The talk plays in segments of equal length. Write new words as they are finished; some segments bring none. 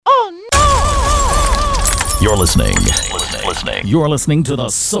You're listening. You're listening to the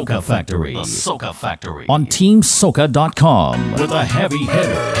Soca Factory. The Soca Factory on TeamSoca.com with a heavy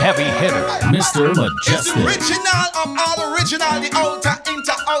hitter, Mr. Mejustik. The original of all original, the outer,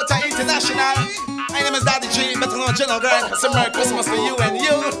 international. My name is Daddy G, better known General Grant. It's a Merry Christmas to you and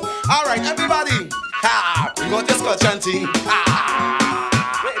you. All right, everybody. Bring out the Scotch chanting.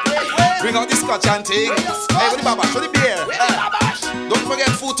 Bring out the Scotch chanting. Hey, what the babash? What the beer? Don't forget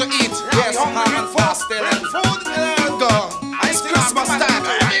food to eat. Yes, ham and pastel and food. Go. It's Christmas time.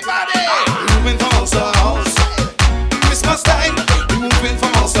 Everybody. We're moving from house to house. Christmas time. We're moving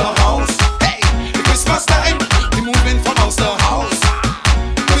from house to house. Hey, Christmas time. We're moving from house to house.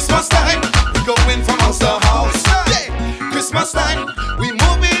 Christmas time. We're going from house to house. Hey, Christmas time. We're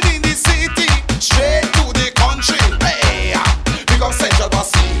moving in the city straight to the country. Hey, big up Central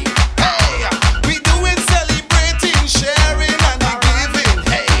Bossy. Hey, we doing celebrating, sharing and the giving.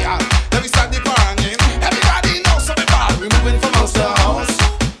 Hey, let me start the banging. Everybody knows something bad. We're moving from house to house.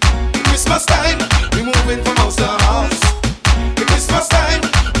 Christmas time, we're moving from house to house. Christmas time,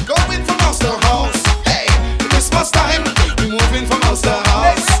 we're going from house to house. Hey, Christmas time, we're moving from house to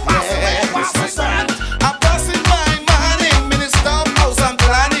house. Yeah, Christmas time. I'm passing my money, Minister of House and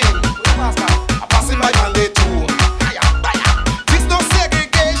Planning. I'm passing my money too. There's no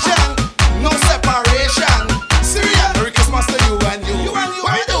segregation, no separation. Syria, Merry Christmas to you and you. What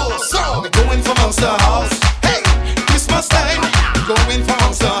we do? So, we're going from house to house. Hey, Christmas time, we're going from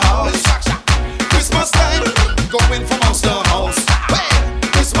house to house. Christmas time, we're going from house to house. Hey,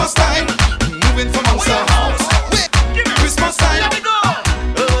 Christmas time, we're moving from house to house. Christmas time,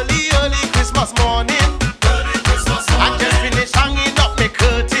 early Christmas morning. I just finished hanging up my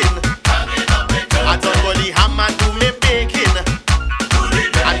curtain. I done go the ham and do me baking.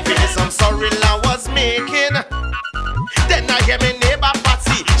 And finish some sorrel I was making. Then I hear my neighbor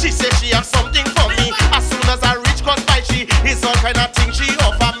Patsy. She says she have something for me. As soon as I reach cause by she is all kind of thing she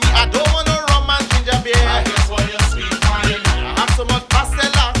offer me. I don't want no rum and ginger beer. I just want your sweet wine. I have so much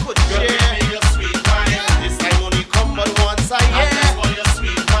pastel I could share. Give me your sweet wine. This time only come but once a year. I just want your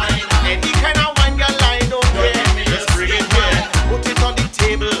sweet wine. Any kind of wine girl I don't care. Just bring it here. Put it on the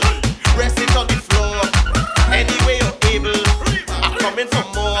table. Rest it on the floor. Any way you're able. I'm coming for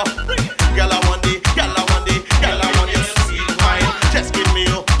more. Girl I want it. Girl I want it. Girl I want your sweet wine. Just give me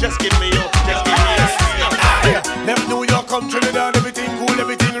your. Just give me your. Just give me your sweet wine. Left New York, come Trinidad, everything cool,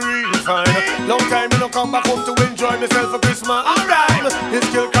 everything real fine. Long time, you don't come back home to enjoy myself for Christmas. Alright, this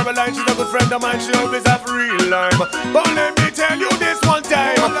girl Caroline, she's a good friend of mine, she always have real lime. But let me tell you this one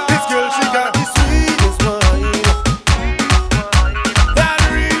time, this girl, she got the sweetest wine that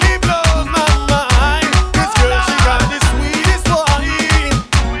really blows my mind. This girl, she got the sweetest wine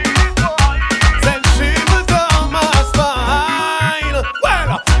send shivers down my spine.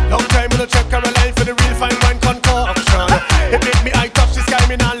 Well, long time, you don't check Caroline for the real fine wine concoction. It make me eye touch the sky,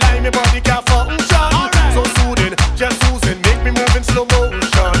 me not lie, me body can't function. So soothing, just oozing, make me move in slow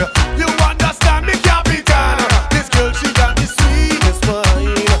motion. You understand me, Captain? This girl, she got the sweetest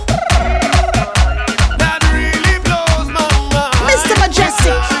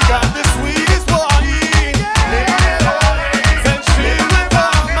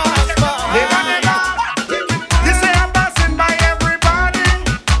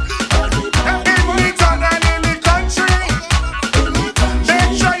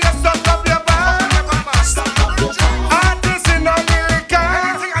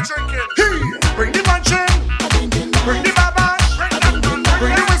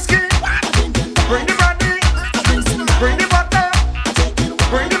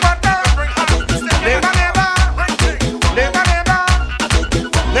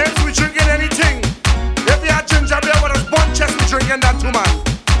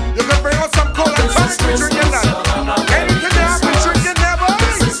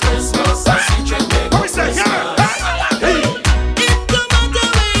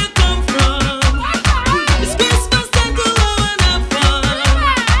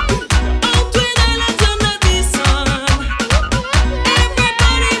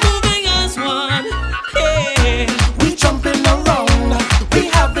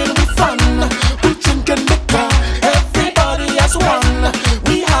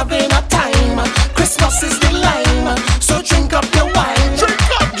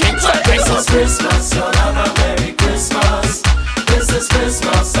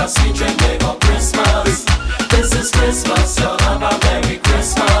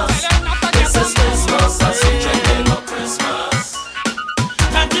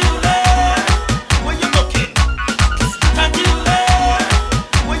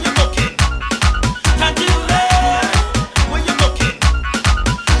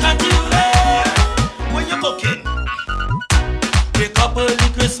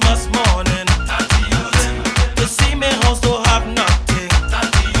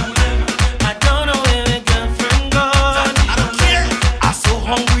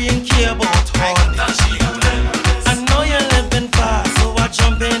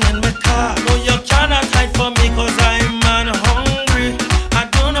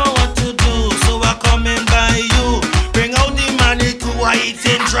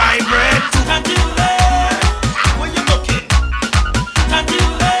eating dry bread. Can't you learn? When you looking? Can't you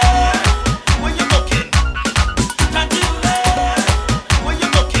learn? When you looking? Can't you learn? When you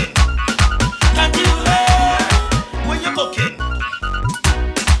looking? Can't you learn? When you looking?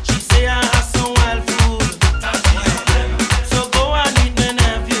 She say I have some wild food, so go and eat me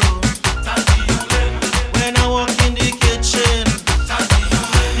nephew. When I walk in the kitchen,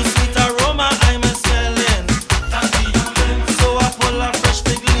 the sweet aroma I'm smelling. So I pull a fresh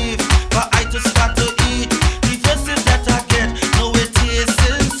fig leaf for I to start to eat. The faces that I get, no it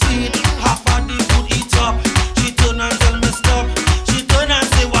tasting sweet. Half of the food eat up. She turn and tell me stop. She turn and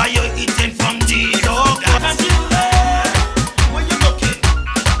say why you eating from the dog. Can't you learn? When you looking?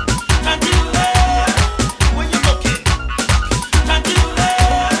 Can't you learn? When you looking? Can't you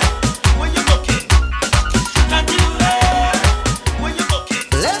learn? When you looking? Can't you learn? When you looking?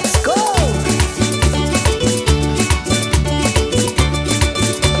 Let's go.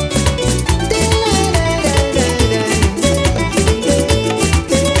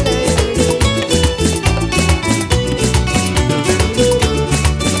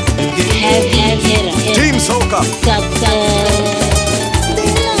 Heavy hitter. Team Soca.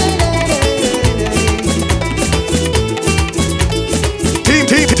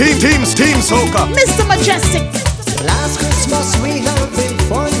 Team Soca. Mr. Mejustik. Last Christmas we having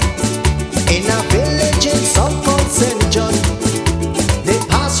fun in a village in South called St. John. They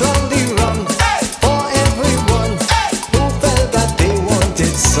pass round the rum for everyone who felt that they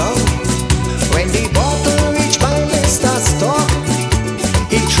wanted some. When the bottle reached by Mr. Stock,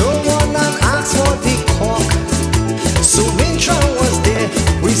 he threw one and asked for the cork. Sumitra was there,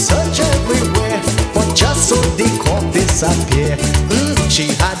 we searched everywhere, but just so the cork disappeared. She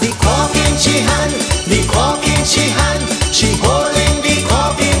had the cork in she hand, the cork in she hand, she holding the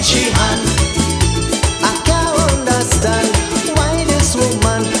cork in she hand. I can't understand why this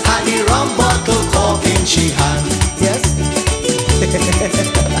woman had the rum bottle cork in she hand. Yes.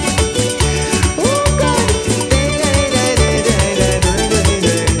 Oh God.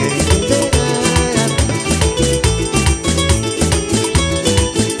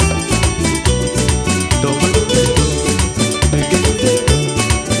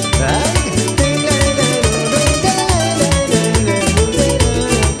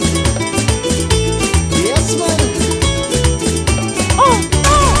 Yes, man.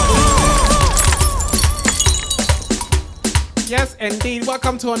 Yes, indeed.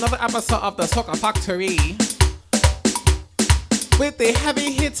 Welcome to another episode of the Soca Factory with the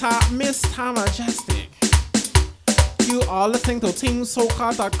heavy hitter, Mr. Mejustik. You are listening to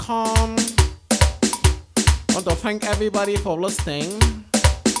TeamSoca.com. Want to thank everybody for listening.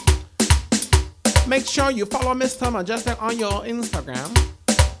 Make sure you follow Mr. Mejustik on your Instagram,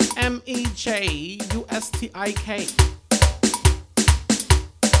 MEJUSTIK.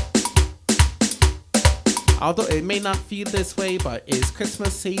 Although it may not feel this way, but it's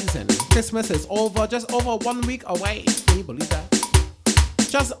Christmas season. Christmas is over, just over 1 week away. Can you believe that?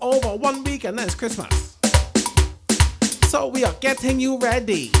 Just over 1 week and then it's Christmas. So we are getting you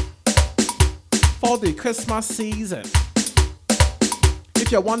ready for the Christmas season.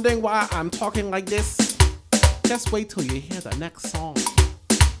 If you're wondering why I'm talking like this, just wait till you hear the next song.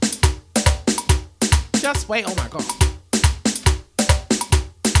 Just wait, oh my God.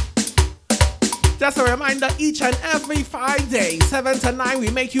 Just a reminder, each and every Friday, 7 to 9, we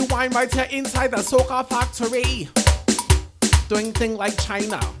make you wine right here inside the Soca Factory. Doing things like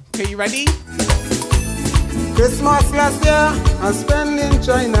China. Okay, you ready? Christmas last year, I spent in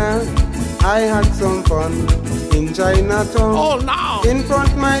China. I had some fun in Chinatown. Oh no! In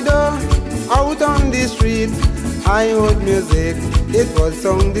front my door, out on the street, I heard music, it was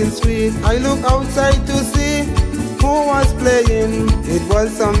sounding sweet. I looked outside to see who was playing. It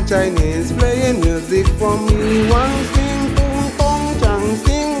was some Chinese playing music for me. Wang sing boom bong chang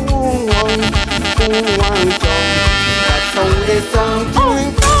sing boom wang boom wang chong. That's how they sound.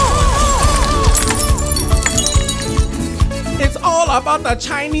 It's all about the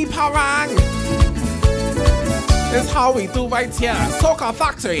Chinese parang. It's how we do right here. Soca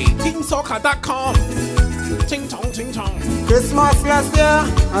Factory, TeamSoca.com. Ching chong, ching chong. Christmas last year,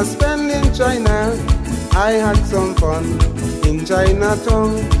 I spent in China. I had some fun in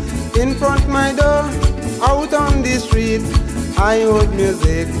Chinatown. In front my door, out on the street, I heard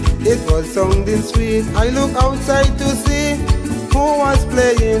music, it was sounding sweet. I looked outside to see who was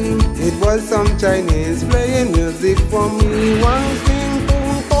playing. It was some Chinese playing music for me. Wang sing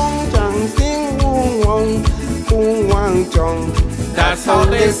boom bong chang sing boom wang boom wang chong. That's how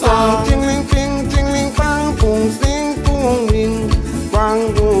they sound. Jingling ping jingling bang boom sing boom wing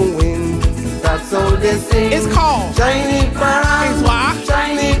bang boom wing. That's how they sing. It's called Chinese parang. It's what?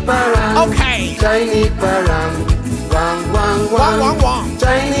 Chinese parang, wang wang wang.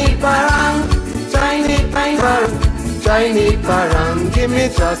 Chinese parang, Chinese parang, Chinese parang. Give me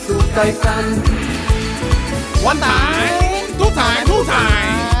just to Tyson. One time, two time, two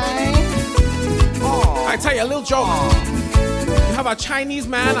time. I tell you a little joke. You have a Chinese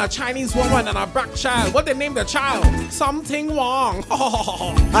man, a Chinese woman, and a black child. What they name the child? Something wrong.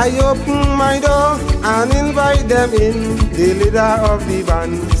 I open my door and invite them in. The leader of the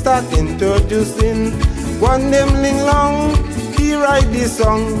band start introducing. One name Ling Long, he write this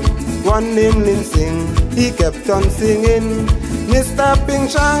song. One name Lin Sing, he kept on singing. Mr. Ping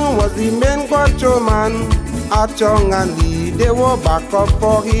Chang was the main quattro man. Ah Chong and Lee, they were back up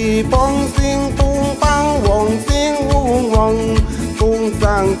for he. Pong sing, pong pang, wong sing, wong wong, pong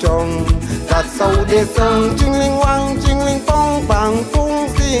pang chong. That's how they sung. Jingling wang, jingling pong pang, pong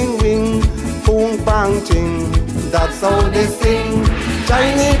sing wing, pong pang ching. That's how they sing.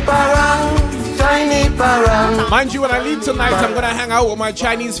 Chinese parang, Chinese parang. Mind you, when I leave tonight, I'm gonna hang out with my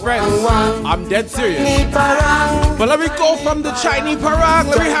Chinese friends. I'm dead serious. Chinese parang. But let me go from the Chinese parang.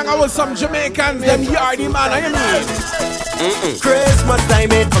 Let me hang out with some Jamaicans. Them yardy man, I mean. Christmas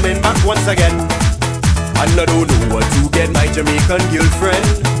time ain't coming back once again. And I don't know what to get my Jamaican girlfriend.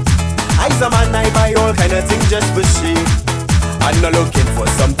 I's a man, I buy all kind of things just for she. I'm not looking for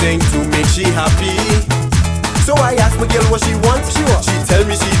something to make she happy. So I asked my girl what she wants. She tell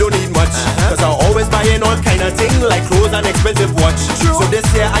me she don't need much. Cause I always buying all kind of things like clothes and expensive watch. So this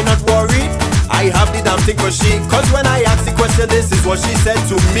year I not worried, I have the damn thing for she. Cause when I asked the question, this is what she said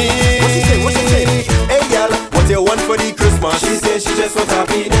to me. What she say? Hey girl, what you want for the Christmas? She say she just want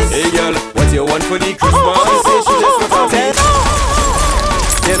happiness. Hey girl, what you want for the Christmas? She say she just want happiness.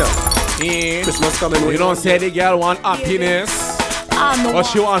 You know, Christmas coming. You don't say the girl want happiness. What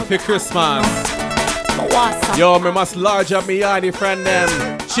she want for Christmas? Yo, me must large up me yardy friend them.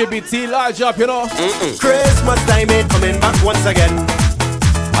 Chibity large up, you know. Christmas time ain't coming back once again.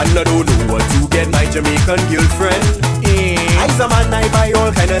 And I don't know what to get my Jamaican girlfriend. I's a man, I buy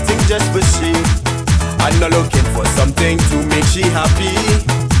all kind of things just for she. I'm not looking for something to make she happy.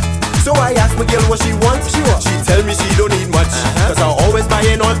 So I asked my girl what she wants. She tell me she don't need much. Cause I always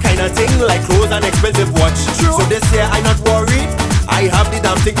buying all kind of things like clothes and expensive watch. So this year I not worried, I have the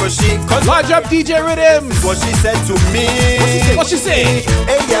damn thing for she. Cause large up DJ Rhythms. What she said to me. What she say?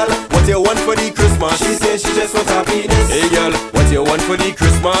 Hey girl, what you want for the Christmas? She say she just want happiness. Hey girl, what you want for the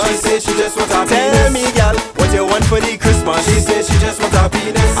Christmas? She say she just want happiness. Tell me girl, what you want for the Christmas? She say she just want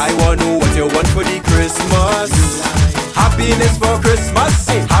happiness. I want to know what you want for the Christmas. Happiness for Christmas.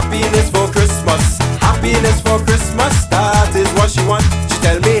 Happiness for Christmas. Happiness for Christmas. That is what she want. She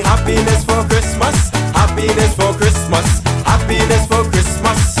tell me happiness for Christmas. Happiness for Christmas. Happiness for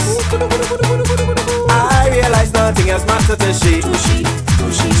Christmas. I realize nothing else matters to she.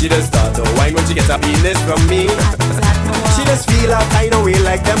 She just start to whine when she gets happiness from me. She just feel a kind of way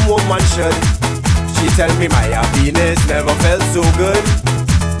like them woman should. She tell me my happiness never felt so good.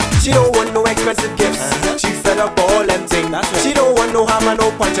 She don't want no expensive gifts. She fed up all them things. She don't want no hammer, no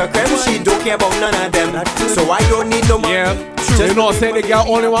punch or creme. She don't care about none of them. So I don't need no money. Yeah, true. You know, say the girl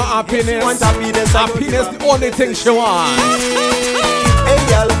only want happiness. Want happiness. Happiness the only thing she want. Hey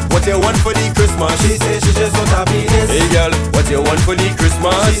girl, what you want for the Christmas? She say she just want happiness. Hey girl, what you want for the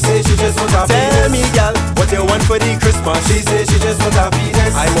Christmas? She say she just want happiness. Tell me girl, what you want for the Christmas? She say she just want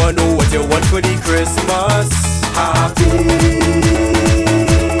happiness. I want to know what you want for the Christmas. Happy.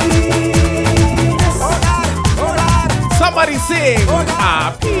 Somebody sing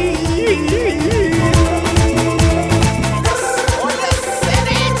happy.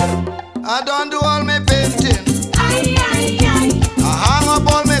 I don't do all my painting. I hang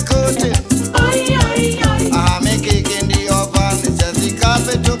up all my curtain. I make cake in the oven. It's just the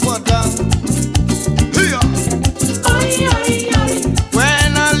carpet to put down. Here.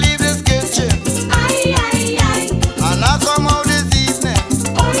 When I leave this kitchen, and I come out this evening,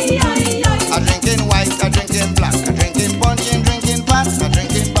 I drinking white, I drinking black, I drinking punch and drinking pot, I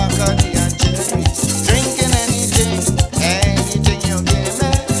drinking Bacardi and cherry. Drinking anything, anything you give me.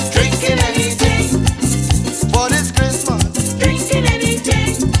 Drinking anything for this Christmas. Drinking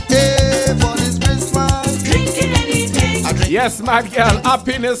anything. Yeah, for this Christmas. Drinking anything. I drink Yes, my girl,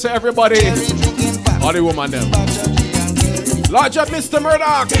 happiness to everybody. cherry, drinking pot, All the woman them. Bacardi and cherry. Large up Mr.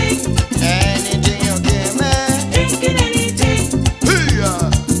 Murdoch. Anything you give me. Drinking anything. Hey-ya,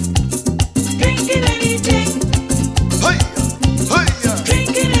 Drinking anything. hey-ya, hey-ya.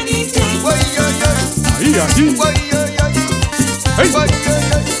 Drinking anything. Way-ya-ya, Here, he. way-ya-ya, Hey,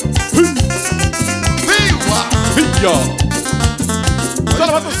 way-ya-ya. Hey-wa. hey, yo. Shout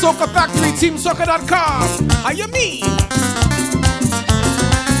out to Soca Factory, TeamSoca.com. How you mean?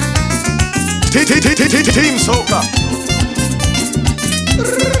 Team Soca.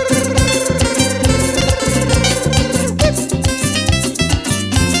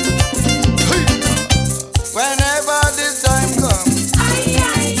 Whenever this time comes,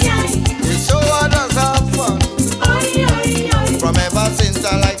 it's so hard to have fun. From ever since I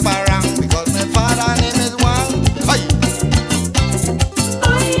like parang, because my father name is Wang. Hey.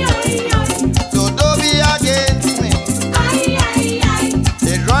 So don't be against me.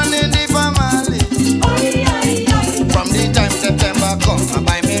 It's running the family. From the time September come, I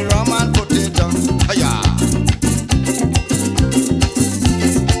buy me rum and put it down. Hiya.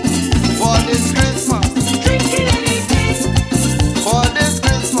 For this Christmas, for this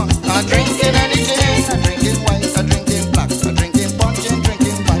Christmas, I'm drinking anything. I'm drinking white, I'm drinking black, I'm drinking punch, I'm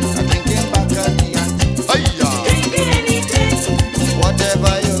drinking white, I'm drinking Bacardi and hiya.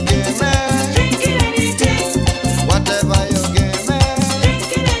 Whatever you give me, whatever you give me,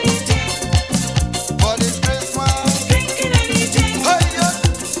 for this Christmas, hiya,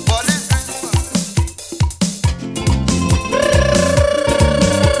 for this Christmas.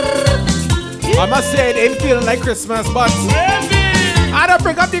 I must say it ain't feeling like Christmas, but I don't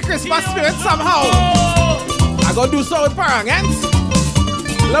bring up the Christmas spirit somehow. I gonna do so with parangans.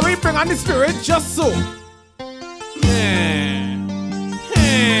 Let me bring on the spirit just so.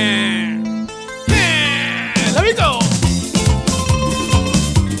 Let me go.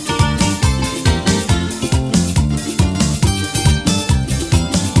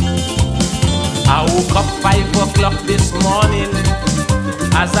 I woke up 5 o'clock this morning,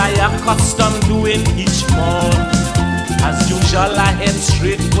 as I accustomed doing each morn. As usual, I head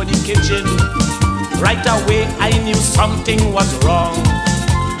straight for the kitchen. Right away, I knew something was wrong.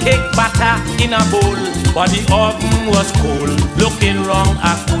 Cake batter in a bowl, but the oven was cold. Looking wrong,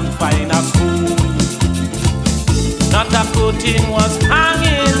 I couldn't find a spoon. Not a coating was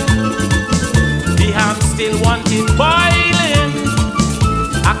hanging. The ham still wanted boiling.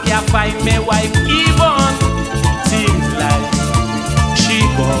 I can't find my wife even. Seems like she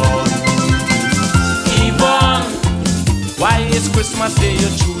gone. Yvonne, why is Christmas Day you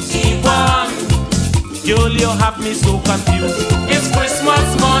choose? Yvonne, girl, you have me so confused. It's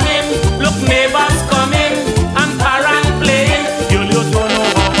Christmas morning, look neighbors coming and parent playing. Girl, you don't know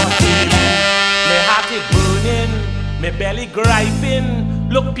how I feel. My heart is burning, my belly griping.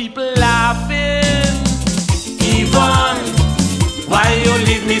 Look, people laughing. Yvonne, why you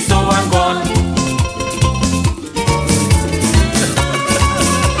leave me so and gone?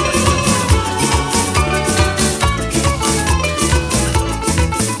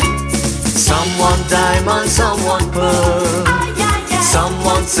 Someone diamond, someone pearl,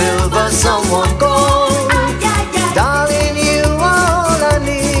 someone silver, someone gold. Darling, you are all I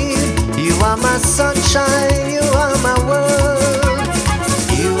need. You are my sunshine, you are my world.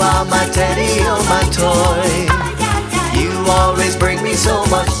 You are my teddy, you're my toy. You always bring me so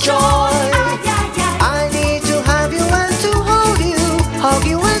much joy. I need to have you and to hold you, hug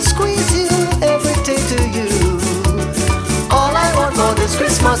you and squeeze you, everything to you. All I want for this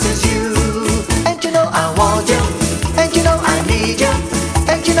Christmas is you. And you know I want you, and you know I need you,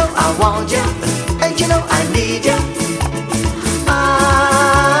 and you know I want you, and you know I need you.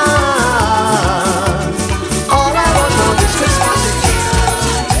 All I want for this Christmas is you.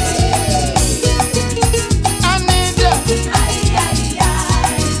 I need you,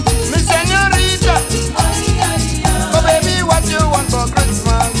 mi señorita. Oh baby, what you want for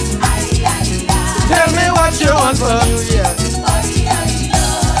Christmas? Tell me what you want for New Year.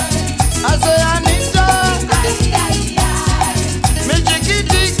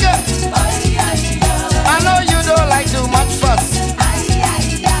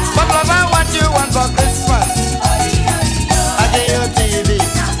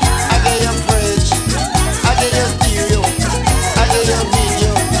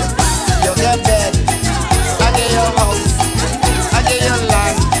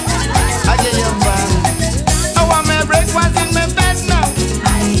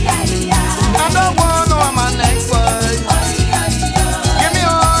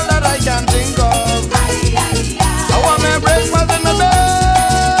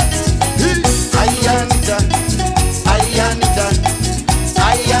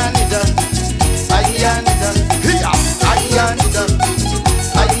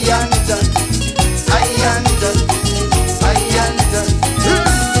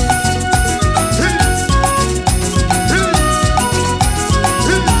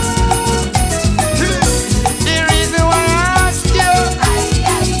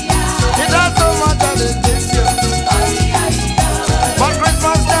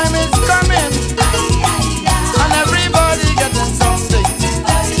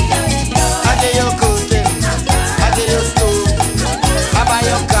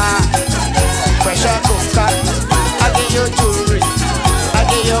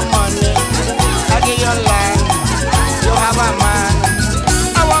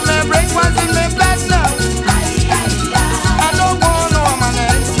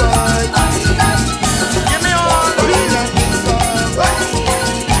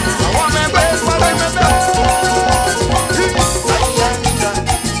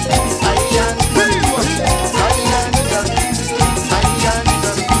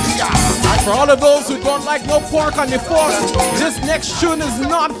 of those who don't like no pork on the fork, this next tune is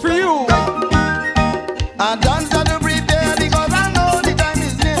not for you. I dance to the prepare because I know the time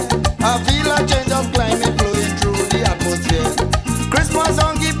is near. I feel a change of climate flowing through the atmosphere. Christmas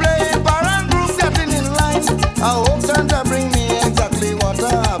song keep playing, parent groups getting in line. I hope Santa bring me exactly what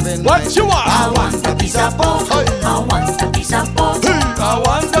I have in What mind. you want? I want a piece of pork. I want a piece of pork. I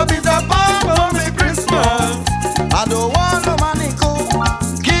want a piece of pork for me Christmas. I don't want no money cool.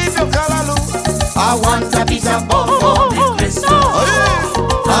 Keep your color low. I want a piece of pork for me Christmas. I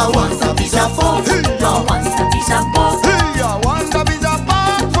want a piece of pork. I want a piece of pork. I want a piece of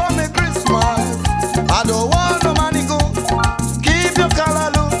pork for me Christmas. I don't want no money go. Keep your color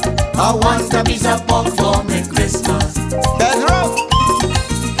low. I want a piece of pork for me Christmas. Bedrock.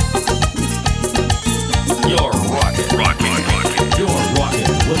 You're rocking. You're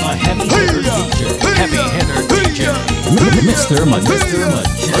rocking with a heavy hitter DJ. Heavy hitter DJ. Mr. Majestic.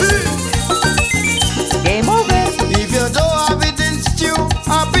 Game over. If you don't have it in stew,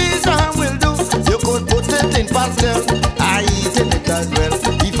 a piece of ham will do. You could put it in pastel, I eat it as well.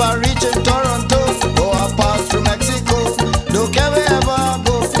 If I reach in Toronto or I pass through Mexico, don't care wherever I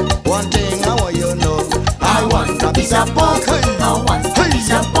go. One thing I want you know, I want a piece of pork. I want a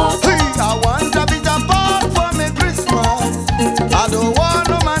piece of pork. I want a piece of pork for me Christmas. I don't want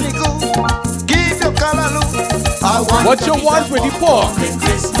no money go. Keep your color low. I want What you want with the pork?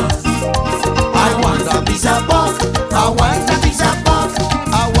 Christmas. I want a piece of pork. I want a piece of pork.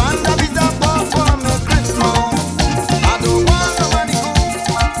 I want a piece of pork for me Christmas. I don't want no money go.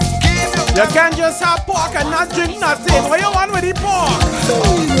 Keep your You can't just have pork and not drink nothing. What you want with the pork?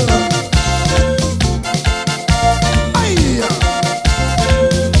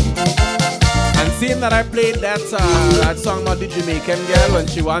 And seeing that I played that song about the Jamaican girl when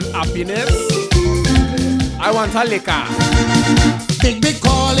she want happiness, I want a liquor. Big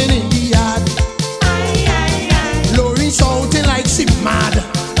calling in the yard. Lori shouting like she mad.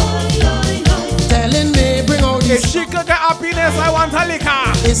 Telling me bring out If this. she could get happiness, I want a liquor.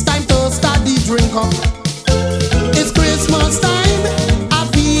 It's time to start the drink up. It's Christmas time. I'm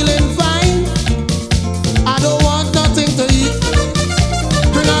feeling fine. I don't want nothing to eat.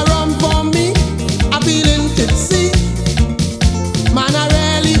 Bring a rum for me. I'm feeling tipsy. Man, I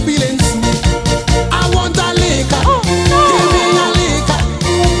really feeling sweet. I want a liquor. Give me a liquor.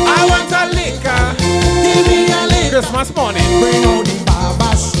 I want a liquor. Give me a liquor. Christmas morning. Bring out the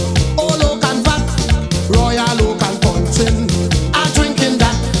barbash, old oak and fat, royal oak and puncheon. I'm drinking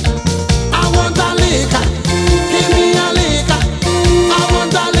that. I want a liquor. Give me a liquor. I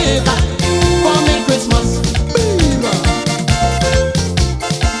want a liquor for me Christmas.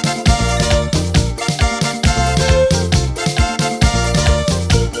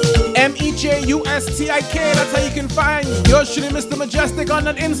 MEJUSTIK. That's how you can find your shitty Mr. Majestic on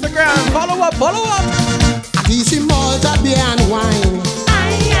an Instagram. Follow up. I see Malta beer and wine.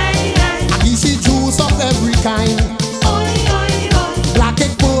 I see juice of every kind. Black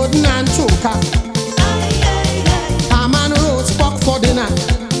egg pudding and choker. Ham and roast pork for dinner.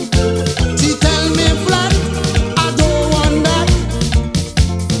 She tell me flat, I don't want that.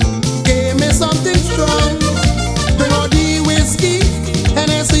 Give me something strong. Bring out the whiskey,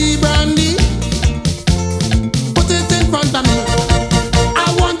 Hennessy brandy. Put it in front of me. I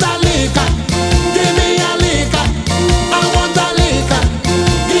want a liquor. Give me a liquor. I want a liquor.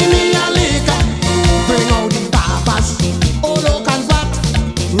 Give me a liquor. Bring out the barbash, old oak and fat,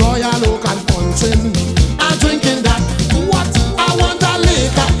 royal oak and puncheon. I'm drinking that. What? I want a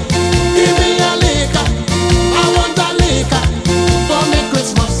liquor. Give me a liquor. I want a liquor for me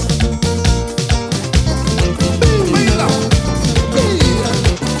Christmas.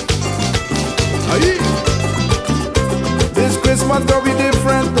 This Christmas gonna be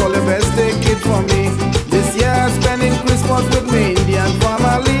different, all the best take it from me. This year I'm spending Christmas with me Indian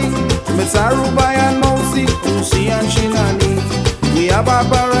family. Miss Aruba and Mousy, Usi and Shinani. We have a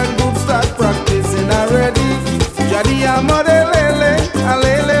parent group start practicing already. Jadi amore lele,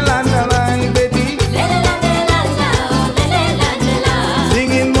 alele landa lai baby.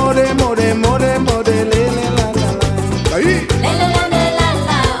 Singing more, lele landa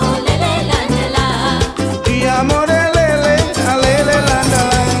lai. Y amore lele, alele landa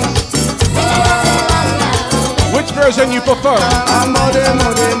lai. Which version you prefer? Amore,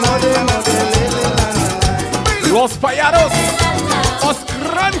 lele landa lai. Los Payados,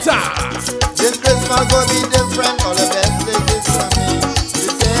 Oskranta. This Christmas will be different, all the best things from me.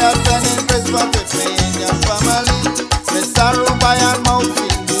 This day I'm spending Christmas with me and your family. Mr. Rubai and Mousy,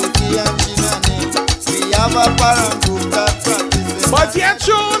 Booty and Chinani. We have a parent group that practices. But yeah,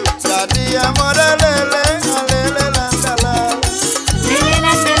 tune. Daddy, amore lele, lele landa la.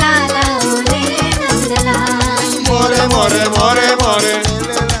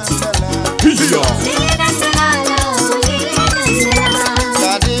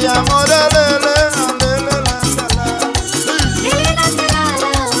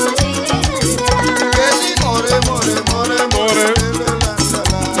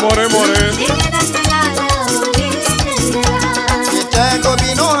 go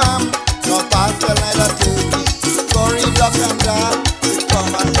be no ham, no pastel, neither turkey. Curry, duck and duck, with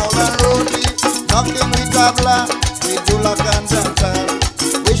come and cow and roti. Nothing we tabla, we do like and gentle.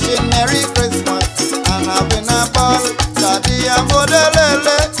 Wishing Merry Christmas and having a ball. Daddy and mother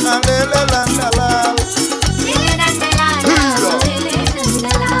lele, and lele landala.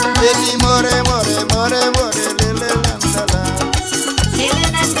 Lele more, more, more, more, lele landala.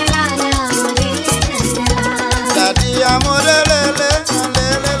 Daddy and mother lele, and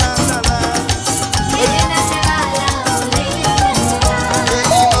lele landala. Lele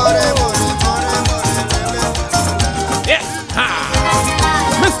more, more, more, more, lele landala. Yeah. Ha.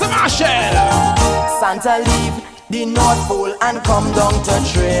 Mr. Marshall. Santa leave the North Pole and come down to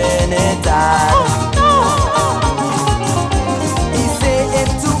Trinidad. He say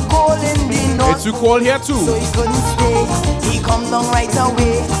it's too cold in the North. It's too cold here too. So he couldn't stay. He come down right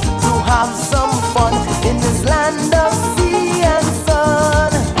away to have some fun in this land of sea and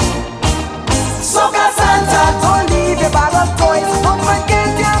sun. Soca Santa, don't leave your bag of toys. Don't forget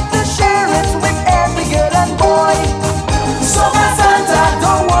you have to share it with every girl and boy. Soca Santa,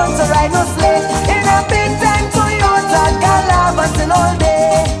 don't want to ride no sleigh in a big time Toyota Galavanting all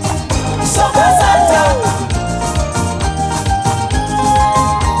day. Soca Santa,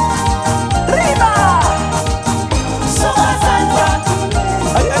 Riva. Soca Santa,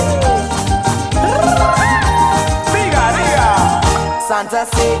 Santa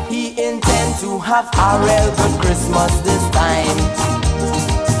say he intend to have a real good Christmas this time.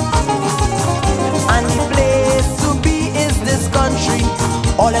 And the place to be is this country.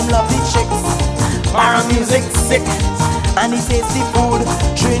 All them lovely chicks, para music sick, and the tasty food.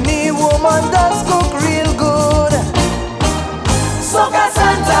 Trini woman does cook real good. Soca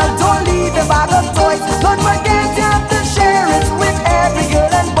Santa, don't leave your bag of toys. Don't forget you have to share it with every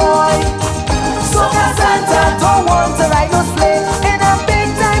girl and boy. Soca Santa, don't want to ride no sleigh in a big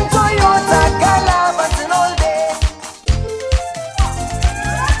time Toyota Galavanting all day.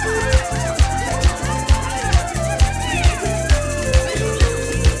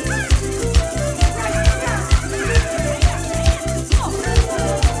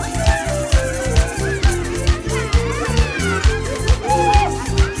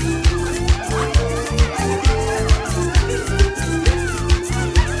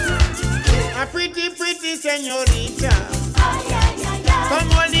 A pretty, pretty señorita.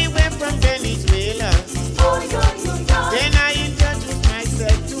 Come all the way from Venezuela. Then I introduced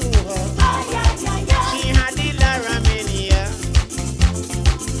myself to her. She had the Lara mania.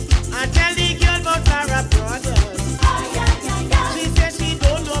 I tell the girl about Lara brothers. She said she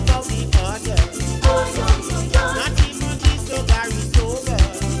don't know about the others. Not even the Soca is over.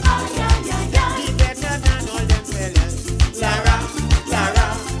 Be better than all them fellas. Lara, Lara,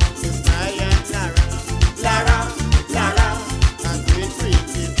 is my Aunt Lara. Lara, Lara, a great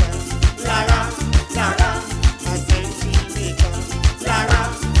cricketer. Lara, Lara, a century maker. Lara,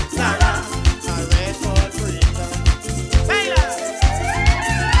 Lara, a record breaker. Sailor!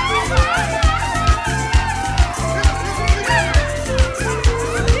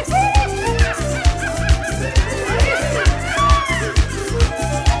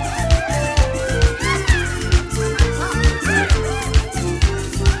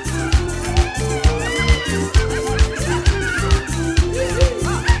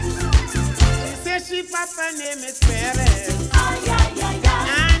 She said she papa name is Perez.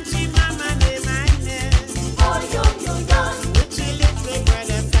 And she mama name Inez. With she little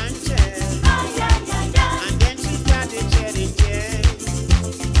brother Sanchez. And then she started shedding tears.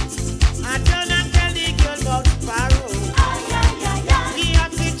 I turn and tell the girl about Sparrow. We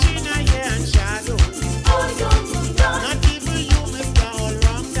have the China here and Shadow. Not even you, Mr.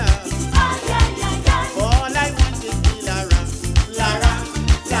 All-Rounder. All I want is the Lara. Lara,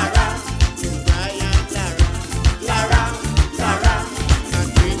 Lara, is Brian Lara. Lara, Lara, a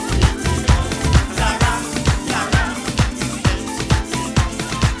great cricketer. Lara, Lara,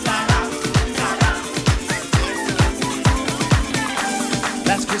 Lara, Lara,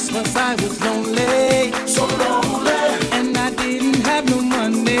 Last Christmas I was lonely, so lonely, and I didn't have no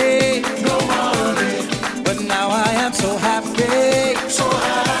money, but now I am so happy,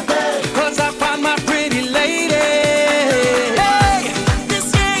 cause I found my pretty lady. Hey,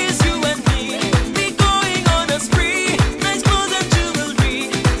 this year is you and me, we going on a spree, nice clothes and jewelry,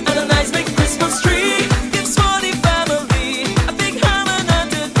 and a nice big Christmas tree, gifts for the family, a big ham and a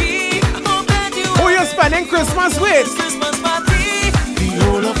turkey. I hope that you Who you spending Christmas with? Christmas party. The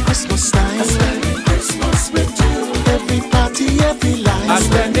whole of Christmas time. I spend Christmas with you. Every party, every life. I'm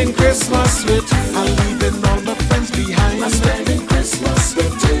spending Christmas with you. I'm leaving all my friends behind. I'm spending Christmas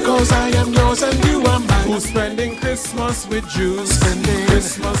with you. Cause I am yours and you are mine. Who's spending Christmas Christmas with juice. Spending.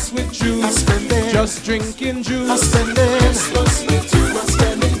 Christmas with juice. Spending. Just drinking juice. Spending. Christmas with you.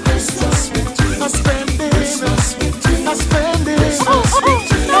 Spending. Christmas with you. Spending. Christmas with you. Spending. Christmas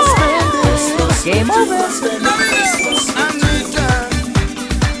with you. Spending. Game over.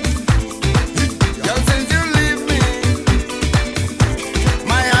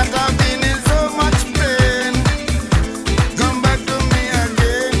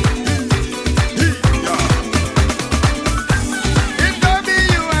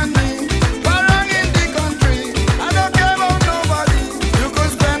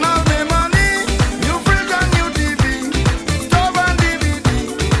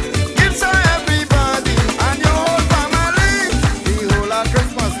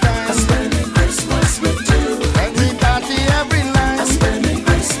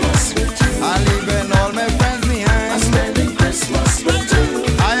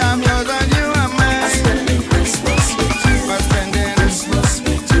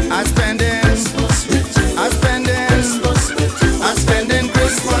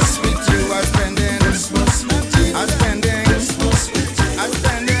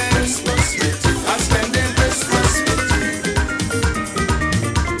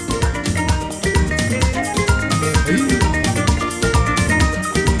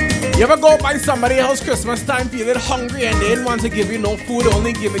 You ever go by somebody else Christmas time feeling hungry and they didn't want to give you no food,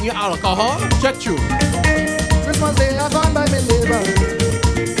 only giving you alcohol? Check you. Christmas Day I gone by my neighbor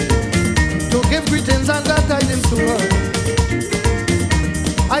to give greetings and glad tidings to her.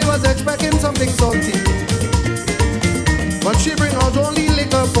 I was expecting something salty, but she bring out only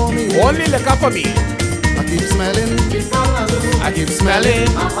liquor for me. Only liquor for me. I keep smelling, I keep smelling,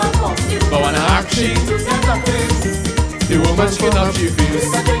 but when I actually the woman's skin up she feels.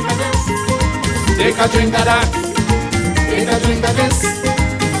 Take a drink of that. take a drink of this,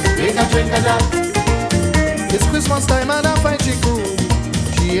 take a drink of that. It's Christmas time and I find she cool.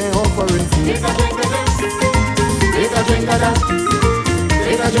 She ain't offering food. Take a drink of this. Take a drink of that.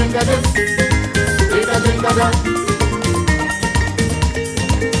 Take a drink of this. Take a drink of that.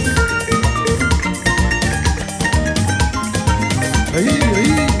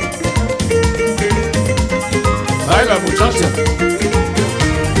 Baila muchacha.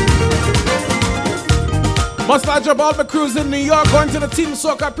 Mustache Balba Cruise in New York, going to the Team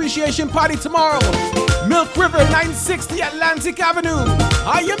Soca Appreciation Party tomorrow. Milk River, 960 Atlantic Avenue.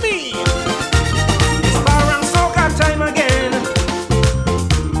 How you mean? It's bar and soca time again.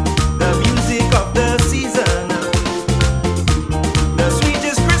 The music of the season. The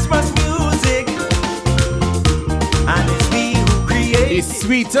sweetest Christmas music. And it's we who create The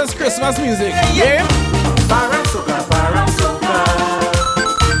sweetest Christmas music. Yeah? bar and soca, bar and soca.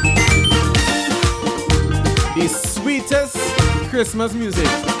 The sweetest Christmas music.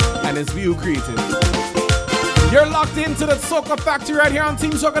 And it's we who created. You're locked into the Soca Factory right here on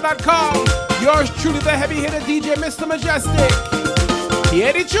TeamSoca.com. Yours truly, the heavy hitter DJ, Mr. Mejustik.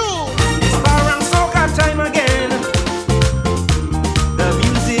 Hear the tune. It's bar and soca time again. The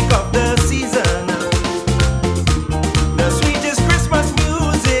music of the season. The sweetest Christmas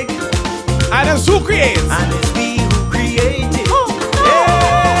music. And it's who creates. And it's we who create it.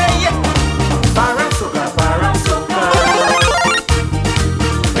 Yeah, yeah. Bar and soca, bar and soca.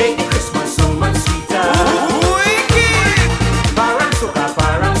 Make the Christmas so much sweeter. Bar and soca,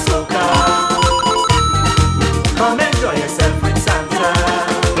 bar and soca. Come enjoy yourself with Santa.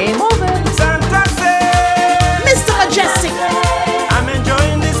 Game over. Santa says, Mr. Mejustik. I'm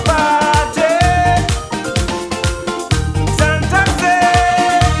enjoying this party. Santa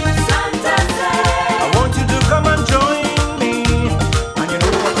says, I want you to come and join me. And you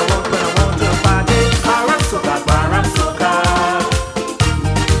know what I want when I want to party. Bar and soca, bar and soca.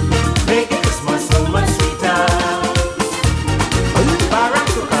 Make the Christmas so much sweeter. Bar and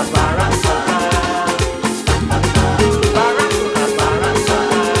soca, bar and soca. Bar and soca, bar and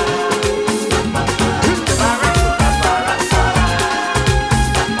soca. Bar and soca, bar and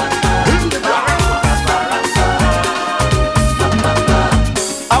soca.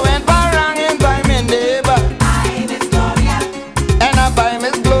 I went baranging by my neighbor, and I buy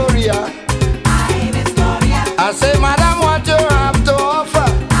Miss Gloria. I say, Madam, what you have to offer?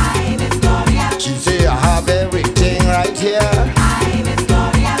 She say, I have everything right here.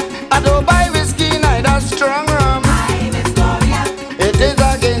 I don't buy whiskey, neither strong rum. It is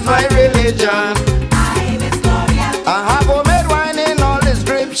against my religion. I have homemade wine in all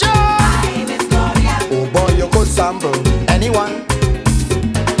description. Oh boy, you could sample anyone.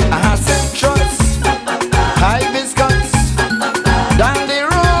 I have citrus, hibiscus, dandy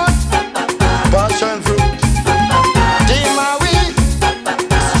root, passion fruit, jimawi,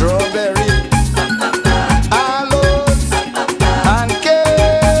 strawberry, aloe,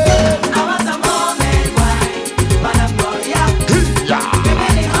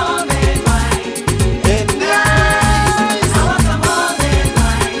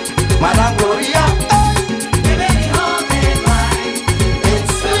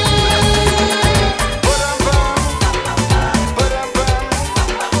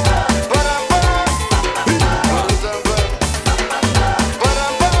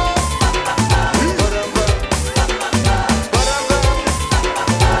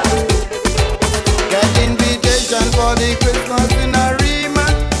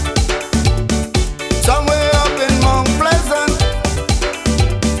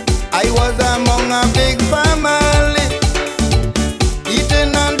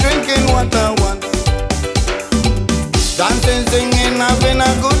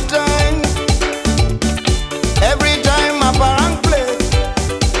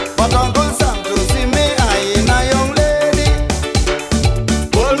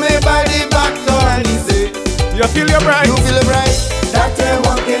 You feel your bright. You feel it bright. That they're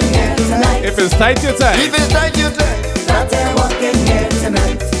walking here tonight. If it's tight, you're tight. If it's tight, you tight. That they're walking here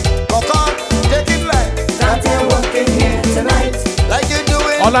tonight. Walk on, take it light. That they're walking here tonight. Like you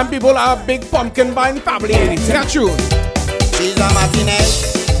doing. All them people are big pumpkin buying family. Yeah, true. She's a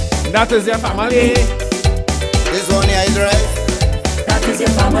Martinez. That is your family. This one here is right. That is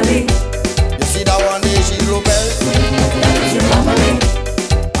your family. You see that one day she's Lopez. That is your family.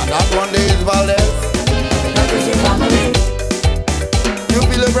 And that one day is Valdez. That is your family. You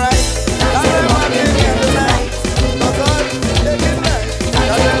feel it bright. That's the one here tonight. Walk on, take it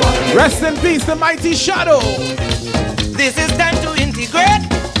light. Rest in peace, the mighty Shadow. This is time to integrate.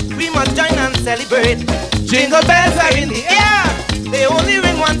 We must join and celebrate. Jingle bells are in the air. They only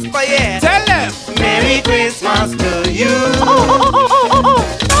ring once per year. Tell them. Merry Christmas to you.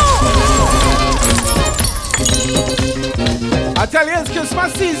 I tell you, it's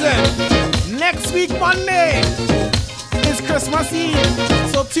Christmas season. Next week, Monday, is Christmas Eve.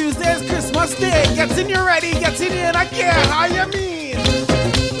 So Tuesday is Christmas Day. Getting you ready, getting you in a gear. How you mean?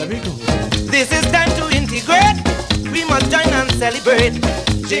 Let me go. This is time to integrate. We must join and celebrate.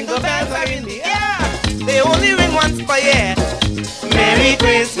 Jingle bells are in the air. They only ring once per year. Merry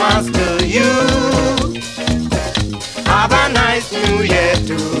Christmas to you. Have a nice New Year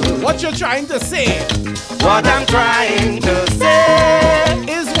too. What you're trying to say? What I'm trying to say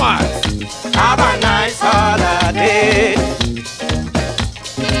Is what? have a nice holiday.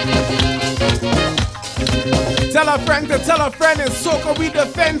 Tell a friend to tell a friend, it's Soca we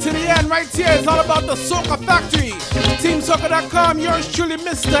defend to the end. Right here, it's all about the Soca Factory. TeamSoca.com, yours truly,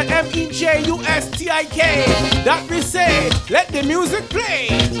 Mr. Mejustik. That we say, let the music play.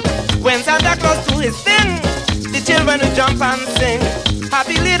 When Santa Claus do his thing, the children will jump and sing.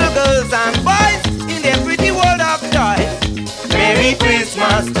 Happy little girls and boys in their pretty world of joy. Merry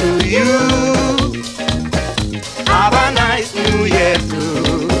Christmas to you. Have a nice New Year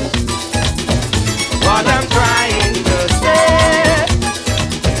too. What I'm trying to say,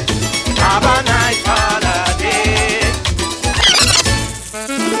 have a nice holiday.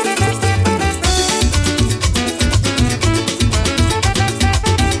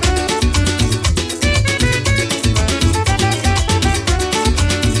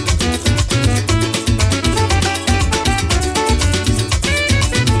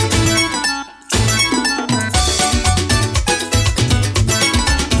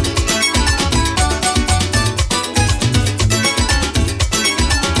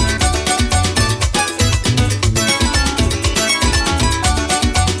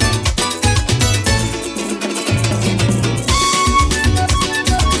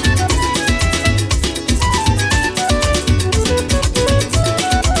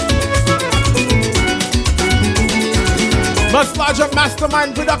 Much larger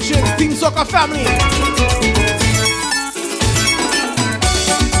mastermind productions, Team Soca family.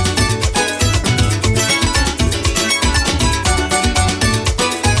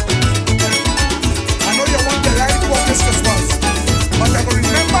 I know you want the light for this Christmas, but I will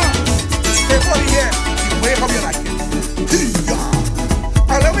remember it's February here. You wake up, you like it.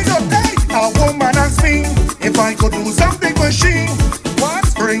 And let me go, hey, a woman asked me if I could do something for she. What?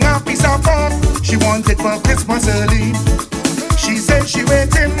 Bring a piece of pop. She wanted for Christmas early. She said she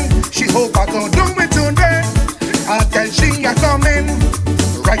waiting. She hope I can do it today. I tell she I coming.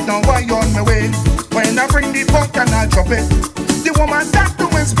 Right now I on my way. When I bring the punk and I drop it, the woman start to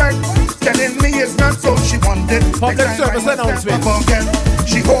inspect, telling me it's not so she wanted. Public service announcement.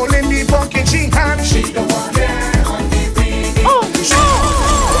 She holding the punk in she hand. She don't want it on the baby. Oh,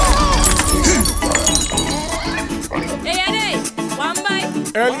 hey, one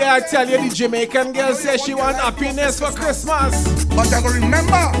bite. Earlier I tell you the Jamaican girl says she want happiness for Christmas. But I will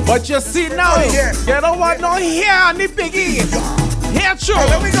remember. But you see now, they don't want no hair on the piggy. Hair true.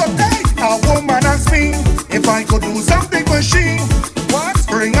 Let me go, hey, a woman asked me if I could do something for she. What?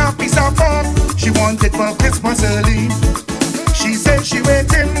 Bring a piece of pop. She wanted for Christmas early. She said she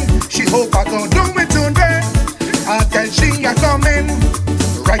waiting. She hope I can do it today. I tell she I coming.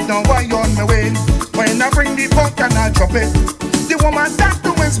 Right now I on my way. When I bring the punk and I drop it, the woman start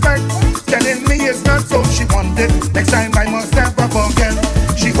to inspect, telling me it's not so she wanted. Next time I must never forget.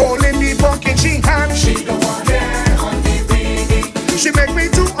 She holding the punk in she hand. She don't want it on the baby. She make me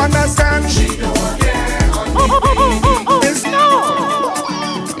to understand. She don't want it on the baby. It's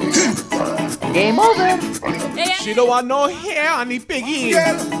Game over. She don't want no hair on the piggy.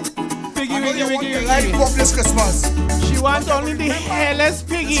 Piggy, wiggy, wiggy, light wiggy. up this Christmas. She want only the hairless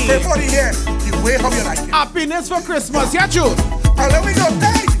piggy. Everybody here, the way how you like it. Happiness for Christmas, yeah, true. And let me go,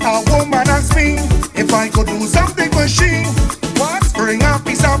 hey, a woman asked me if I could do something for she. What? bring a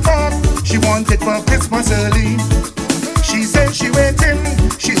piece of pork. She wanted for Christmas early. She said she waiting.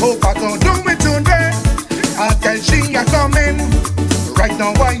 She hope I can do it today. I tell she a coming. Right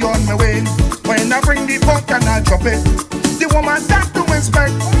now I on my way. When I bring the pork and I drop it, the woman start to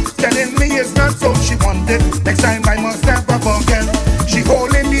inspect, telling me it's not so she wanted. Next time I must never forget. She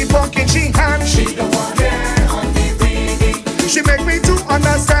holding the pork in she hand. She don't want it on the baby. She make me to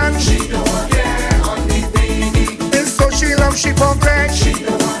understand. She don't want it on the baby. It's so she love she pork leg. She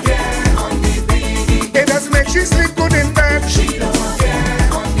don't want it on the baby. It does make she sleep good in bed. She don't want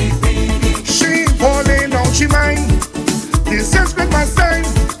it on the baby. She holding out she mind. This is Christmas time.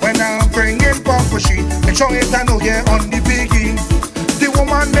 When I'm bringing pork for she, make sure it I know here on the biggie. The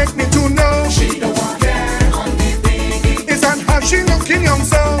woman make me to know she don't want it on the biggie. It's on how she looking young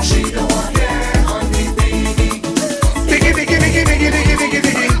so she don't want it on the biggie. Biggie, biggie, biggie, biggie, biggie, biggie,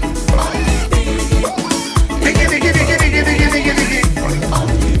 biggie. Biggie, biggie, biggie, biggie, biggie, biggie, biggie.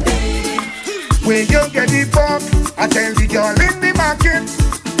 When you get the pork, I tell the girl in the market.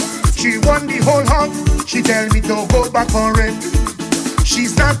 She want the whole hog. She tell me to go back for it.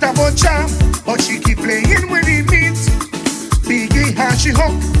 She's not a butcher, but she keep playing with the meat. Biggie how she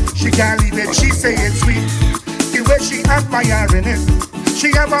hook, she can't leave it, she say it's sweet. The way she admiring it,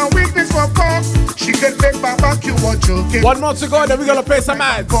 she have a weakness for pork. She could make barbecue or joking. 1 month to go, then we gonna play some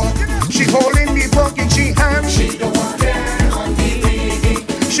ads. She holding the pork in she hand. She don't want it on the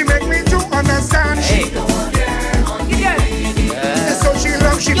biggie. She make me to understand. She don't want it on the biggie. And so she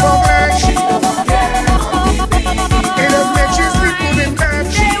love she pork leg. She don't want it on the biggie. It does make she sleep good in bed.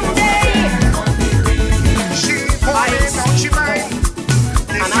 She don't want it on the biggie. She holding on she mind.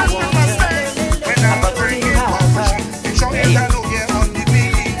 This is my style. When I'm bringing pork for she, it's sure it I know yeah on the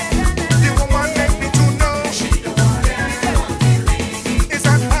biggie. The woman make me to know. She don't want it on the biggie. It's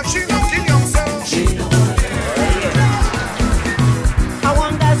not how she looking young so. She don't want it. I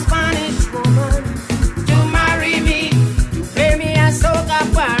want that Spanish woman to marry me, to play me a soca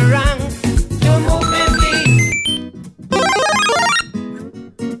parang, to move me feet.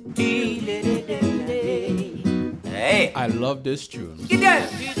 Hey. I love this tune.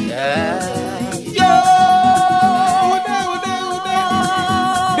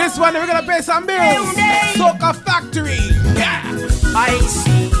 This one, we're gonna pay some bills. Soca Factory. Yeah. I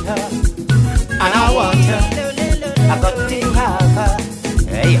see her and I want her. I got to have her.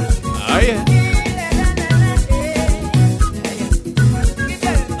 Hey. Oh yeah.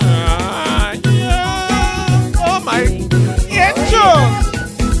 Oh my. Yeah, sure.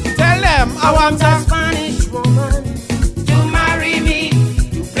 Tell them I want A her. Spanish woman to marry me,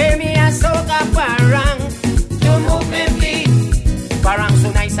 to play me a soca parang, to move me feet. Parang so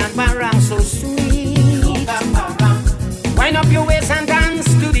nice and parang so sweet. Wind up your waist and dance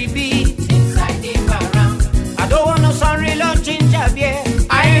to the beat inside the parang. I don't want no sorry love ginger beer.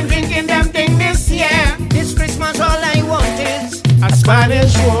 I ain't drinking them thing this year. This Christmas all I want is A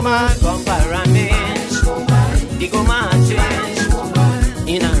Spanish woman. come parang me. Digo marches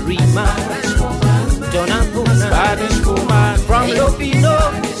in a rematch. Donna Puna, Spanish woman. from Lopino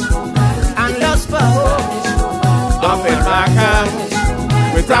and Los Pajos. Up in my car.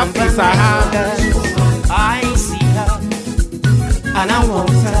 With a piece of ham. I see her and I want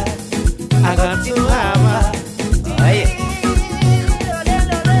her. I got to have her. Hey.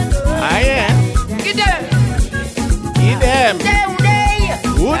 Ah, yeah. Get them. Give them.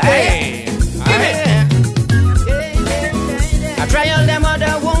 Good day. Ah, yeah. I try all them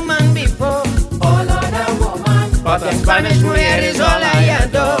other woman before, all other woman, but the Spanish mujer is all I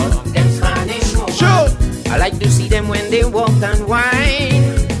adore. Them Spanish woman. Sure. I like to see them when they walk and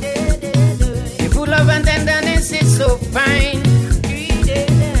whine. They full of and tenderness is so fine.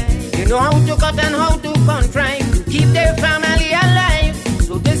 You know how to cut and how to contrive to keep their family alive.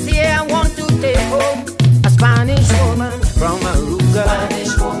 So this year I want to take home a Spanish woman from Aruga,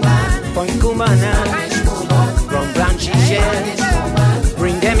 Spanish woman, Point Cumana, from Blanchichet.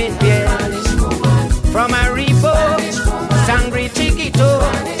 Bring them in here from Aribo, Sangre Chiquito,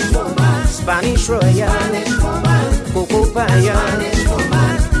 Spanish Royal, Coco Payan.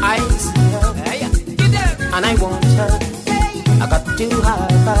 I see her and I want her. I got to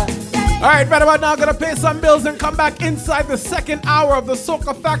have her. Alright, right about now, gonna pay some bills and come back inside the second hour of the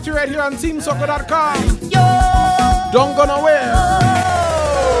Soca Factory right here on TeamSoca.com. Don't go nowhere.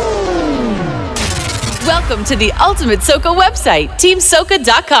 Welcome to the ultimate Soca website,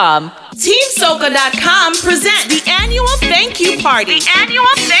 TeamSoca.com. TeamSoca.com present the annual thank you party. The annual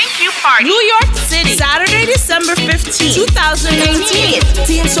thank you Party, New York City, Saturday, December 15th, 2019.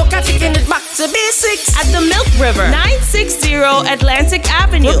 Team Soca taking it back to basics. At the Milk River, 960 Atlantic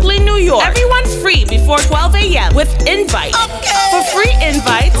Avenue, Brooklyn, New York. Everyone free before 12 a.m. with invite. For free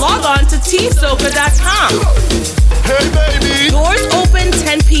invites, log on to teamsoca.com. Hey baby, Doors open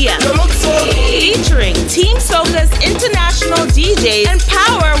 10 p.m. Featuring Team Soca's international DJs and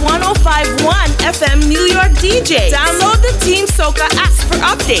Power 105.1 FM New York DJs. Download the Team Soca app for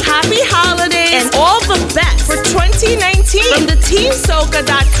updates. Happy holidays and all the best for 2019 from the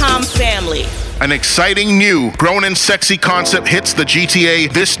TeamSoca.com family. An exciting new grown and sexy concept hits the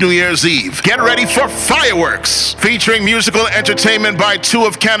GTA this New Year's Eve. Get ready for fireworks, featuring musical entertainment by two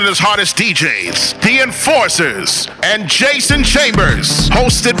of Canada's hottest DJs, The Enforcers and Jason Chambers.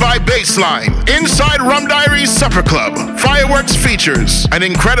 Hosted by Baseline, inside Rum Diaries Supper Club. Fireworks features an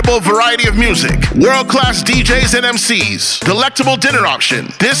incredible variety of music, world-class DJs and MCs, delectable dinner option,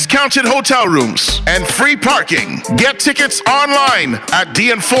 discounted hotel rooms, and free parking. Get tickets online at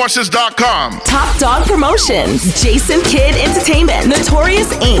theenforcers.com. Top Dog Promotions, Jason Kidd Entertainment,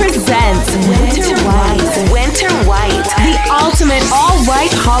 Notorious Inc. presents Winter White. Winter White, the ultimate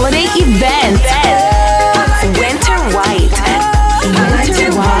all-white holiday event. Winter White.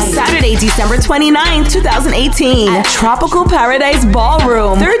 Saturday, December 29, 2018. At Tropical Paradise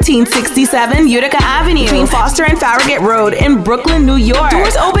Ballroom, 1367 Utica Avenue, between Foster and Farragut Road in Brooklyn, New York.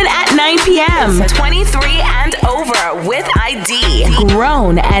 Doors open at 9 p.m. 23 and over with ID.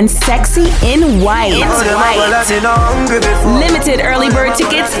 Grown and sexy in white. Limited early bird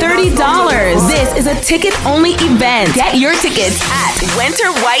tickets, $30. This is a ticket-only event. Get your tickets at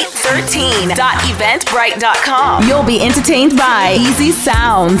winterwhite13.eventbrite.com. You'll be entertained by Easy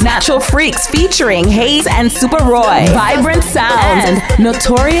Sounds, Natural Freaks featuring Hayes and Super Roy, Vibrant Sounds, and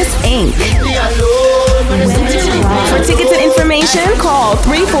Notorious Inc. For tickets and information, call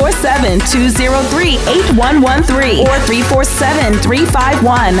 347-203-8113 or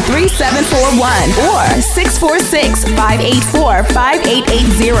 347-351-3741 or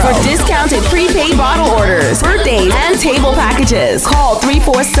 646-584-5880 for discounted prepaid bottle orders, birthdays, and table packages. Call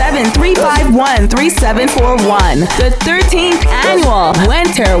 347-351-3741. The 13th Annual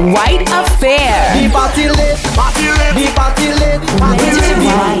Winter White Affair.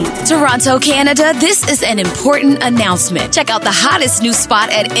 Toronto, Canada, this is an important announcement. Check out the hottest new spot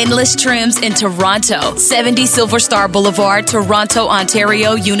at Endless Trims in Toronto, 70 Silver Star Boulevard, Toronto,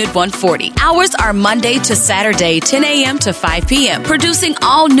 Ontario, Unit 140. Hours are Monday to Saturday, 10 a.m. to 5 p.m. Producing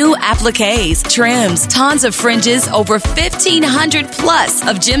all new appliques, trims, tons of fringes, over 1,500 plus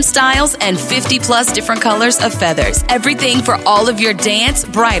of gym styles, and 50 plus different colors of feathers. Everything for all of your dance,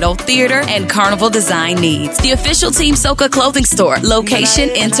 bridal, theater, and carnival design needs. The official Team Soca clothing store, location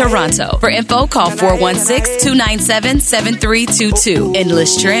in Toronto. For info, call 416-297-7322.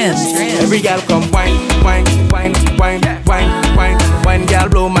 Endless Trims. Every girl come wine, wine, wine, wine, wine, wine, wine, girl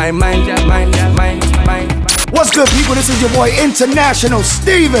blow my mind, mind, mind, mind. What's good, people? This is your boy International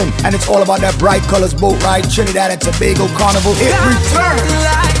Steven, and it's all about that Bright Colors boat ride, Trinidad and Tobago Carnival. It returns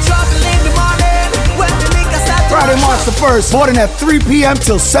Friday, March the 1st, boarding at 3 p.m.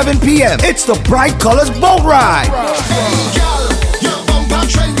 till 7 p.m. It's the Bright Colors boat ride.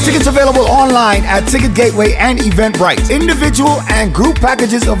 Tickets available online at Ticket Gateway and Eventbrite. Individual and group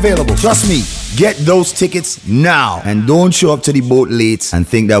packages available. Trust me, get those tickets now. And don't show up to the boat late and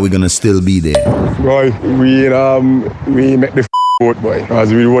think that we're gonna still be there. Boy, we met the boat, boy,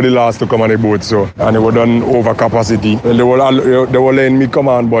 as we were the last to come on the boat, so, and they were done over capacity. Well, they were letting me come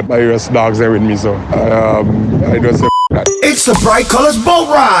on, but my US dogs there with me, so I just say that. It's the Bright Colors boat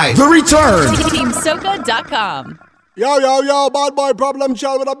ride. The return. TeamSoca.com. Yo, bad boy problem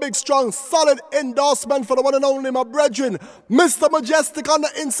child with a big, strong, solid endorsement for the one and only my brethren, Mr. Mejustik on the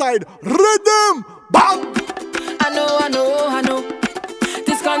inside. Rhythm! Bang! I know.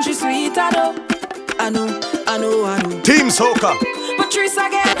 This country sweet, I know. Team Soca. Patrice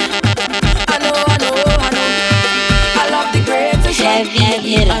again. I know. I love the greatest.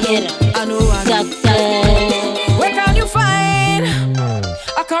 Heavy hitter. I know. Where can you find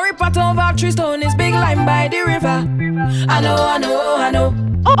a curry pot of Patrice stone is big lime by the river? I know.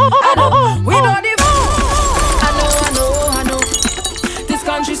 We know the I know. This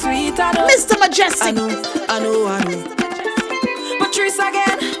country sweet, I know. Mr. Mejustik. I know. Patrice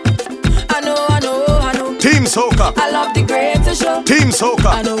again. I know. Team Soca. I love the greatest show. Team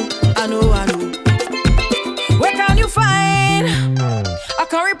Soca. I know. Where can you find a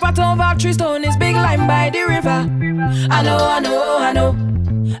curry pot of Patrice stone is big lime by the river? I know.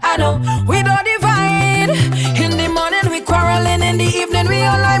 We don't divide. In the morning we quarreling, in the evening we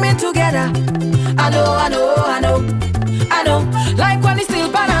all liming together. I know. Like when the steel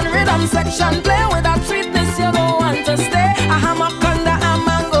pan and rhythm section, play with that sweetness, you don't want to stay. A hammock under a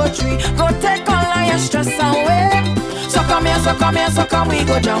mango tree, go take all of your stress away. So come here, so come here, so come, we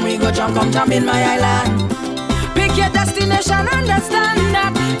go jump, come jump in my island. Pick your destination, understand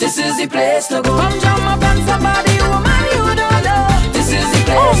that this is the place to go. Come jump up on somebody, woman, you don't know. This is the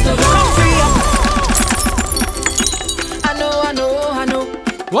place to go. Come free up. I know.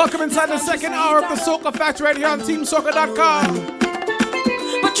 Welcome inside the second hour of the Soca Factory right here on TeamSoca.com.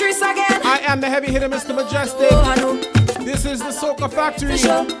 Patrice again. I am the heavy hitter, Mr. Mejustik. This is the Soca Factory.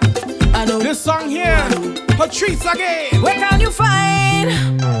 This song here, Patrice again. Where can you find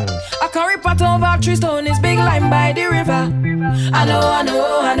a curry pot over tree stone is big lime by the river? I know.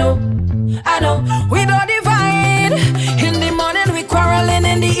 We don't divide. In the morning we quarreling,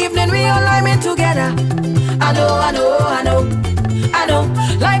 in the evening we all liming together. I know.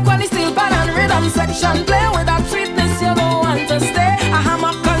 Like when it's still pan and rhythm section, play with that sweetness, you don't want to stay. A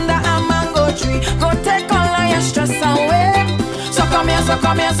hammock under a mango tree, go take all of your stress away. So come here,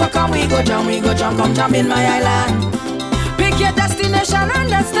 we go jump, come jump in my island. Pick your destination,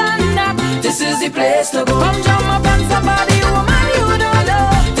 understand that this is the place to go. Come jump up on somebody, woman, you don't know.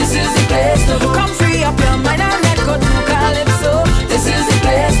 This is the place to go. Come free up your mind and let go to calypso. This is the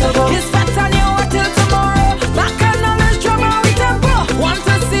place to go. It's fat on you till tomorrow. Back and knowledge, drama, we tempo. Want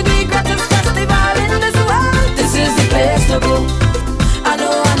to see the greatest festival in this world? This is the place to go. I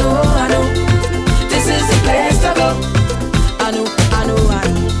know. This is the place to go. I know.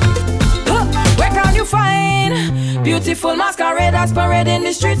 Where can you find beautiful masqueraders parading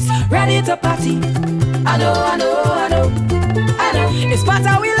the streets, ready to party? I know. It's part of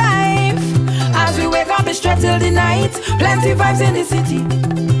our life. As we wake up, it's straight till the night. Plenty vibes in the city.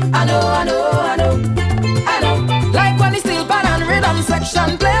 I know. Like when it's still pan and rhythm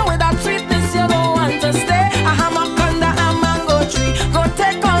section, play with that sweetness, you don't want to stay. A hammock under a mango tree, go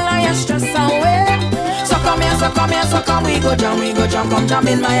take all of your stress away. So come here, we go jump, come jump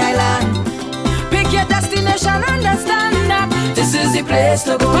in my island. Pick your destination, understand that this is the place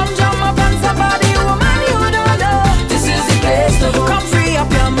to go. Come jump up on somebody, woman, you don't know. This is the place to go. Come free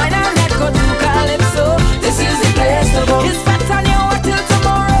up your mind and let go to calypso. This is the place to go. It's fat on you till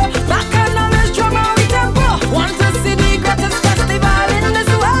tomorrow. Back and knowledge, drama, we tempo. Want to see the greatest festival in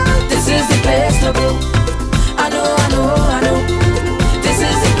this world? This is the place to go. I know. This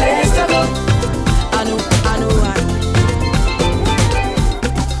is the place to go. I know.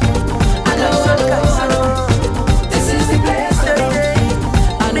 This is the place to go.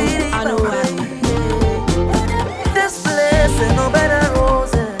 I know. This place ain't no better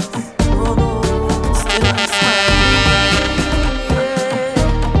roses. No, still I'm smiling. Yeah.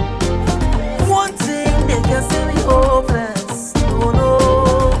 One thing they can say we hopeless. No,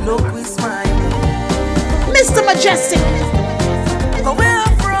 look we smiling. Mr. Mejustik. Where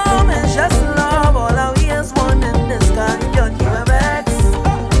I'm from is just love. All our years one in the sky. Don't give a vex.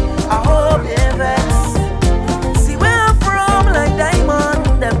 I hope they vex. See where I'm from, like diamond.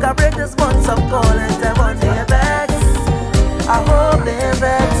 Them can break this bonds of gold and them on their vex. I hope they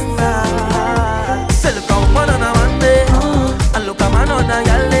vex now. Sell it from man on a Monday, and look a man on a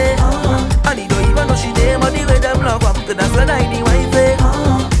galley. And he don't even know she name, but the way them love up to that's the 90 wife.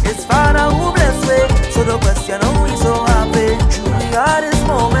 It's Father who bless me, so the question how we so happy. Truly hardest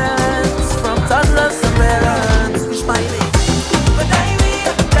moments from toddlers to parents. We smiling. But I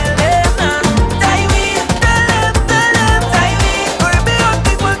will tell them now. I will tell them. I will. Or be on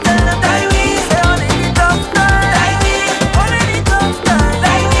people tell them. I will. Say only the tough time. I will. Only the tough time. I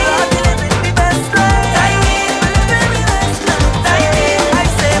will. I'm living my best life. I will. Living my best life. I will. I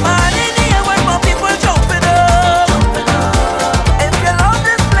say man in the air when more people jumping up. If you love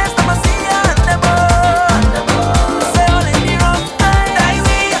this place, I'ma see you on the board. Say only the rough time. I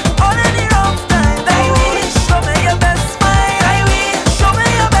will. Only the rough time. I will. Show me your best smile. I will. Show me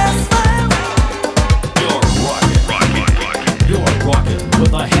your best smile. You're rocking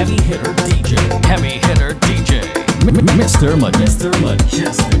with a heavy hitter DJ. Mr.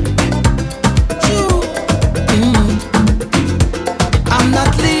 Mejustik. I'm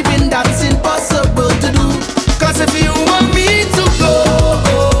not leaving, that's impossible to do. Cause if you want me to go,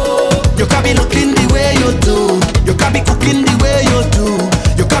 you can be looking the way you do. You can be cooking the way you do.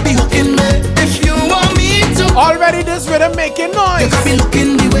 You can be hooking me. If you want me to Already this rhythm making noise. you can be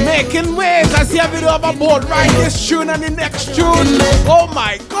looking the way. Making waves. I see a video of a boat right this tune and the next tune. Oh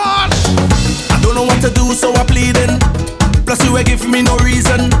my gosh. I don't know what to do, so I'm pleading. Plus you ain't give me no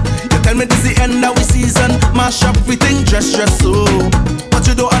reason. You tell me this the end of the season. Mash up everything, dress so. But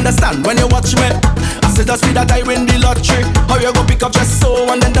you don't understand when you watch me. I said just feel that I win the lottery. How you go pick up just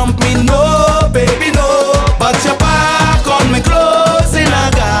so and then dump me? No, baby, no. But you pack on me clothes in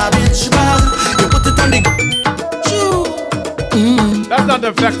a garbage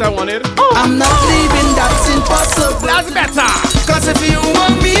effect I wanted. I'm not leaving, that's impossible. That's better. Cause if you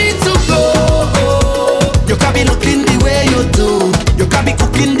want me to go, you can be looking the way you do. You can be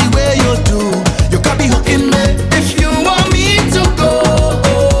cooking the way you do. You can be hooking me. If you want me to go,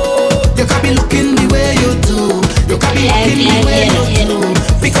 you can be looking the way you do. You can be hooking the way you do.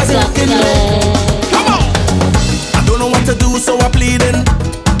 Because you're looking me. Come on. I don't know what to do, so I'm pleading.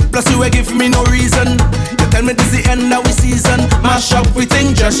 Plus you ain't give me no reason. You tell me this the end of the season. Mash up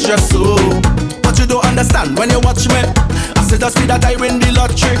everything just so. But you don't understand when you watch me. I said just see that I win the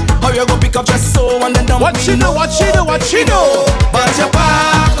lottery. How you go pick up just so and then dump what she do, what she do, what she do. But you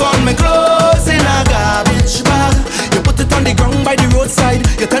pack on me clothes in a garbage bag. You put it on the ground by the roadside.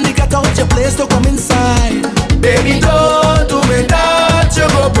 You tell the cat out your place to come inside. Baby don't do me that. You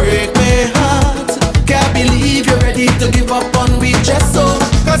go break my heart. Can't believe you're ready to give up on me just so.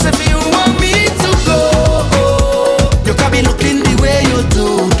 Cause if you want me to go, you can be looking the way you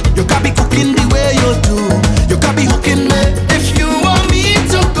do. You can be cooking the way you do. You can be hooking me. If you want me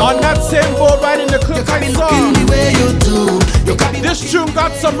to go, on that same boat right in the clip I saw. The way you do. You can be this tune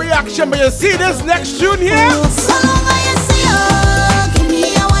got some reaction, but you see this next tune here? So long as you see her, give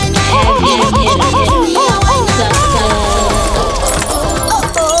me a wine and give me a wine and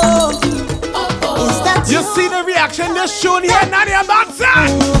you see the reaction this tune here, Nadia Banza?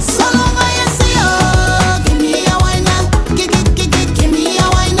 So long as you see her, give me a wine and give me a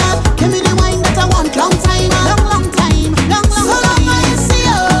wine and give me the wine that I want long time, long time. So long as you see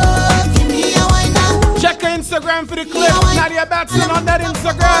her, give me a wine and check her Instagram for the clip, Nadia Batson on that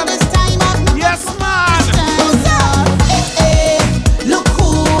Instagram. Yes, man. Look who,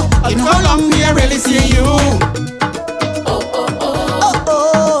 you know how long me I really see you.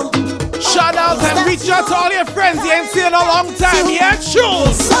 Shout out and reach out to all your friends you ain't seen in a long time. Yeah,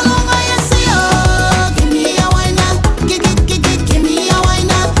 true. So long as you see her, give me a wine and give me a wine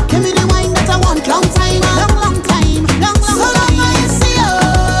and give me the wine that I want long time, long time. So long as you see her,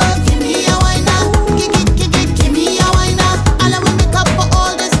 give me a wine and give me a wine and all I will make up for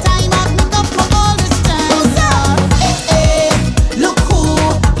all this time, make up for all this time. Look who,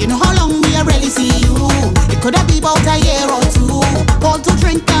 you know how long me I really see you. It could have been about a year or two. All to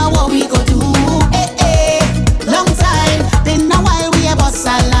drink now, what we go do? Long time, been a while we a bust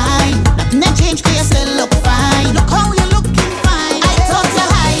a line. Nothing ain't changed, 'cause you still look fine. Look how you looking fine. I thought you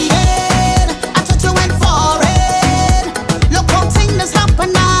hiding, I thought you went foreign. Look how things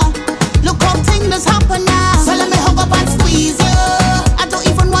happen now. Look how things happen now. So let me hug up and squeeze you. I don't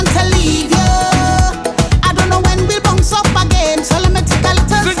even want to leave you. I don't know when we'll bounce up again. So let me take a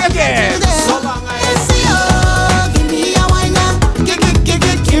little sing again. So long I see you. Give me a wine now.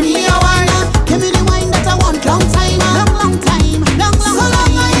 Give me a wine now. Give me the wine that I want long time, long time. So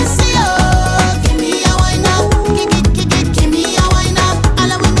long as you see her, give me a wine now. Give me a wine now.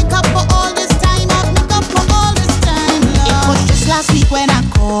 And I will make up for all this time, make up for all this time. It was just last week when I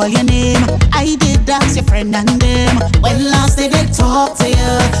called your name. I did ask your friend and them. When last did they talk to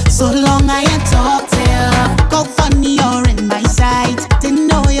you? So long I ain't talked to you. Go funny, you're in my sight. Didn't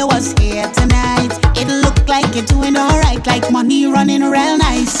know you was here tonight. It looked like you're doing alright, like money running real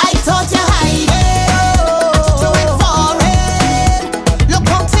nice. I thought you hiding, I thought you went foreign. Look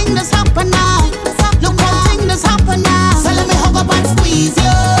how things happen now. Look how things happen now. So let me hug up and squeeze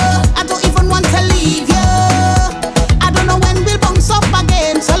you. I don't even want to leave you. I don't know when we'll bounce up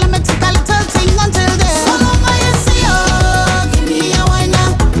again. So let me take a little thing until then. So long as you see her, give me a wine now.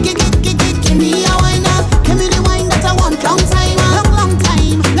 Give me a wine now. Give me the wine that I want long time, long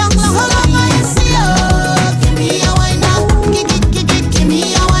time. So long as you see her, give me a wine now. Give me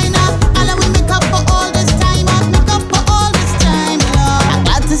a wine now. And I will make up for all this time, make up for all this time, Lord. I'm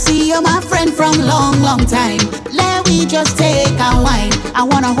glad to see you, my friend, from long time. Let we just take a wine. I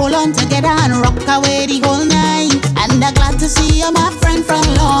wanna hold on together and rock away the whole night. And I'm glad to see you, my friend, from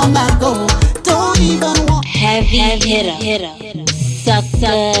long ago. Don't even want heavy hitter,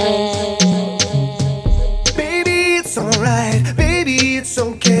 sucker. Baby, it's alright. Baby, it's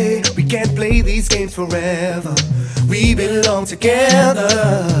okay. We can't play these games forever. We belong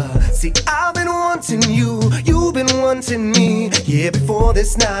together. See, I've been wanting you, you've been wanting me. Yeah, before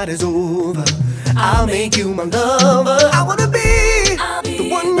this night is over, I'll make you my lover. I wanna be the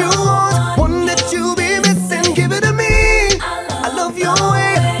one you want, one that you'll be missing. Give it to me. I love your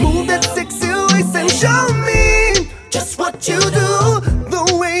way, move that sexy waist and show me just what you do.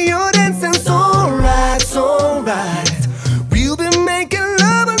 The way you're dancing, so right, so right. We'll be making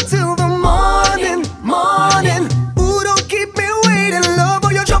love until the morning, morning. Ooh, don't keep me waiting. Love, oh,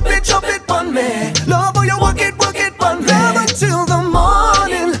 you chop it on me. Love, oh, you work it on me. Love until the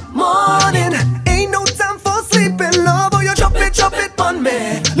morning, morning. Ain't no time for sleeping. Love, oh, you chop it on me.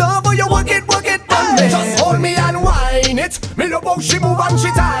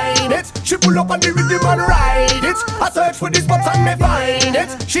 pull up on the rhythm and ride it. I search for this but and me find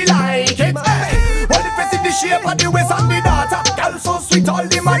it. She like it. Hey. Well, the face in the shape of the waist and the data. Girl so sweet, all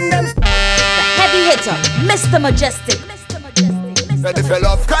the man them. The heavy hitter, Mr. Majestic. If you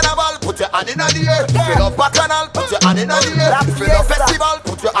love carnival, put your hand in the air. If you love bacchanal, put your hand in the air. If you love festival,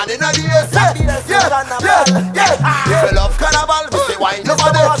 put your hand in the air. Yeah. If you love carnival, we say wine over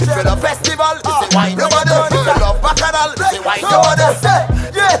there. If you love festival, we say wine over there. If you love bacchanal, we say wine over there.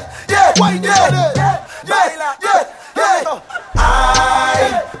 Yeah, wine over there. Yeah. Ay,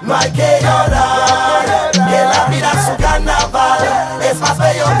 no hay que llorar, que la vida es un carnaval. Es más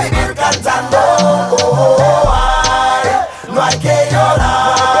bello vivir cantando. No hay que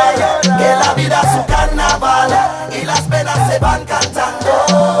llorar, que la vida es un carnaval y las penas se van cantando.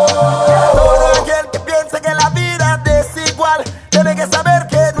 Todo aquel que piense que la vida es desigual tiene que saber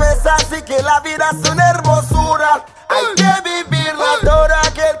que no es así, que la vida es una hermosura. Hay que vivirla. Todo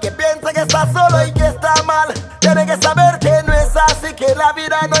aquel que piensa que está solo y que está mal tiene que saber que no es así, que en la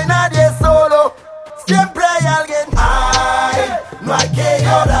vida no hay nadie solo. Siempre hay alguien. Ay, no hay que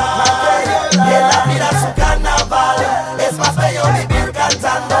llorar, que la vida es un carnaval. Es más bello vivir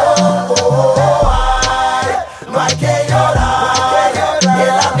cantando. Ay, no hay que llorar, que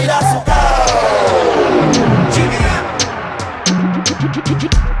la vida es un carnaval.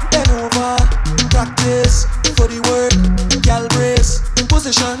 Bend over, practice for the work, gal brace,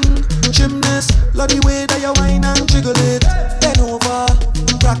 position, gymnast, love the way that you whine and jiggle it. Bend over,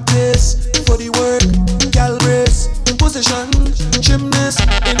 practice for the work, gal brace, position, gymnast,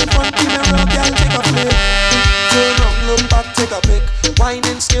 in front the mirror, gal take a flick. Turn around, look back, take a pic.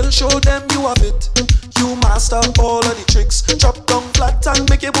 Whining skill, show them you have it. You master all of the tricks. Drop down flat and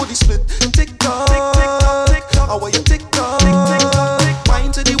make your body split. Tick tock, tick tock, how are you tick tock? Tick tock,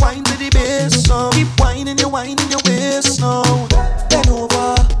 wine to the bass now. Keep whining your waist now. Bend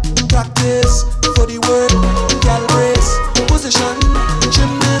over, practice for the work, gal brace, position,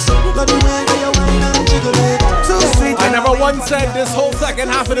 gymnast, love the way that you whine and jiggle it. So sweet. I never once said this whole second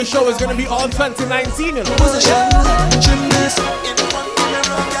half of the show is gonna be all 2019, you know. Position, gymnast, in front of the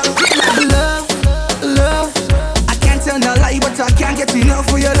mirror, gal. Love, I can't tell no lie, but I can't get enough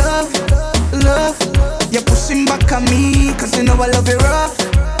for your love. You're pushing back on me, cause you know I love it rough.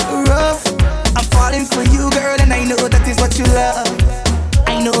 I'm falling for you, girl, and I know that is what you love.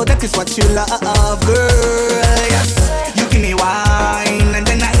 I know that is what you love, girl, yes. You give me wine, and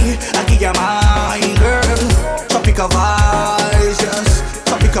then I give you mine, girl. Topic of eyes, yes.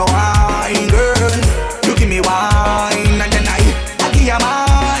 Topic of wine, girl. You give me wine, and then I give you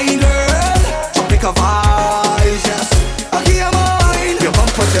mine, girl. Topic of eyes, yes. I give you mine. Your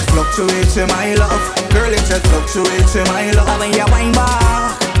bumper just fluctuates in my love. Girl, it just fluctuates in my love. When you wine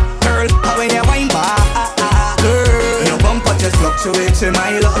back, girl, when you wine back, girl, your bumper just fluctuates in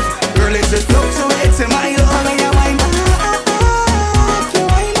my love. Girl, it just fluctuates in my love. When you wine back, you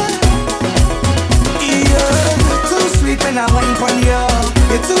wine back. Yeah, too sweet when I wine pon you.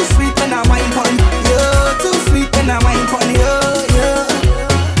 You're too sweet when I wine pon you. Too sweet when I wine pon you. Yeah,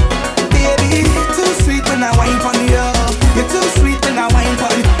 baby, too sweet when I wine pon you. You're too sweet when I wine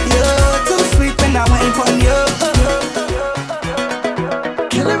pon you. Too sweet when I wine pon you.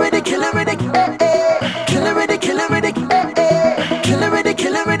 Killer with it, killer with it, killer with it, killer with it, killer with it,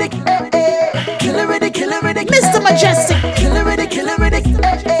 killer with it, killer with it, killer with it.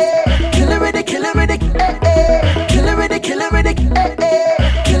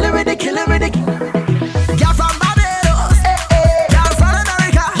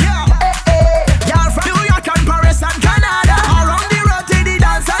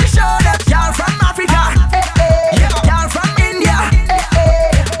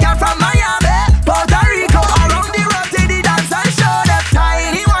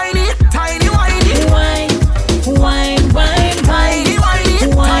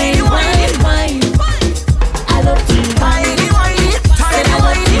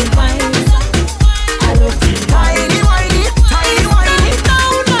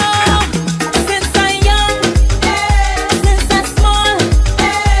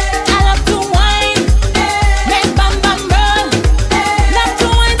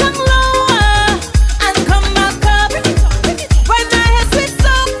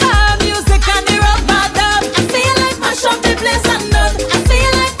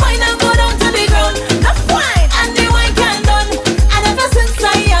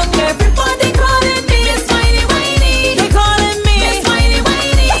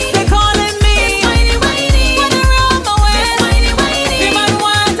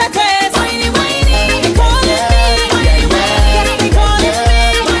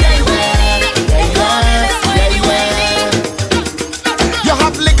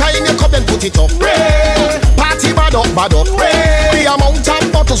 covered up. The amount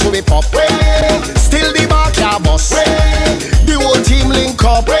of bottles we pop. Still the bar can't bust. The whole team link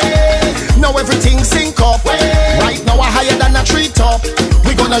up. Now everything sync up. Right now we're higher than a treetop.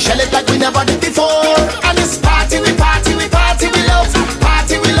 We gonna shell it like we never did before. And this party we party we party we love.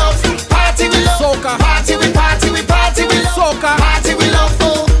 Party we love. Party we love. Soca. Party we party we party we love. Soca. Party we love.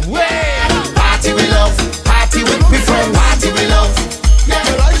 Oh, party we love. Party with me friends. Party we love. Yeah,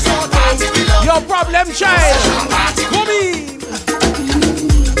 party we love. Your problem child. Come in.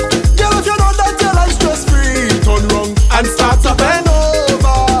 Girl, if you know that your life's stress free, turn round and start to bend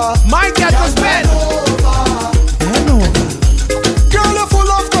over. My cat is bend over. Girl, you're full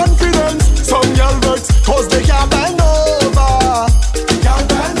of confidence. Some girl works cause they can't bend over. Can't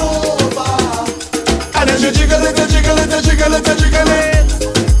bend over. And then you jiggle it, jiggle it, jiggle it, jiggle it.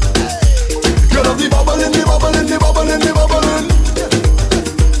 You love the bubbling, the bubbling, the bubbling, the bubbling.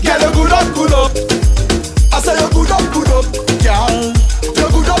 Girl, you good up. I say you good up, girl. You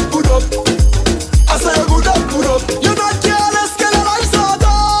good up. I say you good up. You're not careless, girl, your life's so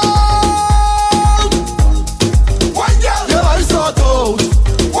down. Why, girl, your life's so down.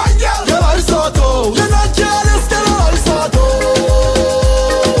 Why, girl, your life's so down. You're not careless, girl, your life's so down.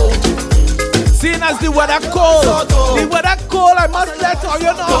 Seeing as the weather cold, I must let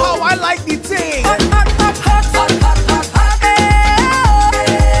you know how I like the thing.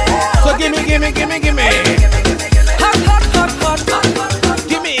 So gimme.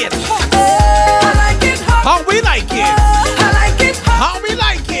 Give me it. I like it hot. How we like it. I like it hot. How we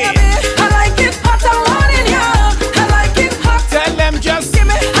like it. I like it hot. I want it here. I like it hot. Tell them just give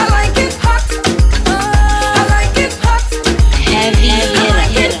me. I like it hot. I like it hot. Heavy I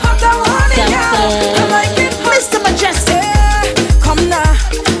like it hot. I want it here. I like it hot. Mr. Majestic. Come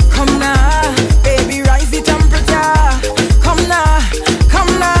now, baby, rise the temperature. Come now,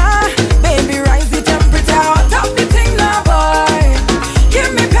 baby, rise the temperature. Hot up the thing now, boy.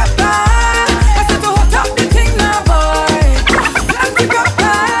 Give me pepper. I said to hot up the thing now, boy. Plenty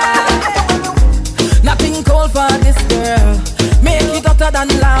pepper. Nothing cold for this girl. Make it hotter than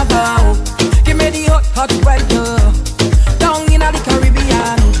lava. Give me the hot weather. Down in the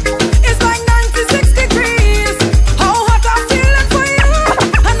Caribbean. It's like 96 degrees. How hot I'm feeling for you.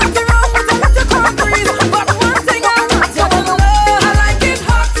 And nothing wrong with a little cold breeze. But one thing I want you to know. I like it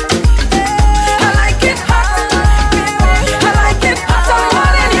hot. I like it hot. I like it hot. I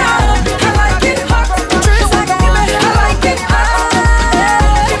want it here. I like it hot. Trees like me. I like it hot.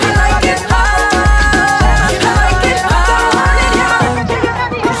 I like it hot. I like it hot. I want it here.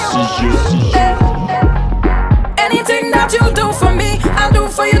 Anything that you do for me, I'll do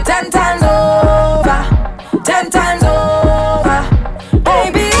for you 10 times over. 10 times over,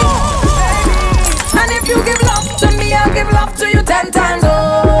 baby. And if you give love to me, I'll give love to you 10 times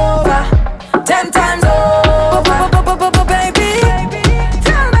over. 10 times over, baby.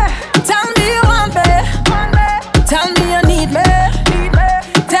 Tell me you want me. Tell me you need me.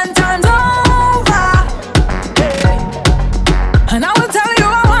 10 times over. And I will tell you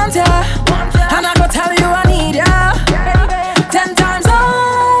I want you. And I go tell you I need you. 10 times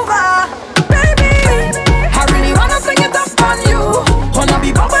over, baby. I really wanna sing it up on you. Wanna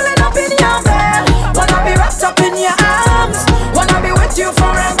be bubbling up in your bed. Wanna be wrapped up in your arms. Wanna be with you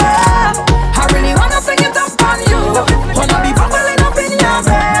forever. I really wanna sing it up on you. Wanna be bubbling up in your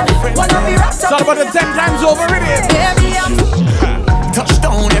bed. Wanna be wrapped up. It's all about the 10 times over it is. Baby,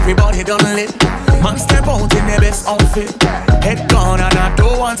 Touchdown, everybody done lit. Man step out in their best outfit. Head gone and I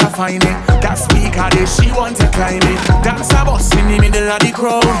don't want to find it. That speaker there, she want to climb it. Dance a bus in the middle of the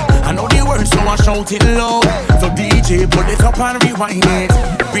crowd. I know the words, so I shout it loud. So DJ, pull it up and rewind it.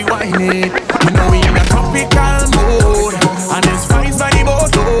 Rewind it. You know we in a tropical mood. And there's vibes by the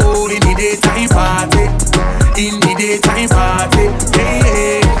boat in the daytime party. In the daytime party.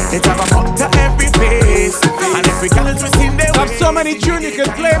 Hey, let's have a cut to every face. And every girl twisting their Have so many tunes you can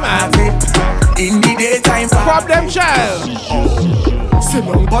play, man. In the daytime party. Problem child. Sit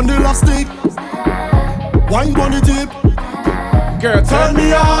down on the elastic. Wine on the tip. Girl, turn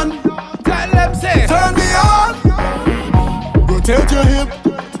me on. Tell them say. Turn me on. Rotate your hip.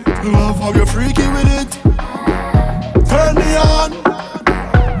 Love how you're freaky with it. Turn me on.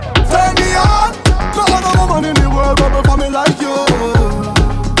 Turn me on. No other woman in the world will for me like you.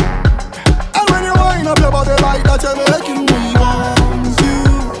 And when you wind up your body like that, you're making me want you.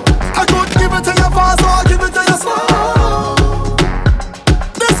 I could give it to you fast, or I give it to you slow.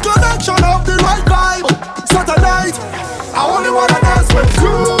 This connection of the right vibe. So tonight, I only wanna dance with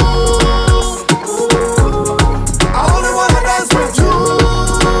you. I only wanna dance with you.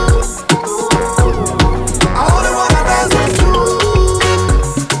 I only wanna dance with you.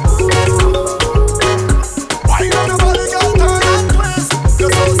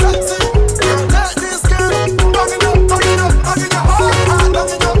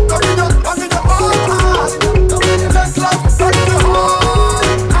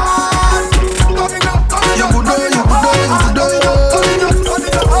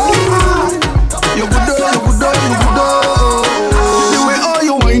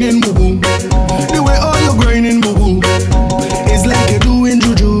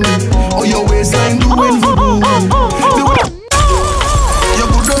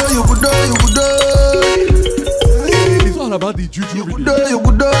 all about the juju. You good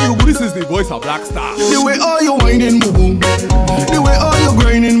day. This is the voice of Black Star. The way all you whining, boo boo. The way all you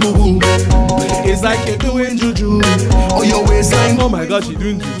grinding, boo boo. It's like you're doing juju. Oh, your waistline. Oh my God, she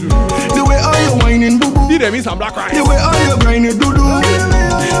doing juju. The way all you whining, boo boo. Did they mean some black rice? The way all you grinding, doo doo.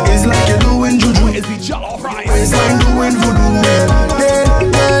 It's like you're doing juju. It's the jollof rice. Waistline doing voodoo.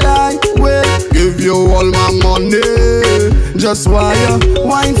 Well, I will give you all my money. Just why you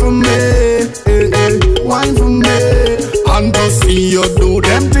wine for me, wine for me. And to see you do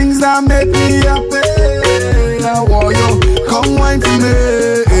them things that make me happy. I want you come wine for me,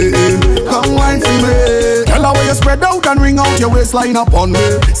 come wine for me. Tell her where you spread out and ring out your waistline upon me.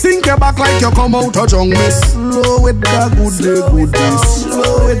 Sink your back like you come out of jungle. Slow with the good day,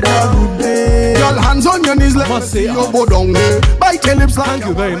 slow with the good day. Girl, hands on your knees, let me see you go down there. Bite your lips like thank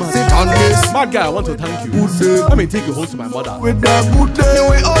you very much. Sit on this. Mad guy, I want to thank you. Good day. Let me take you home to my mother. With the good day. The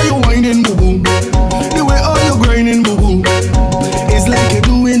way all you whining, boo boo. The way all you grinding, boo boo. It's like you're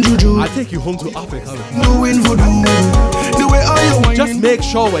doing juju. I take you home to Africa. Doing voodoo. The way all you whining. Just make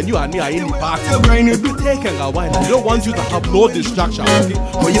sure when you and me are in the party, you be taking a wine. I don't want you to have no distraction, okay?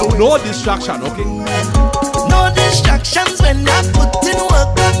 No distraction, okay? No distractions when I put in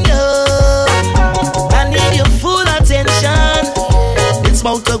work on you. I need your full attention. It's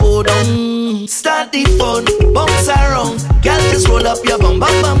about to go down. Start the fun, bounce around. Girl, just roll up your bum,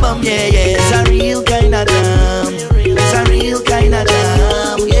 bum, bum, bum. Yeah, yeah. It's a real kind of jam. It's a real kind of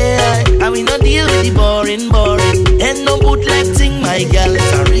jam. Yeah, I will not deal with the boring. And no bootleg thing, my girl.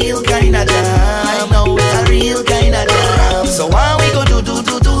 It's a real kind of jam. I know it's a real kind of jam. So why we go do,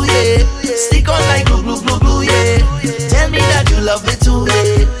 yeah. Stick on like glue, yeah. Tell me that you love it too,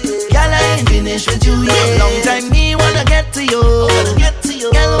 yeah. Girl, I ain't finished with you, yeah. Long time me wanna get to you. Girl,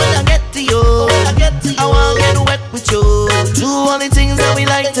 when I get to you, I wanna get wet with you. Do all the things that we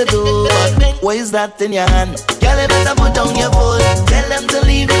like to do. But what is that in your hand? Girl, you better put down your phone. Tell them to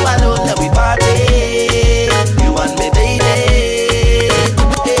leave you alone. Let we party. You and me, baby.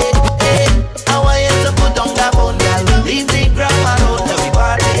 I want you to put down that phone, girl. Leave the gram alone. Let we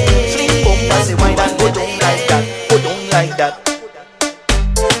party. Fling bump, pass it, wine and go down like that. Go down like that.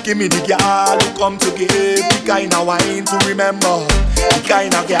 Give me the girl who come to give the kind of wine to remember. The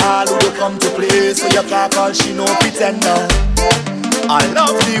kind of girl who don't come to play so you can't call she no pretender. I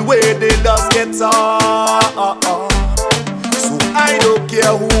love the way they just get on. So I don't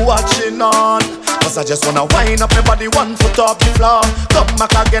care who watching on. Cause I just wanna wind up your body 1 foot off the floor. Come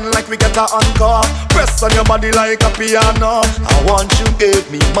back again like we get a encore. Press on your body like a piano. I want you give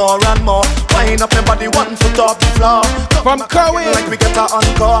me more and more. Wind up your body 1 foot off the floor. From Kerwin like we get a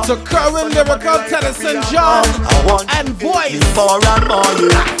encore. to Kerwin, Lyrical, Tennyson, John, and Voice. More and more,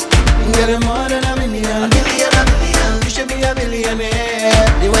 yeah. Get more than a million. You should be a millionaire.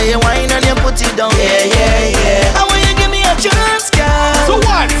 The way you whine and you put it down. Yeah. I want you give me a chance, girl. So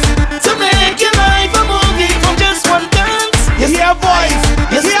what? To make your life a movie from just one dance. You hear Voice?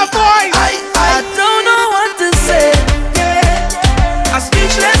 You hear Voice? I don't know what to say. Yeah. I'm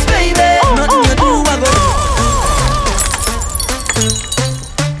speechless, baby. Nothing you do, I go.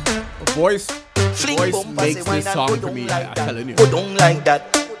 Voice makes this song for me. I'm telling you. Go down like that.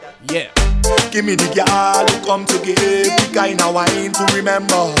 Yeah. Give me the girl who come to give the kind of wine to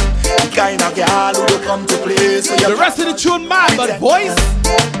remember. The kind of girl who don't come to play so the rest of the tune mad, but Voice,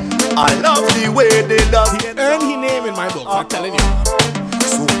 I love the way they does. He earned his name in my book, I'm telling you.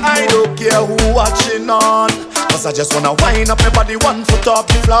 So I don't care who watching on. Cause I just wanna wind up your body 1 foot off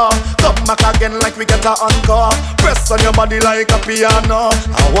the floor. Come back again like we get a encore. Press on your body like a piano.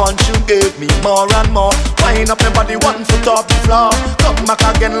 I want you give me more and more. Wind up your body 1 foot off the floor. Come back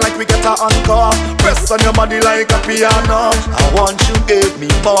again like we get a encore. Press on your body like a piano. I want you give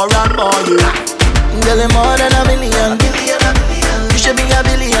me more and more, yeah. Girl, more than a million. You should be a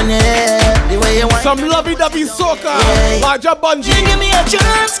billionaire. The way you want. Some lovey-dovey soca. Larger bungee. You give me a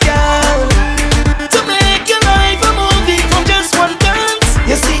chance, girl, to make your life a movie from just one dance.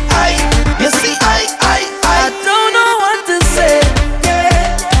 You see, I don't know what to say.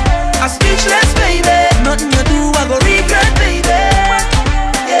 Yeah, I'm speechless, baby. Nothing you do, I go regret, baby.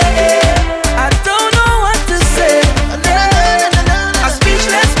 Yeah, I don't know what to say. I'm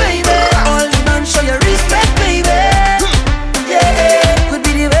speechless, baby. All you done show your respect, baby. Yeah, could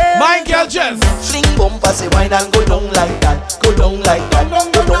be the way. My girl, Jess. Fling bumper, say wine and go down like that. Go down like that.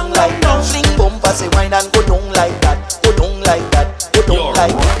 Go down like that. Fling bumper, say wine and go down like that. Go down like that. Go down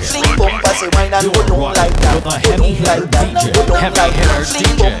like that. Fling bumper, say wine and go down like that. Go down like that. Go down like that.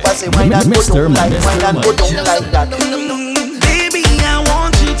 Fling bumper, say wine and go down like that. Baby, I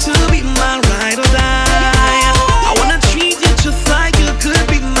want you to be my ride or die. I wanna treat you just like you could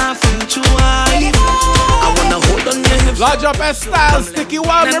be my future wife. I wanna hold on your hips Large up S style, sticky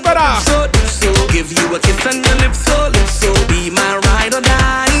wild, my brother. So, give you a kiss on your lips, so be my ride or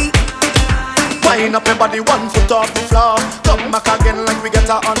die. Wind up your body, 1 foot off the floor. Come back again like we get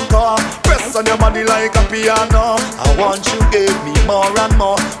a encore. Press on your body like a piano. I want you give me more and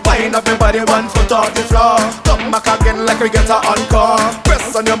more. Wind up your body, 1 foot off the floor. Come back again like we get a encore.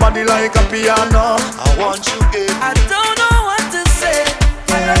 Press on your body like a piano. I want you give me. I don't know what to say.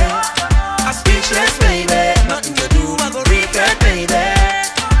 I'm speechless, baby. Nothing to do, I go regret, baby.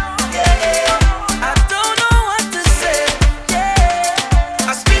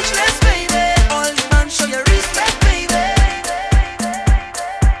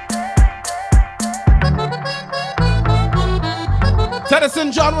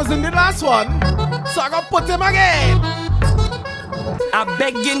 Teddyson John was in the last one, so I gotta put him again. I'm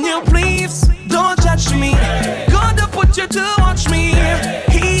begging you, please, don't judge me. Gonna put you to watch me.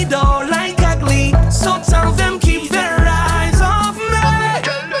 He don't like ugly, so tell them keep their eyes off me.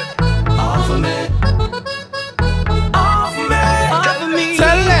 Off of me. Off me. Off of me.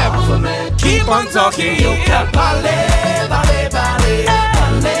 Tell them. Off of me. Keep on talking, you can't ballet, ballet, ballet.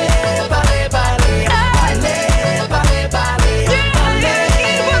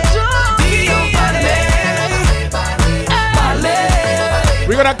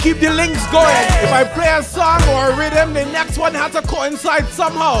 We're gonna keep the links going. If I play a song or a rhythm, the next one has to coincide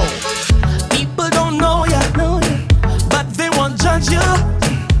somehow. People don't know ya, but they won't judge you.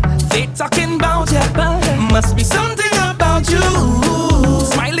 They talking about ya, must be something about you.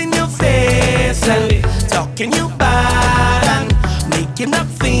 Smile in your face and talking you bad and making up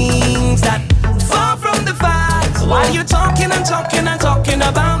things that far from the facts. While you talking and talking and talking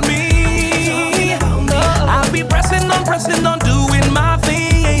about me, I'll be pressing on, doing my thing.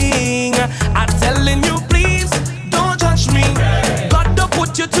 I'm telling you, please, don't judge me. God don't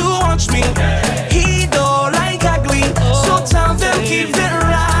put you to watch me. He don't like ugly, so tell them keep their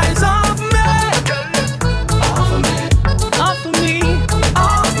eyes off me. Off of me, off of me,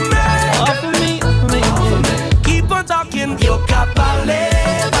 off me, off of me, off of me, off of me. Keep on talking, you got ballet,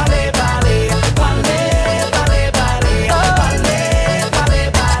 ballet, ballet, ballet, ballet, ballet, ballet, ballet, ballet,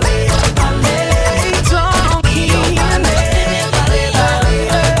 ballet, talking.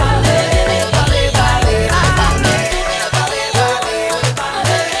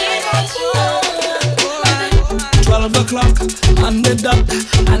 O'clock on the dot.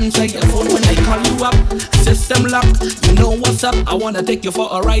 Answer your phone when I call you up. System lock, you know what's up. I wanna take you for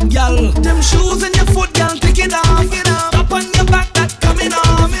a ride, gal. Them shoes in your foot, gal, take it off. Up on your back, that coming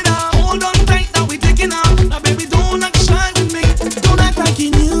off. Hold on tight, now we taking off. Now baby, don't act shy with me. Don't act like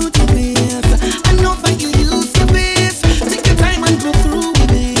you new to this. I know that you used to this. Take your time and go through with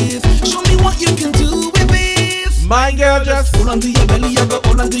this. Show me what you can do with this. My girl just hold on to your belly, you go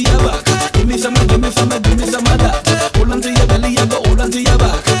hold on to your back. Give me some, give me some, give me some of that. Hold on to your belly, you go hold on to your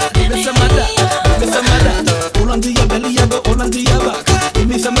back. Give me some of that, give me some of that. Hold on to your belly, you go hold on to your back. Give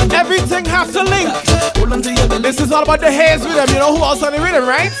me some of that. Everything has to link. Hold on to your belly. This is all about the haze rhythm. You know who else on the rhythm,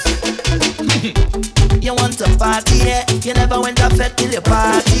 right? You want to party, yeah. You never went upset till you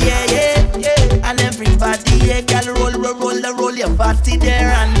party, yeah, yeah, yeah. And everybody, yeah, girl, roll your body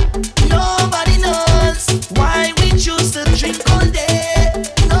there. And nobody knows why we choose to drink all day.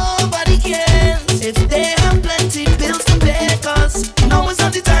 Nobody cares if they have plenty bills to pay. Cause now is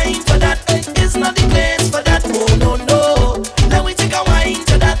not the time for that. It's not the place for that. Oh, no, no. Then we take a wine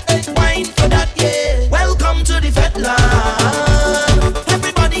to that. Wine for that, yeah. Welcome to the Fed Land.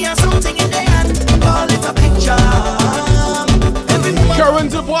 Everybody has something in their hand. Call it a picture.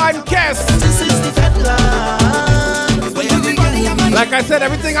 Current of wine cast. This is the Fed Land. Like I said,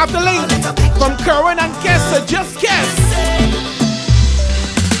 everything have to link. From Kerwin and Kess to just Kess.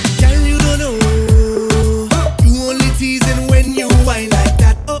 Girl, you don't know. You only teasing when you whine like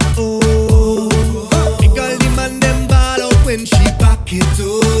that. Oh oh. Because the man them ball out when she back it up.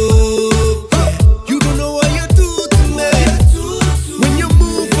 You don't know what you do to me. When you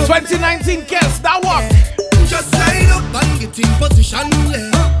move. 2019 Kess, that walk. Just line up and get in position.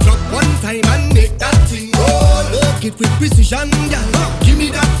 Drop one time and make that thing roll. Work it with precision, girl. Give me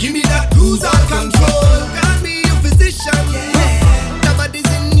that cruise out control. Call me your physician, yeah. Nobody's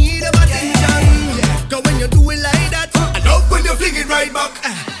in need of attention, yeah. Cause when you do it like that, I love when you fling it right back.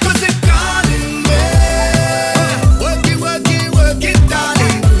 Cause it's calling me. Work it,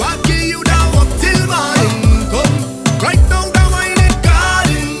 darling. Walk you down up till morning. Come right now, down wine it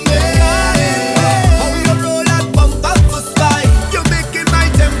calling me. How you roll that bump up for spine. You're making my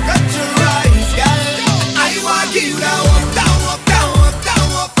temperature rise, girl. I walk you down.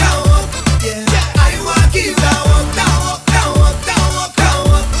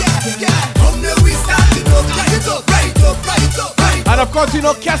 course, you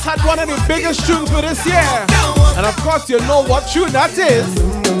know, Kes had one of the biggest tunes for this year. And of course, you know what tune that is.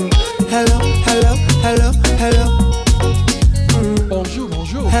 Hello, hello, hello, hello. Bonjour,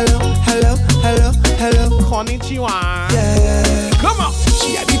 bonjour. Hello, hello, hello, hello. Konnichiwa. Yeah. Come on.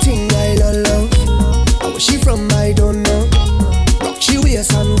 She had the thing I love. Where she from, I don't know. Rock she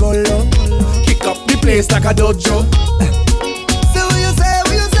waist and go low. Kick up the place like a dojo. So what you say,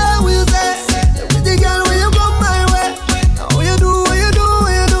 what you say, what you say? Pretty girl, when you come my way. What you do, what you do,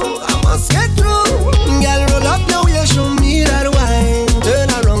 what you do? I must get through. Girl, roll up now, you show me that wine. Turn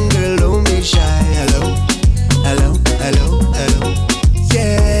around, girl, don't be shy. Hello, hello, hello, hello.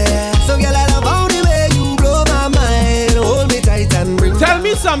 Yeah. So girl, I love how the way you blow my mind. Hold me tight and bring. Tell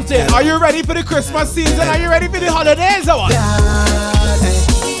me something. Are you ready for the Christmas season? Are you ready for the holidays or what? Yeah.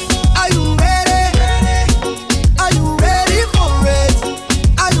 Are you ready? Are you ready for it?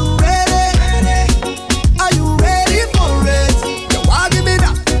 Are you ready? Are you ready for it? You want give me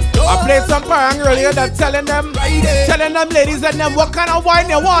that? I played some parang earlier that telling them ladies and them what kind of wine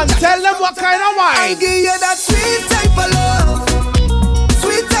they want. Tell them what kind of wine. I give you that sweet type of love.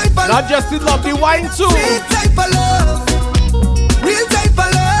 Sweet type of love. Not just the lovely wine too. Sweet type of love. Real type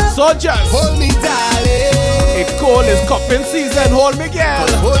of love. So just hold me, darling. It's cold, it's cupping season. Hold me, girl.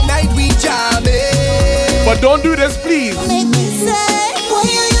 The whole night we jamming. But don't do this, please. Make me say, boy,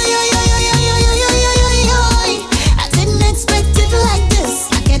 I didn't expect it like this.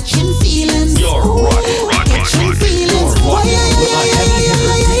 I catching feelings. You're rocking. Catching feelings. Boy, With a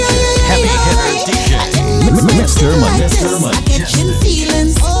heavy hitter DJ. Mr. I catching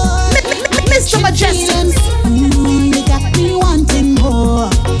feelings. Mr. Majestic. They got me wanting more.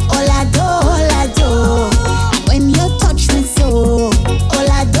 All I do. And when you touch me so, all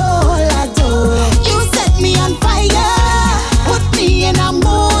I do. You set me on fire. Put me in a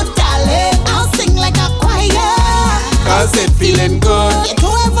mood, darling. I'll sing like a choir. 'Cause it feeling good. You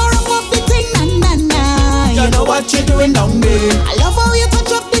don't ever up the thing, na. You know what you're doing down there. I love how you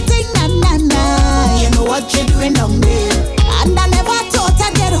touch up the thing, na. You know what you're doing down there. And I never thought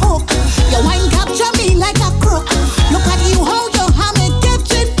I'd get hooked. Your wine capture me like a crook. Look at you, how you have me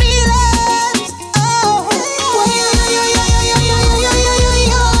catching feelings. Oh,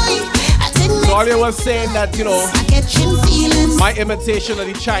 Claudia was saying that, you know, catching feelings. my imitation of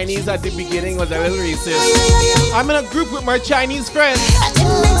the Chinese at the beginning was a little racist. I'm in a group with my Chinese friends,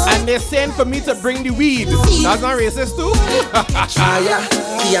 and they're saying for me to bring the weed. That's not racist too?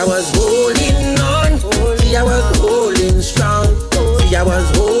 See, I was holding on. See, I was holding strong. See, I was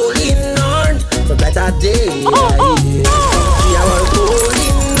holding on for better days. See, I was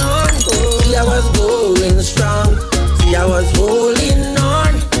holding on. See, I was going strong. See, I was holding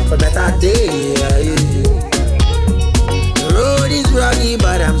on for better days. The road is rocky,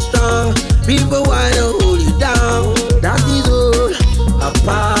 but I'm strong. People want to hold you down. That is all a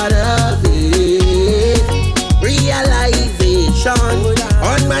part of it. Realization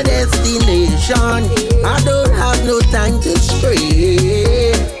on my destination. I don't have no time to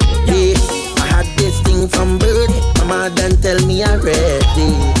stray. Yeah, I had this thing from birth. Mama done tell me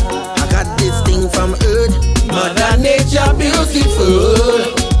already. I got this thing from earth. Mother Nature beautiful.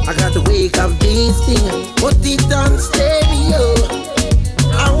 I got to wake up this thing, put it on stereo.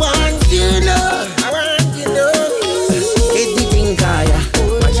 I want you know. Hit the thing kaya,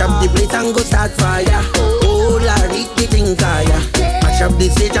 mash up the plate and go start fire. Oh Larry, the thing kaya, mash up the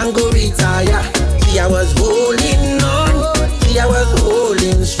stage and go retire. See I was holding on, see I was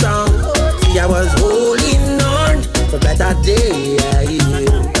holding strong, see I was holding on for better days.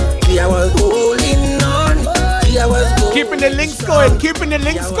 See I was holding on, see I was holding Keeping the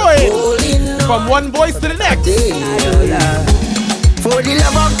links going, from one voice to the next. For the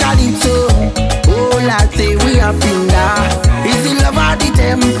love of Calypso, oh I say we are pinda. Is the love of the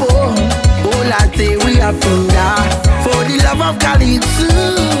tempo, oh I say we are pinda. For the love of Calypso,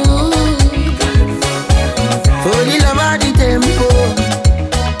 for the love of the tempo.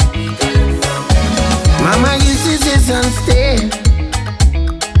 Mama used to say son stay.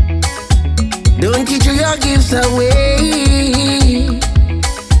 Don't you throw your gifts away.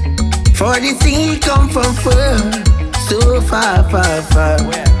 For the thing come from far. So far.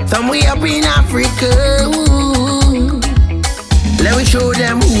 Somewhere up in Africa. Ooh. Let me show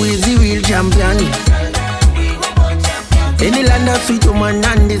them who is the real champion. In the land of sweet woman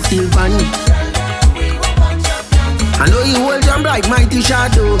and the Sylvan. I know you hold jump like mighty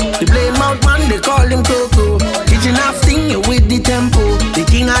shadow. The plain mouth man, they call him Coco. Kitchen half sing you with the tempo. The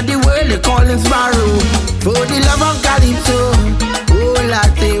king of the world, they call him Sparrow. For the love of Calypso, oh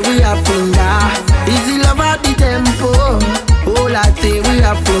latte, we are funda. Is the love of the tempo, oh latte, we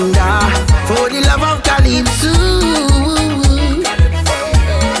are funda. For the love of Calypso,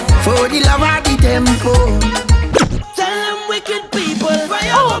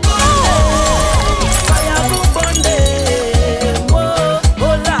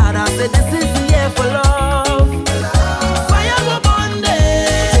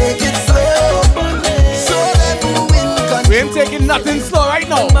 nothing slow right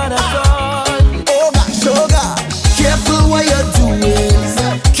now. Oh gosh, careful what you're doing.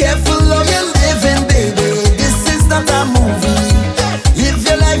 Careful how you're living, baby. This is not a movie. Live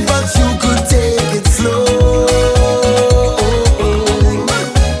your life, but you could take it slow.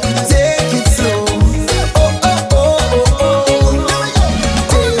 Take it slow. Take it slow.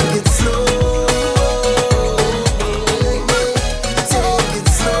 Take it slow.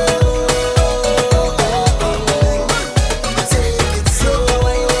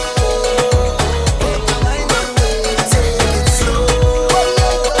 Take it slow.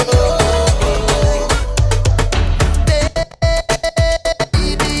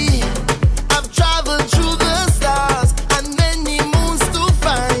 Baby, I've traveled through the stars and many moons to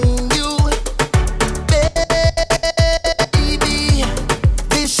find you. Baby,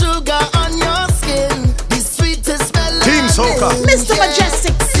 the sugar on your skin, the sweetest melody. Team Soca. Mr.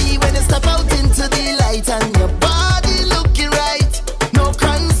 Mejustik. See when you step out into the light and your body looking right. No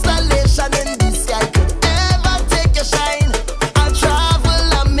constellation in the sky could ever take your shine. I'll travel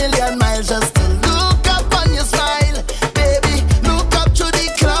a million miles just to look up on your smile. Baby, look up to the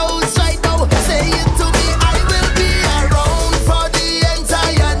clouds right now. Say it to me, I will be around for the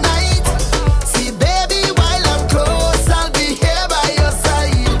entire night. See, baby, while I'm close, I'll be here by your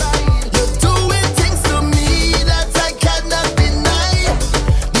side. You're doing things to me that I cannot deny.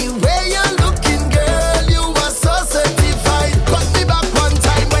 The way you're looking, girl, you are so certified. Put me back one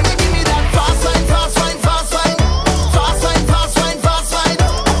time when you give me that fast wine, fast wine, fast wine. Fast wine, fast wine, fast wine.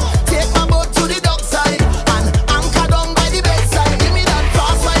 Take my boat to the dock side and anchor down by the bedside. Give me that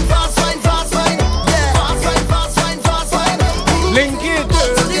fast wine, fast wine, fast wine. Yeah, fast wine, fast wine, fast wine. Linkage.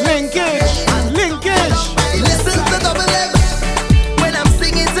 Listen to double M when I'm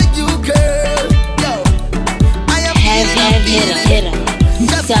singing to you, girl. Yo, I am feeling, Hitter.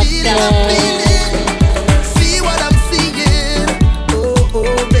 just feeling. See what I'm seeing. Oh,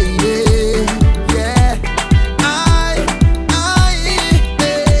 baby. Yeah.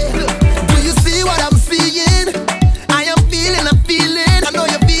 Do you see what I'm seeing? I am feeling a feeling. I know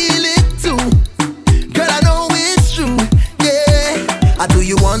you feel it too. Girl, I know it's true. Yeah. Do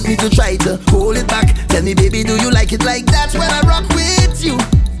you want me to try to hold it back? Tell me, baby, do you like it like that when I rock with you?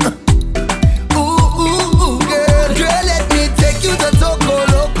 Ooh, girl. Girl, let me take you to Toco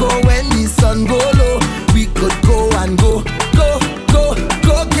Loco when the sun go low. We could go and go, girl. Go.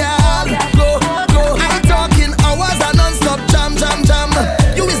 I'm talking hours and non-stop jam.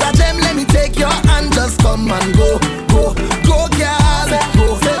 You is a gem, let me take your hand, just come and go, girl.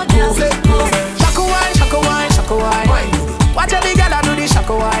 Go. Shaka wine. Watch every girl do the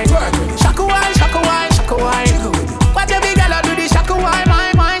shaka wine. Shaka wine. Watch every girl do the shaka wine.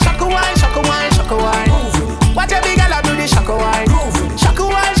 Shaka wine. Watch every girl do the shaka wine. Shaka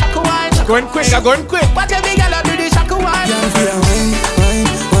wine. Going quick. Watch every girl do the shaka wine. Girl, feel a wine,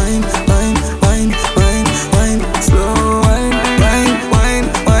 slow wine,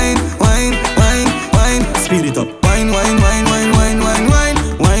 speed it up. Wine,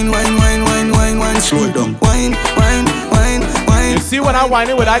 slow it down. Wine. You see what I'm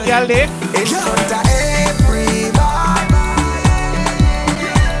whining with that girl there? It's not to everybody.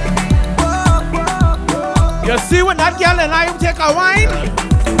 You see when that girl and I take a wine?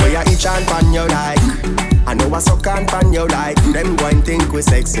 The way you itch and pan you like, I know I suck and pan you like. Them go and think we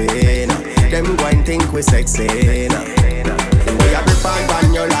sexy, them go and think we sexy. The way you grip and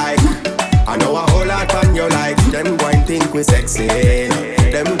pan you like, I know a whole lot pan you like. Them go and think we sexy,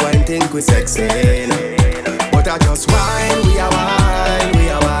 them go and think we sexy. But I just whine, we are wine,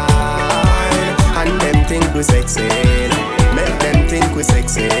 and them think we sexy. Make them think we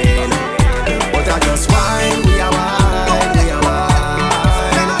sexy. But I just whine, we are wine.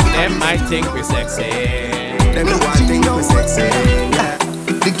 Them might think we sexy. Them the one think we sexy. Yeah.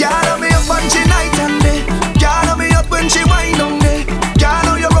 The girl me up and she night and day. Girl me up when she wind on day.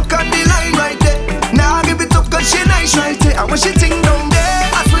 Girl you rock on the line right there. Now give it up 'cause she nice right there. And when she ting down there,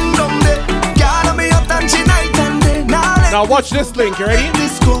 I swing down there. Girl me up and she night and day. Now watch this link, you ready?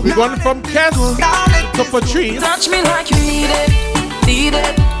 We're going from Kes to Patrice. Touch me like you need it.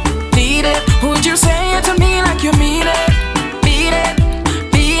 Would you say it to me like you mean it? Beat it.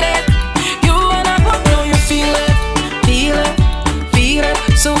 You and I both know you feel it.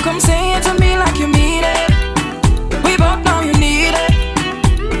 So come say it to me like you mean it. We both know you need it.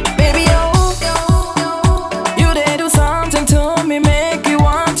 Baby, you did do something to me, make me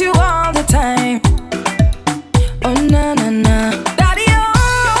want you all the time. Oh, na. Daddy,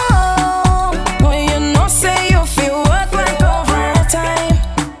 boy, you know say you feel worth like overtime.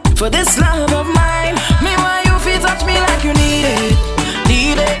 For this love of mine, me why you feel touch me like you need it.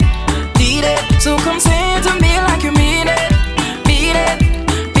 So come say it to me like you mean it.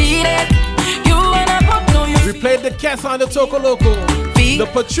 Kes on the Toco Loco. The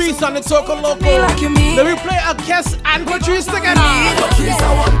Patrice on the Toco Loco. Let me play a Kes and Patrice together. Patrice,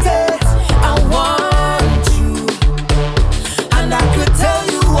 I want it. I want you. And I could tell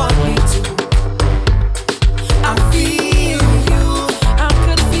you want me to. I feel you. I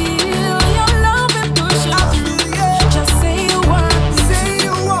could feel your love and pushing through. Just say you want me. Say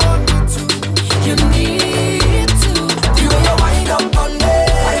you want me to. You need to. The way you wind up on me.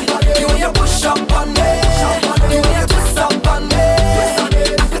 The way you push up on me. The way you twist up on me.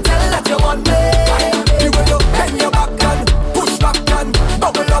 I could tell that you want me. The way you bend your back and push back and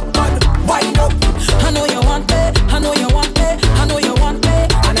bubble up and wind up. I know you want me. I know you want me. I know you want me.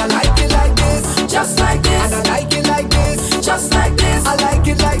 And I like it like this. Just like this. And I like it like this. Just like this. I like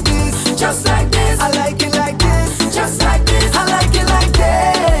it like this. Just like this. I like it like this. Just like this. I like it like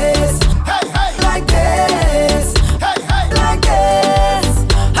this. Hey, hey. Like this. Hey, hey. Like this.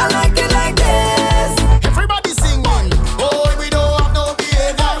 I like it like this. Everybody singing. Oh, we don't have no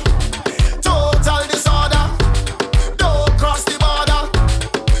behavior. Total disorder. Don't cross the border.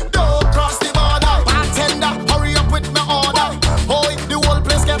 Don't cross the border. Bartender, hurry up with my order. Oh, the whole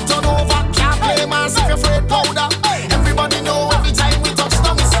place get turned over. Can't play mass if you're afraid powder. Everybody know every time we touch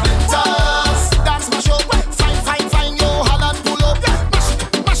down we splinters. That's my show. Fine, fine, fine, yo, Holland pull up.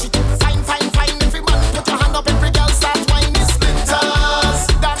 Mash it, fine, fine, fine. Every man put your hand up, every girl start whining splinters.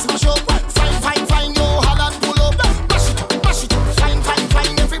 That's my show. Fine, fine, fine, yo, Holland pull up. Mash it, fine, fine,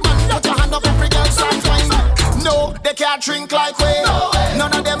 fine. Every man put your hand up, every girl start whining. No, they can't drink like we.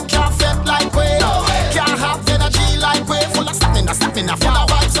 None of them can't fit like we. Can't have energy like we. Full of stamina, full of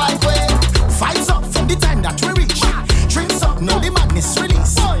vibes like we. Vibes up from the time that we reach. Drinks up, now the madness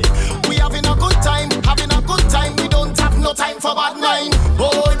release. We having a good time, having a good time. We don't have no time for bad mind.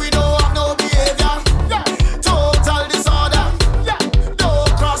 Boy, we don't have no behavior. Total disorder.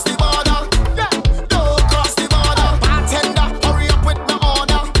 Don't cross the border. Don't cross the border. Bartender, hurry up with my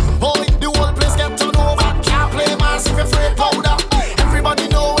order. Boy, the whole place get turned over. Can't play mass if you're afraid powder. Everybody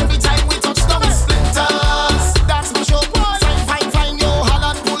know every time we touch down we splinters. That's my show. Fine, fine, fine, yo,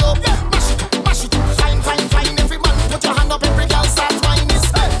 Holland pull up. Mash it, fine, fine, fine. Every man put your hand up, every girl start whining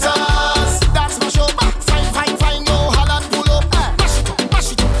splinters. That's my show. Fine, fine, fine, yo, Holland pull up.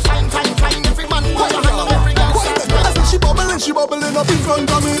 Mash it, fine, fine, fine. Every man put your hand up, every girl start whining. She bubbling up in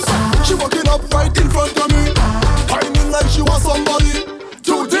front of me. She walking up right in front of me. Whining like she was somebody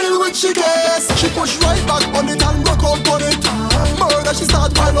to deal with she case. She push right back on it and rock out on it. Murder, she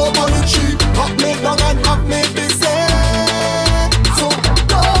start pile up on it. She have me down and have me busy. So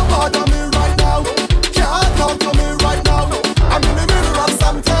don't bother me right now. Can't talk to me right now. I'm in the middle of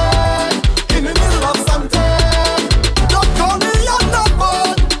something. In the middle of something. Don't call me on the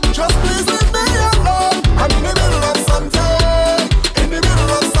phone. Just please leave me alone. I'm in the middle of something. In the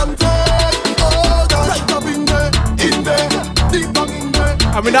middle of something. Oh God. Right up in there. Deep down in there.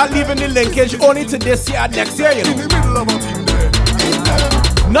 And we're not leaving the linkage only to this year and next year, you know. In the middle of a thing there.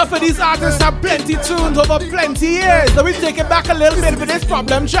 Enough of these artists have plenty tunes over plenty years. So we take it back a little bit for this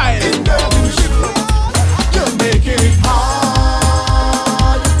problem child. You're making it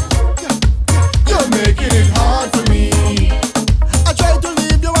hard. You're making it hard for me. I tried to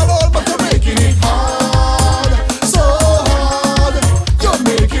leave you alone, but you're making it hard. So hard. You're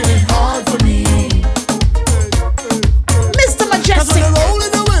making it hard for me. Mr. Majestic. 'Cause when you're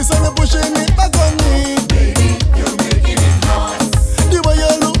rolling the waist and you're pushing it back on me. Baby, you're making it hard. The way you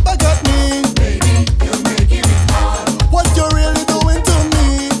look back at me. Baby, you're making it hard. What you really doing to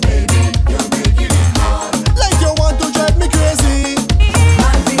me. Baby, you're making it hard. Like you want to drive me crazy.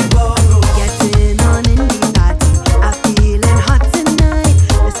 My people getting on in the party. I'm feeling hot tonight.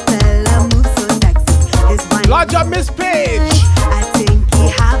 This fella moves so sexy. His wine. Lodge up Miss Page. I think he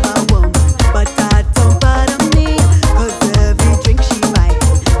have a woman, but that don't bother me. 'Cause every drink she buy,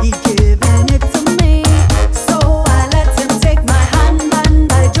 he giving it to me. So I let him take my hand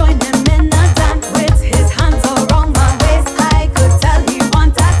and I join him in a dance with his hands around my waist. I could tell he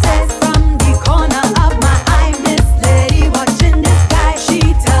want a taste from the corner of my eye. Miss lady watching this guy, she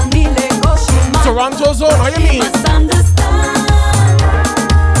tell me let go. She must Toronto zone, how you mean? understand.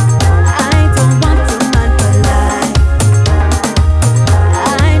 I don't want a man for life.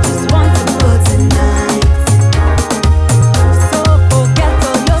 I just want to go tonight. So forget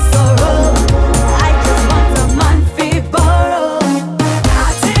all your sorrow. I just want a man fi borrow. I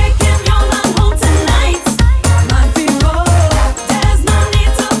take him young and home tonight. Man fi borrow. There's no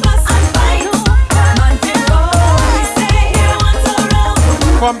need to fuss and fight. Man fi borrow. We stay here once around.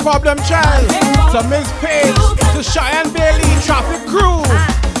 From Problem Child to Miss Page to Cheyenne Bailey, Traffic Crew.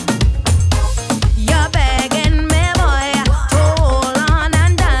 You're begging me, boy, to hold on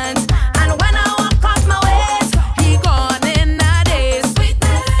and dance. And when I walk off my waist, he go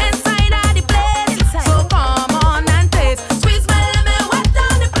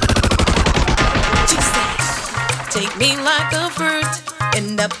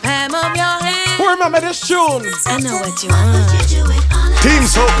remember this tune? I know what you want. Team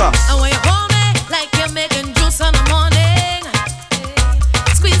Soca. I want you hold me like you're making juice in the morning.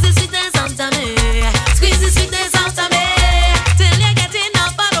 Squeeze the sweetness out of me. Squeeze the sweetness out of me. Till you get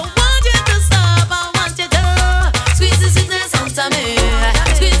enough. I don't want you to stop. I want you to squeeze the sweetness out of me.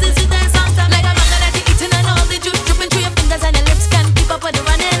 Squeeze the sweetness out of me. Like a mango that you're eating and all the juice dripping through your fingers and your lips can't keep up with the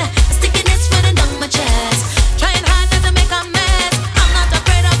running. Stickiness running down my chest. Trying hard not to make a mess. I'm not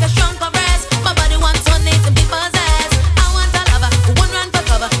afraid of your strong caress. My body wants to need to be possessed. I want a lover who won't run for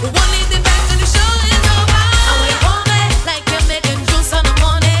cover, who won't leave the back till the show is over. I want you hold me like you're making juice in the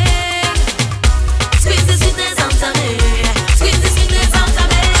morning. Squeeze the sweetness out of me. Squeeze the sweetness out of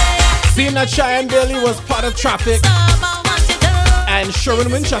me. Being that Cheyenne Daly was part of Traffic, and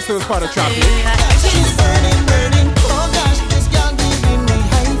Sherwin Winchester was part of Traffic. She's burning, burning. Oh gosh, this girl giving me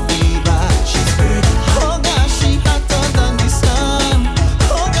high fever. She's burning. Oh gosh, she hotter than the sun.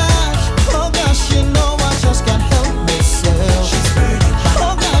 Oh gosh, you know I just can't help myself. She's burning.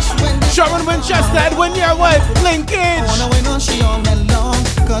 Oh gosh, when Sherwin Winchester, Edwin, your wife, linkage. I wanna wait on she all night long,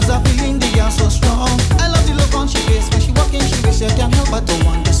 cause I feeling the girl so strong. I love the look on she face when she walking, she wish I can't help but to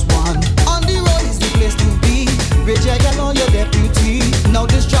want this one. On the road is the place to be. Reggie, I know your deputy. Now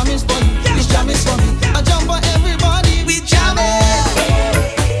this jam is for you, this jam is for me. I jump for everybody, we jam it.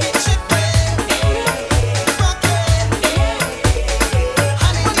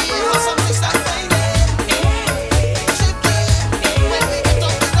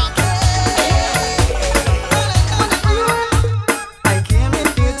 I came in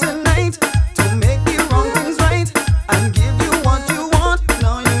here tonight to make the wrong things right and give you what you want.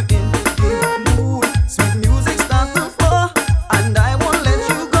 Now you're in the mood. Sweet music starts to flow, and I won't let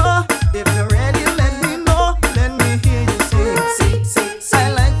you go. If you're ready, let me know. Let me hear you say, see. I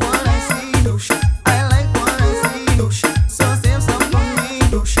like what I see. I like what I see. So save some for me.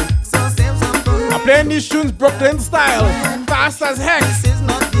 So save some for me. I'm playing these tunes Brooklyn style, fast as heck. This is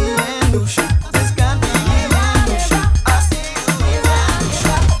not the end. This can't be the end. I see you.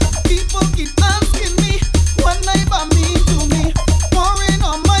 People keep asking me what neighbor mean to me. Foreign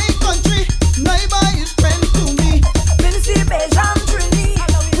on my country, neighbor is friend to me. Ministry Bejan Trini,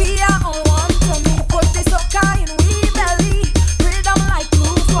 we are on one for me. Put the soca in we belly, freedom like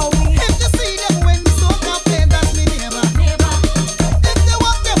move for we. If you see them when the soca play, that's me neighbor. If they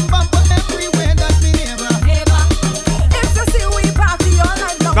walk them bumper everywhere, that's me neighbor. If you see we party all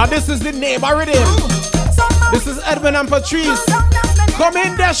night long. Now this is the neighbor rhythm. This is Edwin and Patrice. Come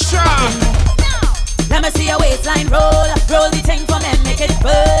in there, sharp. Let me see your waistline roll, roll the thing for me, make it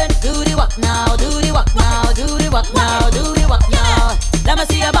burn. Do the walk now, do the walk now, do the walk now, do the walk now. Let me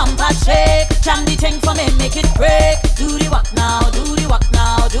see your bumper shake, jam the thing for me, make it break. Do the walk now, do the walk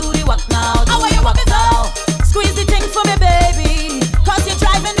now, do the walk now, do the walk now. Squeeze the thing for me, baby, cause you're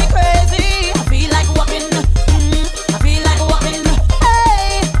driving me crazy. I feel like walking, I feel like walking.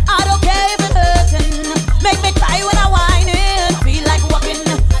 Hey, I don't care if it hurting, make me cry when I whine it. I feel like walking,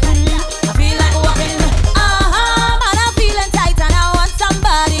 I feel like walking. Man, I'm feeling tight and I want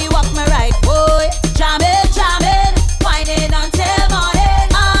somebody walk me right, boy. Jamming, whining until morning.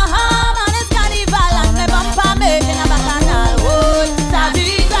 Man, it's carnival and my bumper making a bacchanal, boy.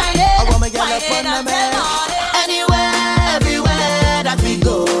 Savvy grinding, whining until morning. Anywhere, everywhere that we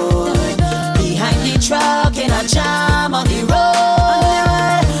go, behind the truck in a jam on the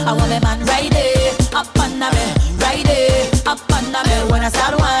road. I want a man right there, up under me, right there, up under me. When I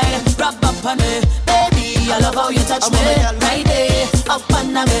start whining, rub up on me, baby. I love how you touch me, right there, up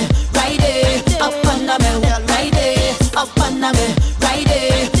under me, right there, up under me, right there, up under me, right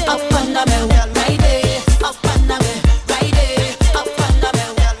there, up under me, right there, up under me, right there, up under me,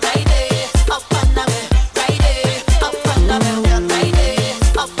 right there, up under me, right there, up under me, right there,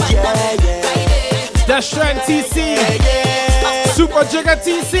 up under me, right there. The Strength TC, Super Jigger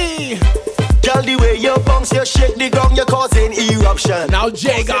TC. Girl, the way you bounce, you shake the ground, you're causing eruption. Now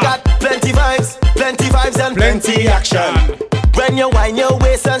Jagger. You got plenty vibes and plenty action. When you wind your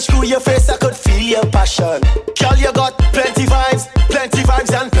waist and screw your face, I could feel your passion. Girl, you got plenty vibes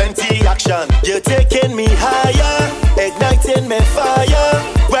and plenty action. You're taking me higher, igniting me fire.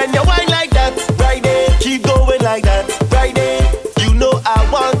 When you wind like that, right there, keep going like that, right there. You know I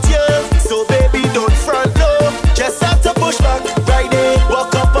want you, so baby don't front low. Just have to push back, right there.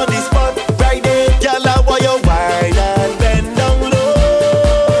 Walk up on the spot, right there. Girl, I want you wine and bend down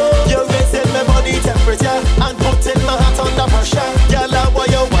low. You're raising my body temperature and putting my heart under pressure. Girl, I want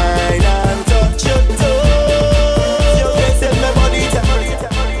you wine and touch your toes. You're raising my body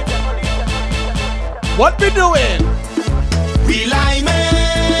temperature. What we doing? We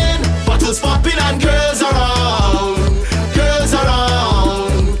liming, bottles popping and girls around,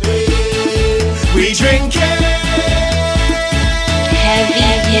 hey. We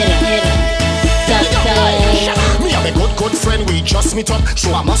we just meet up,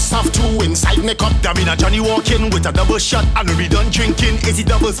 so I must have two inside my cup. That mean a Johnny walking with a double shot, and we done drinking, is it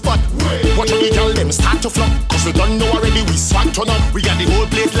double spot? Watch how the girl them start to flop, cause we don't know already we swag turn up. We got the whole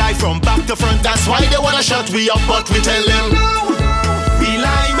place live from back to front. That's why they wanna shut we up, but we tell them we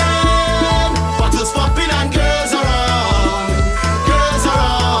lie man, bottles popping and girls around, girls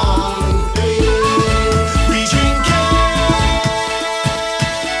around. Hey, we drinking.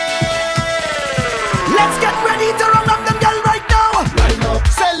 Let's get ready to run up them girl right now. Line up,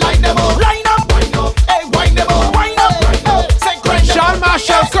 say line them up. Line up, wind up, hey wind them up. wind up, Wind up, say grind them Sean up.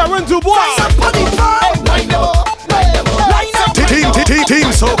 Marshall, Current Dubois. rise up on the floor. Hey wind them up, wind them up. Line up, Team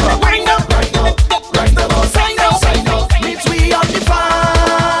Soca. wind up, Wind up, wind them up. sign up, Sign up. meet we on the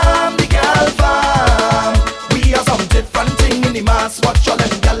farm, the girl farm. We are some different thing in the mass. Watch all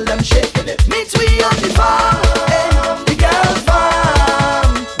them girl them shaking it. Meet we on the farm, the girl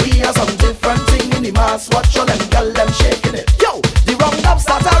farm. We are some different thing in the mass. Watch all them girl them shaking it. Yo, the roundup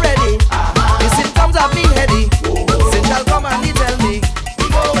start already. The symptoms have me heady. Since y'all come and he tell me we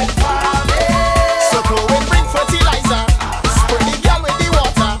going farming. So go and bring fertilizer. Spray the girl with the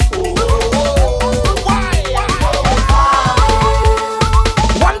water. Why?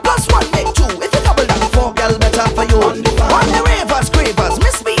 1 plus 1 make 2. If you double that 4, girl, better for you. One the ravers, cravers,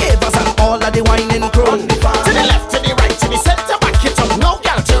 misbehavers, and all of the whining crew. To the left, to the right, to the center, back it up. No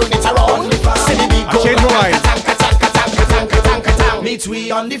girl turn it around. See the beat go. Change my mind. Meet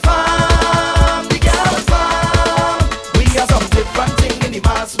we on the farm, the girl farm. We are some different thing in the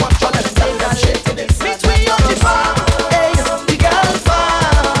mass. Watch all them girl them shake to this. Meet we on the farm, hey, the girl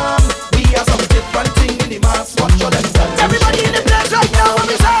farm. We are some different thing in the mass. Watch all them girl. Everybody in the place right now, what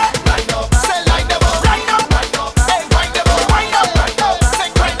we say? Line up, say line them up. Line up, Hey, wind them up. wind up, Say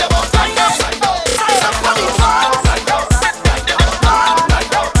grind them up. Line up, line up. rise up on the floor. Line up, line them up.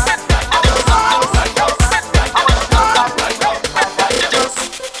 Line up,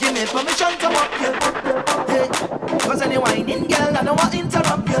 Give me permission to walk you, hey. Cause any whining girl, I don't want to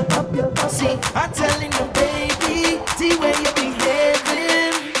interrupt you. See, I'm telling you, baby, the way you're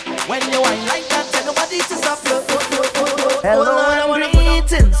behaving. When you whine like that, tell nobody to stop you. Hello and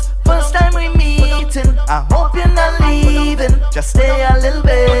greetings, first time we meeting. I hope you're not leaving, just stay a little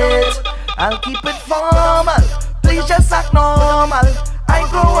bit. I'll keep it formal, please just act normal. I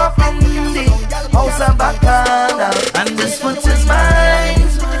grew up in the house of Bacchanal, and this foot is mine.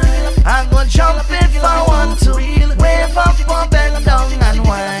 I'm gonna jump if I want to, wave up or bend down and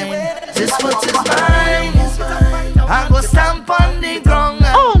whine. This foot is mine. I'm gonna stamp on the ground,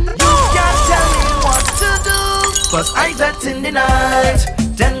 and you can't tell me what to do. Cause I bet in the night,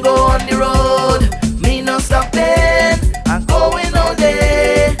 then go on the road. Me no stopping, I'm going all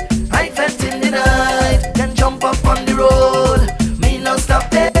day. I bet in the night, then jump up on the road. Me no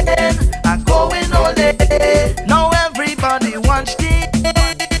stopping, I'm going all day. Now everybody watch the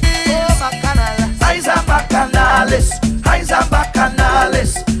eyes are bacchanalist, eyes are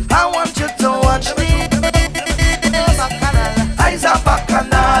bacchanalist. I want you to watch me. Eyes are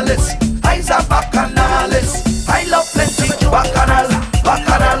bacchanalist, eyes are bacchanalist. I love plenty bacchanal,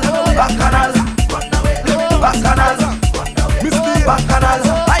 bacchanal, bacchanal, bacchanal, bacchanal.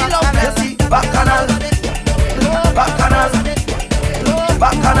 I love plenty bacchanal, bacchanal,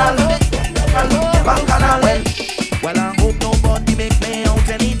 bacchanal, bacchanal. Well, I hope nobody make me out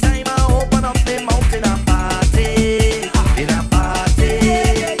anytime I open up the mouth in a party, in a party.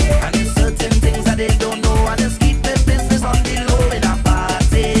 And there's certain things that they don't know, I just keep the business on the low in a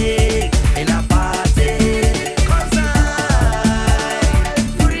party, in a party. Cause I'm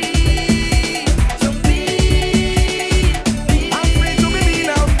free to be. I'm free to be me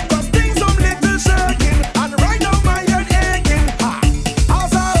now, cause things some little shaking, and right now my head aching.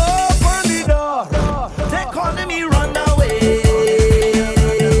 As I open the door, They calling me runaway,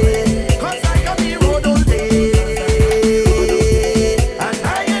 cause I got the road all day. And I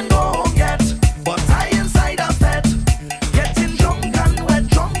ain't go home yet, but I inside a fed. Getting drunk and wet,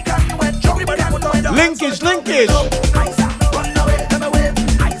 drunk and wet, drunk and wet. Linkage, linkage. Run away, let me wave.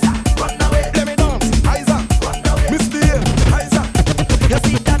 Run away, let me dance. Misbehave. you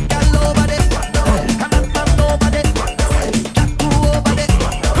see that girl over there, and that man over there, that crew over there.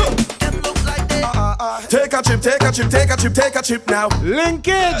 Them look like they. Take a chip, take a chip, take a chip, take a chip now.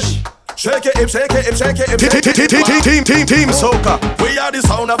 Linkage. Shake it, shake it, shake it. Team Soca. We are the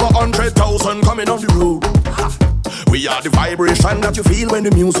sound of 100,000 coming on the road. We are the vibration that you feel when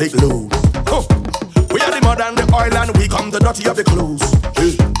the music loads. We are the mud and the oil, and we come the dirty of the clothes.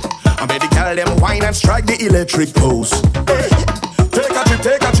 I made the girl them wine and strike the electric pose. Take a chip,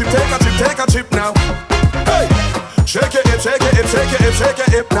 take a chip, take a chip, take a chip now. Hey, shake it, shake it, shake it, shake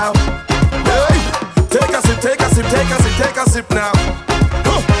it now. Hey, Take a sip, take a sip, take a sip, take a sip now.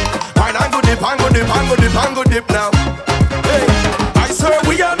 Wine and go dip, and go dip, and go dip, and go dip now. Hey, I swear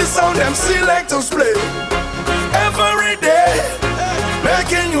we are the sound them selectors play every day,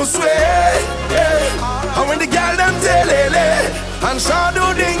 making you sway. Yeah. And when the girl them telele and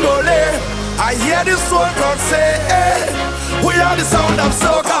shadow dingole, I hear this one crowd say, hey, we are the sound of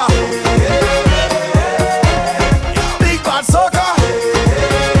soca. Big bad soca.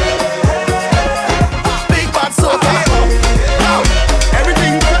 Big bad soca.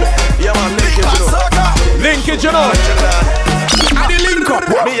 Everything good. Yeah man, big bad soca. Linkage, you know. And the link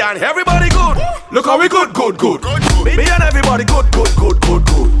up. Me and everybody good. Look how we good, good, good. Me and everybody good, good, good, good,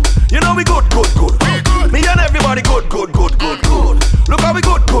 good. You know we good, good, good. Me and everybody good, good, good, good, good. Look how we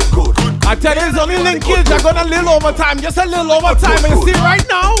good, good, good. I tell you, it's only linkage. I got a little overtime, just a little overtime. And you see right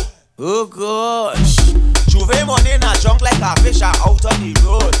now. Oh gosh, Juve money in a junk like a fish out on the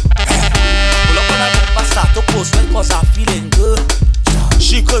road. Pull up on a bumper, start to post when cause I'm feeling good.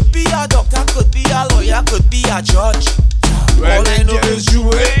 She could be a doctor, could be a lawyer, could be a judge. All I know is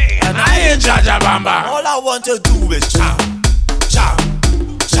Juve, and I ain't Jaja Bamba. All I want to do is chow, chow,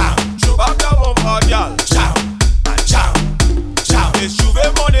 chow. Show back the bumper, y'all. Chow, and chow, chow. It's Juve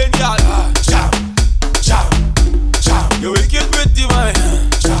money, y'all. Chow, chow, chow. You wicked with the mind.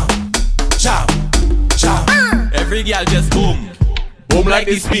 Chow, chow, chow. Every girl just boom, boom like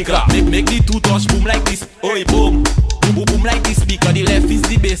the speaker. Make the two touch boom like this. Oi, boom, boom, boom, boom like the speaker. The left is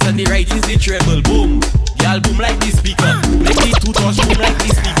the bass and the right is the treble. Boom. Y'all boom like the speaker. Make the two touch boom like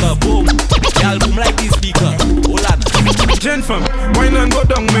the speaker. Boom. Y'all boom like the speaker. Hold on. Gen fam, wine and go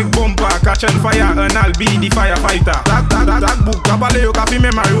down, make bumper, catch on fire, and I'll be the firefighter. That book, kabale yo kafi me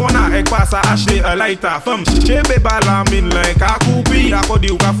marijuana, ek pasa Ashley a lighter. Fam, chebe bala min like a kupi, akodi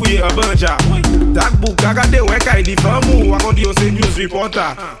yo kafuye a banja. That book, agade wek I di famu, akodi yo se news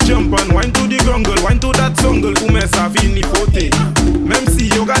reporter. Jump and wine to the grungle, wine to that songle, kume sa fini fote. Même si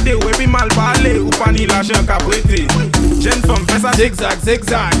yo gade wepi mal pale, upani la jen kaprete. Gen fam, fesa zigzag,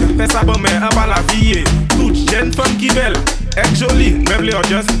 zigzag, fesa bon me a bala vie. Tout gen fam ki belle. Ek joli, meuble or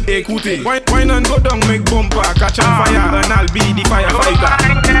just écoutez. Wine and go down, make bumper, catch on fire, and I'll be the firefighter.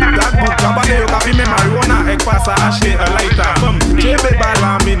 That book, kabale yo kafi me marijuana, ek pasa Ashley a lighter. Fam, chebe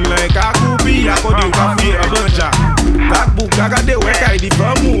bala min like a kupi, akodi yo kafi a banja. That book, agade wek I di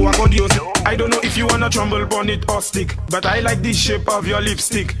famu, akodi yo se. I don't know if you wanna trumble on it or stick, but I like the shape of your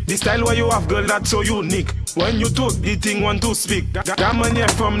lipstick. The style where you have, girl, that's so unique. When you talk, the thing want to speak. That manière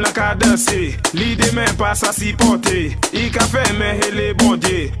from la cadence, l'idée me passe à s'y porter. I café me hele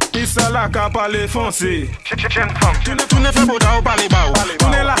bondé, il la ka parler foncé. Tu ne fais bouda ou parler bao. Tu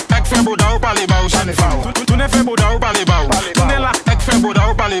ne la ek fais bouda ou parler bao, j'en fao. Tu ne fais bouda ou parler bao. Tu ne la ek fais bouda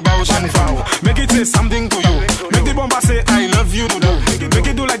ou parler bao, j'en fao. Make it say something to you. Make the bomba say I love you to do. Make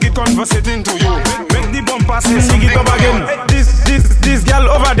it do like it conversating to you. Make the bomba say sing it up again. This girl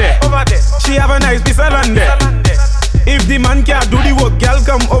over there, she have a nice piece of land there. If the man can't do the work, girl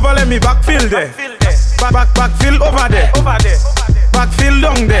come over, let me backfill there. Backfill over there. Backfill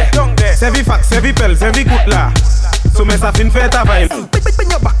down there. Sevi fax, sevi pel, sevi kutla. So me sa fin fait ta vibe. Bring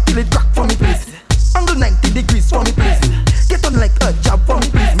your back till it crack for me please. Angle 90 degrees for me please. Get on like a jab for me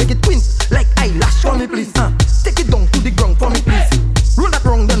please. Make it twin like eyelash for me please. Take it down to the ground for me please. Roll that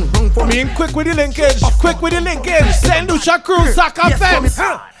wrong then wrong for me. Being quick with the linkage, quick with the linkage. Send Lucha Crew, Soca fans.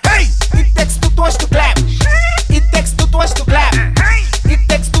 Hey! It takes two touch to clap. It takes two touch to clap. It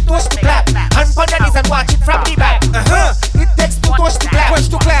takes two touch to clap. Hand on your knees and watch it from the back. It takes two touch to clap. Touch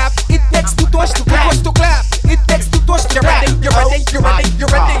to clap. It takes two touch to clap. Touch to clap. It takes two touch to clap. You're ready. You're ready.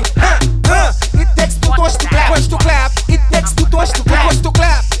 You're ready. It takes two touch to clap. Touch to clap. It takes two touch to clap. Touch to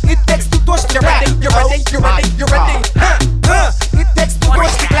clap. It takes two touch to clap. You're ready. You're ready. You're ready. It takes two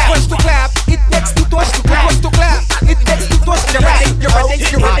touch to clap. Touch to clap. It takes two touch to clap. Touch to clap. It takes two touch to clap. You're ready.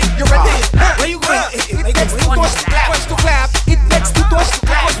 You're ready. You're ready. Where you going? It takes two touch to clap. Touch to clap. It takes two touch to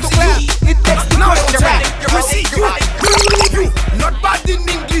clap. Touch to clap. It takes two touch to clap. You're ready. You're ready. Not bad in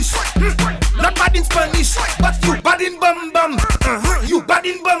English, not bad in Spanish, but you bad in bum bum. You bad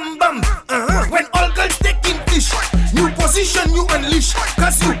in bum bum. When all girls taking fish, new position you unleash.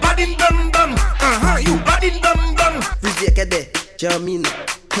 Cause you bad in bum bum. You bad in bum bum. Rizia de Jamin.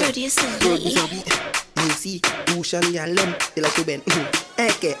 Producer Music, Ushan Yalem, de la Tuben.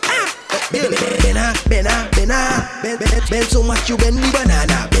 Eke, Ben so much you bend the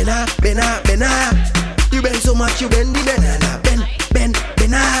banana. Bena. You bend so much you bend the banana. Ben.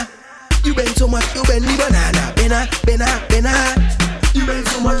 You bend so much you bend the banana. Bena. You bend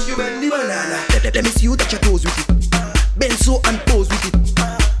so much you bend the banana. Let me see you touch your toes with it. Bend so and pose with it.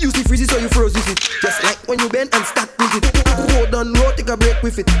 Use the freezes so you froze with it. Just like when you bend and stack with it. Hold on, roll, take a break with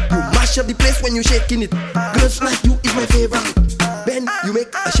with it. You mash up the place when you shaking it. Girls like you is my favorite. Bend, you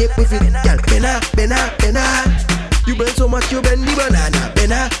make a shape with it. Girl, bena, bena, bena. You bend so much, you bend the banana.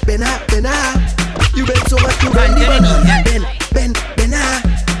 Bena, bena, bena. You bend so much, you bend the banana. Bend, bend, bena.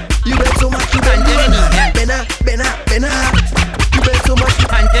 You bend so much, you bend the banana. Bena, bena, bena. You bend so much, you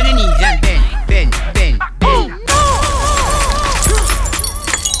bend the knees and bend, bend, bend, bend.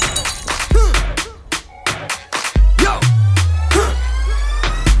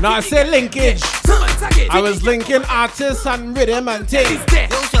 Now I say linkage. I was linking artists and rhythm and things.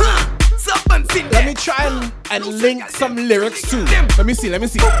 Let me try and link some lyrics too. Let me see. If your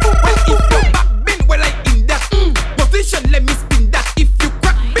back bend well like in that position, let me spin that. If you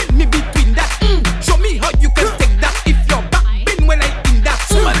crack bend me between that, show me how you can take that. If your back bend well like in that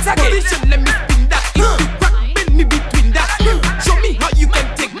position, let me spin that. If you crack bend me between that, show me how you can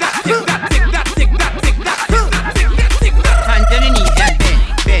take that. Take that, take that, take that, take that, take that, take that. Hand to the knees and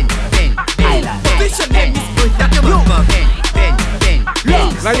bend. Position, let me spin that.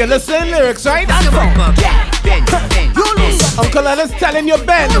 Now you're listening lyrics, right? Uncle Ellis telling you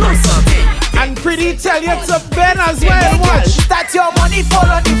bend. And Pretty tell you to bend as well. Watch. That your money fall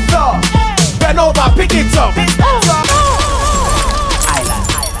on the floor. Bend over, pick it up.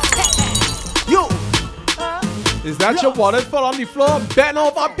 You. Is that your wallet fall on the floor? Bend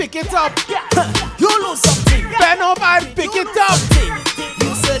over, pick it up. You lose something. Bend over and pick it up.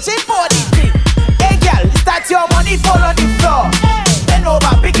 You searching for the thing. Hey girl, is that your money fall on the floor? Bend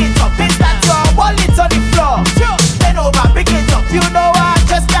over, pick it up. Is that your wallet on the floor? Bend over, pick it up. You know I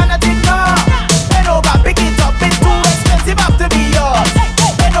just cannot ignore. Bend over, pick it up. It's too expensive after be yours.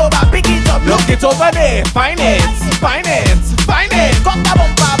 Bend over, pick it up. Look it over there. Find it. Find it. Find it. Got the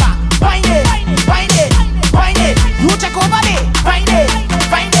bumper back. Find it. Find it. Find it. You check over there. Find it.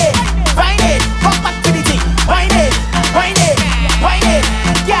 Find it. Find it. Come back to the thing. Find it. Find it. Find it.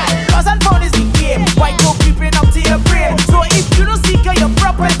 Yeah, lost and found is the game. Why you creeping up to your brain? So if you don't seek your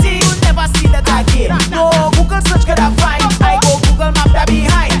property, you'll never see that again. No Google search could I find. I go Google map that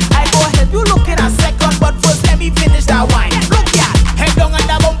behind. I go help you look in a second, but first let me finish that wine. Look yeah, head down and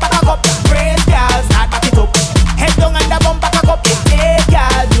the bumper cock up. Praise girl, start back it up. Head down and the bumper cock up. Hey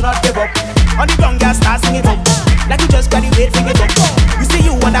girl, do not give up. On the ground girl, start sing it up. Like you just graduate, sing it up. You see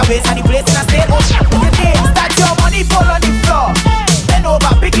you on the waist and the place in a state. Oh, start your money fall on the floor. Bend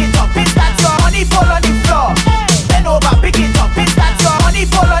over, pick it up. It's that your money fall on the floor. Bend over, pick it up. It's that your money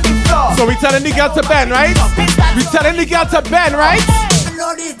fall on the floor. So we telling the girl to bend, right? We telling the girl to bend, right? Bend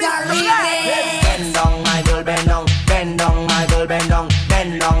down, my girl, bend down. Bend down, my girl, bend down.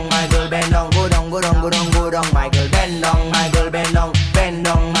 Bend down, my girl, bend down. Go down, go down, go down, go down, my girl. Bend down, my girl, bend down. Bend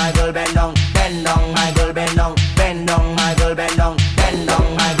down, my girl, bend down. Bend down, my girl, bend down. Bend down, my girl, bend down. Bend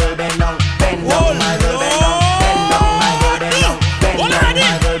down, my girl, bend down. Bend down, my girl, bend down. Bend down, my girl, bend down. Bend down,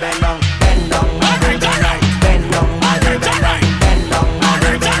 my girl, bend down. Bend down, my girl, bend down. Bend down, my girl, bend down. Bend down, my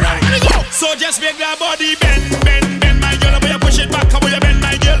girl, bend down. So just make that body bend, bend, bend, my girl. Boy, you push it back, boy, you bend,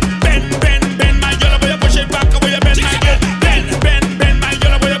 my girl. Bend, bend, bend, my girl. Boy, you push it back, boy, you bend, my girl. Bend, bend, bend, my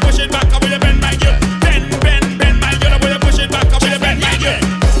girl. Boy, you push it back, boy, you bend, my girl. Bend, bend, bend, my girl. Boy, you push it back, boy, you bend, my girl.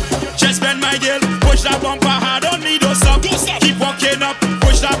 Just bend, my girl. Push that bumper hard, don't need no stop. Keep walking up,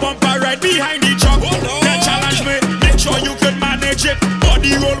 push that bumper right behind the truck. Then challenge me, make sure you can manage it.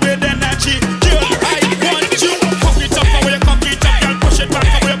 Body roll with energy. Girl, I want you. Cock it up, how you cock it up, girl. Push it back,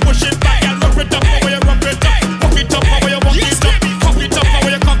 how you push it back, girl. Rough it up, how you rough it up. Cock it up, how you walk it up. Cock it up, how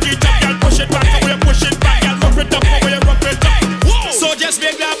you cock it up, girl. Push it back, how you push it back, girl. Rough it up, how you rough it up. So just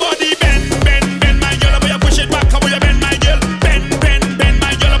make that body bend, bend, bend, my girl. How you push it back, how you bend, my girl. Bend, bend, bend,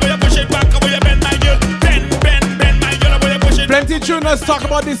 my girl. How you push it back, how you bend, my girl. Bend, bend, bend, my girl. How you push it. Plenty tuners talk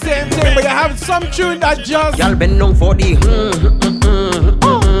about the same thing, but you have some tune that just. Y'all bend down for the.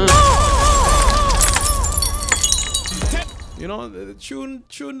 You know, the tune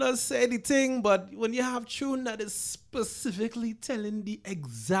does say the thing, but when you have tune that is specifically telling the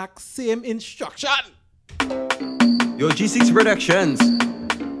exact same instruction. Yo, G6 Productions.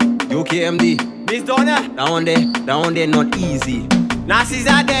 Yo, KMD. Miss Donna. That one there not easy. Nazis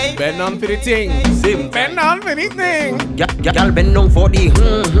are day. Bend on for the thing. Sim. Bend on for the thing. Y'all bend down for the.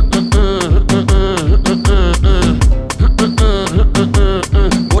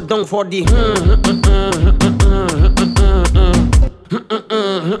 Go down for the.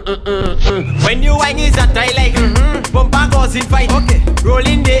 When you whine is that I like. Bumper goes in fight. Okay.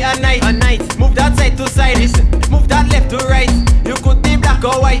 Rolling day and night. Move that side to side. Listen. Move that left to right. You could be black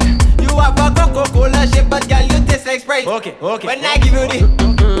or white. You have a Coca-Cola shape, but girl you taste like Sprite. Okay. When I give you the,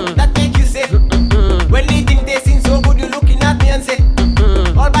 that make you say. When the thing tasting so good, you looking at me and say,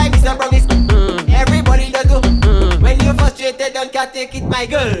 all by Mr. Promise. Everybody does do. When you're frustrated, don't cut it. take it, my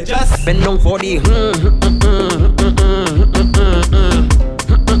girl. Just bend down for the.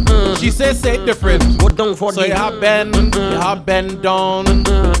 She says say it different. Go down for so the. you have bend, you have bend down.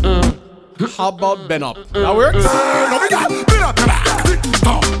 How about bend up? That works? Bend up your back.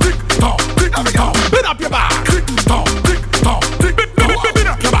 Bend up your back.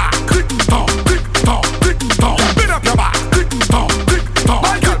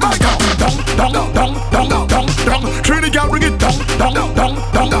 Trini girl, bring it down.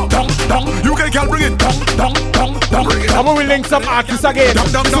 You can bring it down. I'm gonna link some artists again.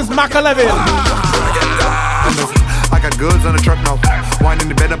 This is Mac 11. I got goods on the truck now. Winding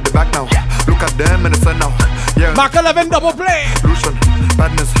the bed up the back now. Look at them in the sun now. Yeah. Mac 11 double play. Lucian,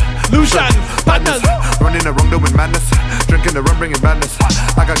 badness. Running around doing madness. Drinking the rum, bringing badness.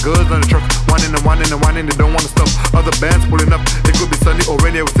 I got goods on the truck. Winding and winding. They don't wanna stop. Other bands pulling up. It could be sunny or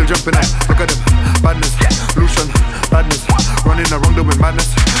rainy. We're still jumping out. Look at them. Badness. Lucian, badness. Running around doing madness.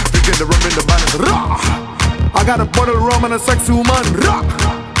 Drinking the rum, bringing the badness. I got a bottle of rum and a sexy woman.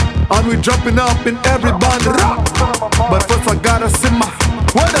 And we jumping up in every band. But first I gotta simmer.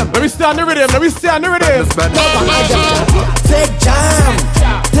 Let me stay on the rhythm. Take jam.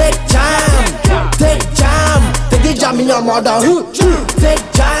 Take the jam in your mother.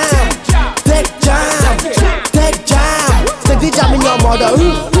 Take jam. Take the jam in your mother.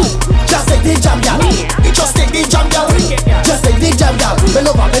 Just take the jam, girl. Just take the jam, girl. Just take the jam, girl. Bend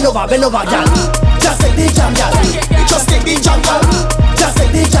over, girl. Just take the jam, girl. Just take the jam, girl. Just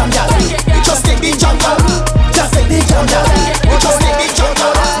take the jam, girl. Just take the jam, girl. Just take the jam, girl. Just take the jam,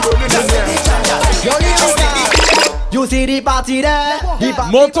 girl. Just take the jam, girl. You see the party there?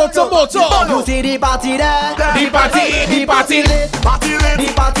 Moto to moto. You see the party there? The party lit. The party lit. The party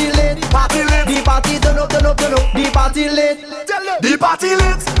turn up. The party lit. The party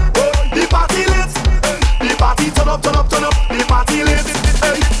lit. The party lit. The party turn up. The party lit.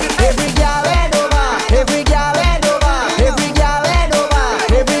 Every girl head over. Every girl head over. Every girl head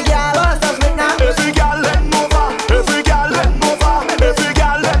over. Every girl bust us right now. Every girl head over. Every girl head over. Every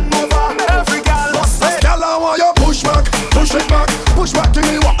girl head over. Every girl bust us. Girl, I want you push back, push it back, push back. Give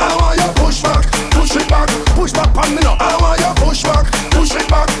me what I want you push back, push it back, push back. Pan me now. I want you push back, push it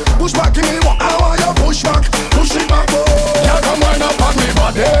back, push back. Give me what I want you push back, push it back. Girl, come wind up on me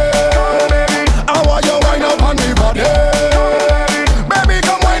body. I want you wind up on me body. Baby,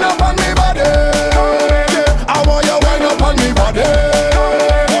 come wind up on me body. I want you wind up on me body.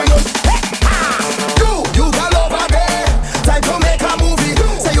 You got over there. Time to make a movie.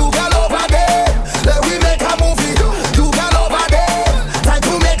 Say you got over there. Let we make a movie. You got over there. Time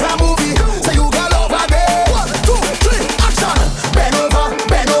to make a movie. Say you got over there. 1, 2, 3, action. Bend over.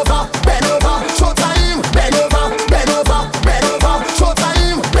 Showtime. Bend over. Showtime. Bend over.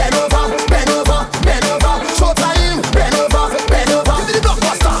 Showtime. Bend over. Give me the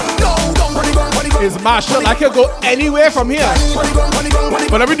blockbuster. No, don't body gun. It's Marshall. I can go anywhere from here.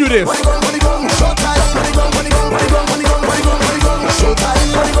 But let me do this.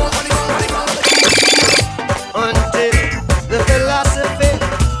 Until the philosophy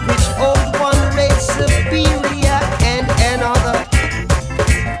which old one race superior and another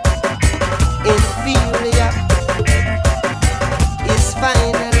inferior is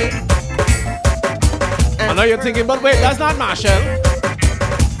finally. I know you're thinking, but wait, that's not Marshall.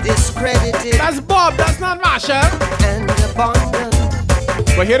 Discredited. That's Bob. That's not Marshall. And abandoned.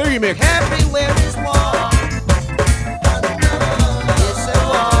 But here the remix. Everywhere is war. Yes, a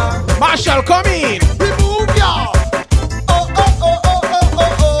war. Marshall, come in. Remove y'all.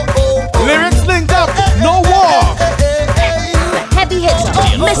 Lyrics linked up. No war. The heavy hitter,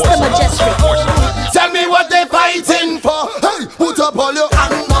 Mr. Mejustik. Tell me what they fighting for. Hey, put up all your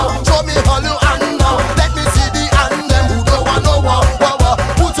hand now. Show me all your hand now. Let me see the hand them who don't want no war.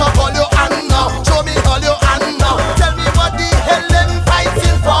 Put up all your hand now. Show me all your hand now. Tell me what the hell them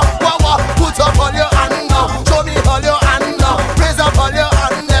fighting for. Put up all your hand now. Show me all your hand now. Raise up all your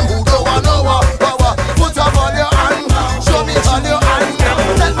hand them who don't want no war. Put up all your hand now. Show me all your hand now.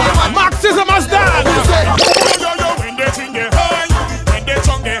 Tell me what Marxism has done. When they sing they high, when they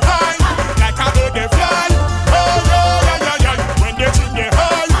song they high, like a bird they fly. Oh yeah. When they sing they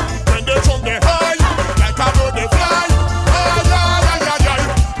high, when they song they high, like a bird they fly. Oh yeah.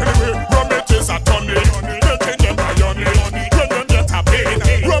 Anyway, rum it is a tummy, making them a yummy. When them get a pain,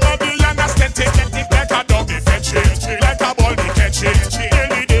 rum a be an aesthetic, like a dog they fetch it, like a ball they catch it.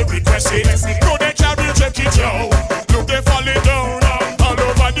 Daily they request it, no they can't reject it yo. Look they falling down all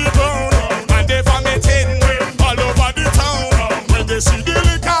over the ground, and they vomiting all over the town. When they see the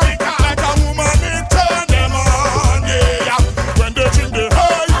liquor, like a woman, it turn them on. Yeah, when they drink the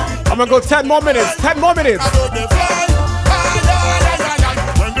high, I'm gonna go 10 more minutes. 10 more minutes. they fly.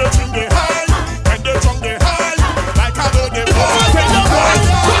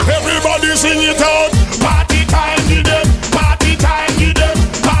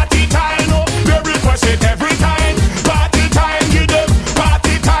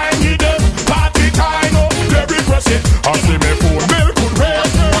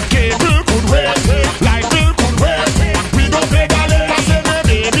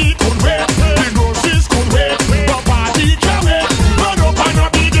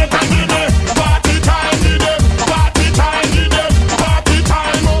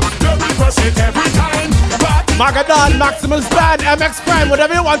 Ragadan, Maximus Band, MX Prime,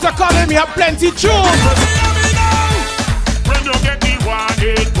 whatever you want to call him, you have plenty tunes. When you get the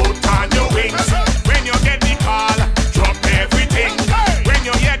warning, put on your wings. When you get the call, drop everything. When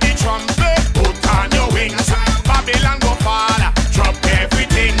you hear the trumpet, put on your wings. Babylon go fall, drop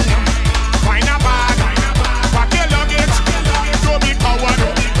everything. Find a bag, pack your luggage. Don't be coward,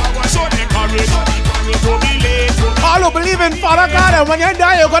 show the courage. Don't be late. All who believe in Father God, and when you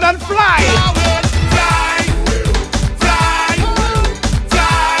die, you're gonna fly.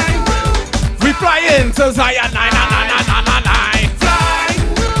 We fly into Zion,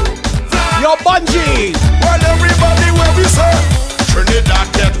 99999. Your bungee. Well, everybody where we say Trinidad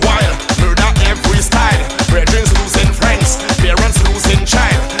get wild, murder every style. Brethren losing friends, parents losing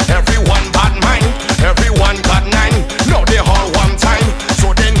child. Everyone bad mind, everyone got nine. No, they all one time,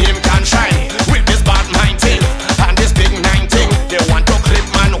 so then him can shine. With this bad mind thing and this big 19, they want to clip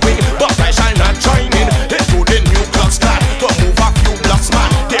man wing, but I shall not join in. They do the new clock stand to move a few blocks man.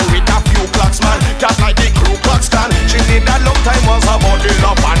 They with a few clocks man, just like the crew clock stand. Trinidad long time was about the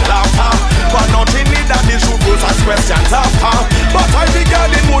love and laughter, but not Trinidad the shoot rules and questions after. But I the girl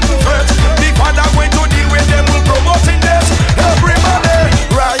it wouldn't hurt. The father going to deal with them will promote in this. Everybody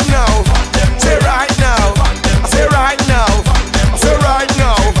right now, say right now, say right now, say right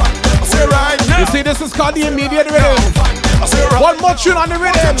now, say right now. You see, this is called the immediate rhythm. One more tune on the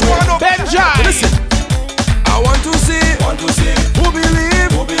rhythm. Benjai. Listen, I want to see who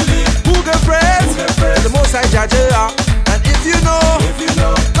believe, who get praise, the Most High Judge. And if you know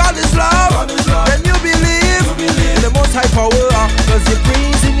God is love, then you believe in the Most High power. Cause you're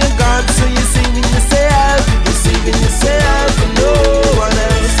praising your God, so you're saving yourself. You're saving yourself and no one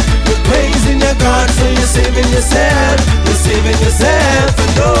else. You're praising your God, so you're saving yourself. You're saving yourself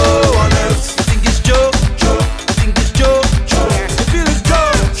and no one else. You think it's joke? You think it's joke? You feel it's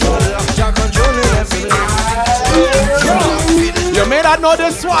joke? You're controlling everything. You may not know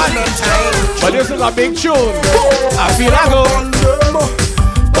this one, but this is a big tune. I feel I go.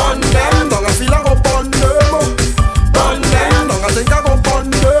 Burn them, dog, I feel I go burn them. Burn them, dog, I think I go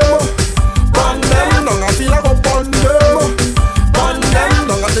burn them. Burn them, dog, I feel I go burn them. Burn them,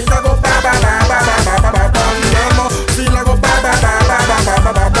 dog, I think I go ba ba ba ba ba ba ba burn them. Feel I go ba ba ba ba ba ba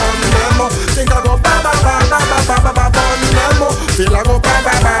ba ba burn them. Think I go ba ba ba ba ba ba ba ba burn them. Feel I go ba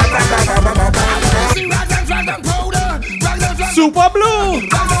ba ba ba ba ba ba ba burn them. Super Blue.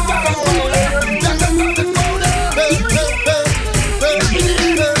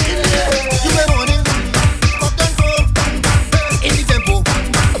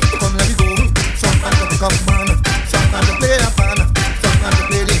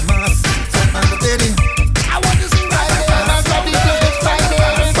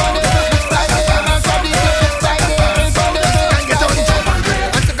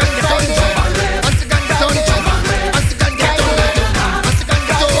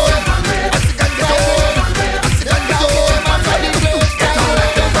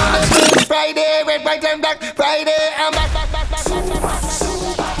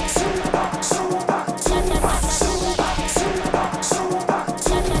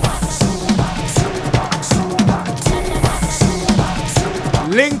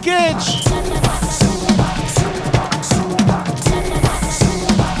 Linkage.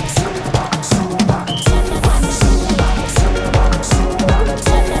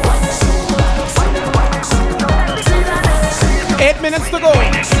 Eight minutes to go.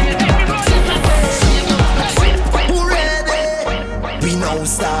 We now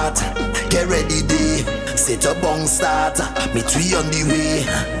start, get ready day. Set a bong start, me three on the way.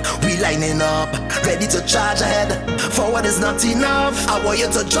 We lining up, ready to charge ahead. Forward is not enough, I want you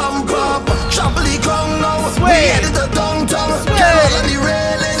to jump up. Trample the ground now, we headed to downtown. Get all on the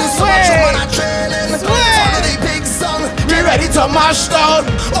railings, so much woman are trailing. Follow the big song, get ready to mash down.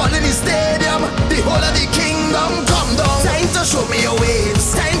 All in the stadium, the whole of the kingdom come down. Time to show me your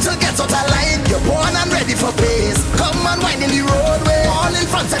waves, time to get out of line. You're born and ready for pace. Come and wind in the roadway, all in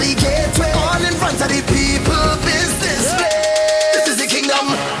front of the gateway, all in front of the people business place. This is the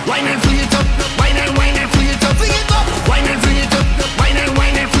kingdom. Wine and free it up, wine and free it up, free it up, wine and free it up, wine and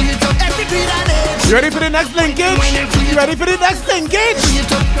free it up. Every beat and age. You ready for the next linkage? You ready for the next linkage? Free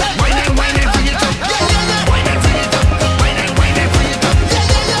it up, wine and free it up, yeah, yeah, yeah. Wine and free it up, wine and free it up, yeah,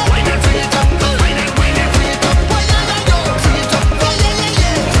 yeah, yeah. Wine and free it up, wine and free it up, wine and free it up, yeah, yeah, yeah. Free it up, yeah, yeah,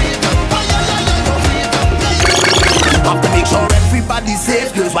 yeah. Free it up, yeah, yeah. Have to make sure everybody's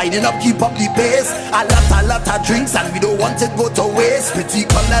safe. Girls winding up, keep up the pace. A lot of drinks and we don't want it go to waste. Pretty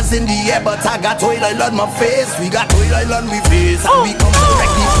colors in the air, but I got oil on my face. We got oil on my face, and we come to wreck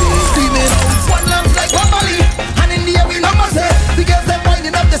the place. Screaming, one lamp like one body, and in the air we number say. The girls are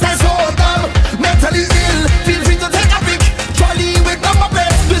winding up, this is so dumb. Mentally ill, feel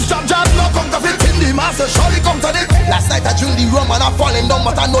down,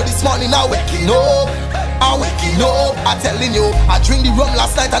 but I know this morning I'm waking up. I'm waking up, I'm telling you. I drink the rum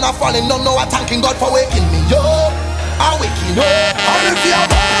last night and I'm falling down. Now I'm thanking God for waking me up. I'm waking up. And if you're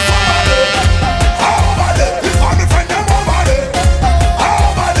somebody, over there, it's for my friend them over there.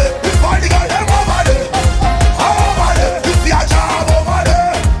 Over there, it's for the guy them over there. Over there, it's your job over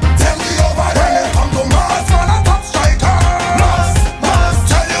there. Tell me over there. When it come to Mars, man, a top striker. Mars,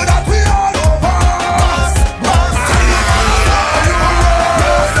 tell you that we all over. Mars, tell you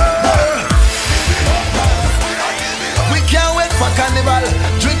we can't wait for carnival.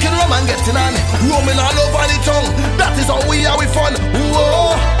 Drinking rum and getting on. Roaming all over the tongue. That is how we are with fun.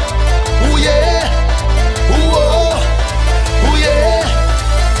 Ooh, ooh yeah. Ooh, ooh yeah.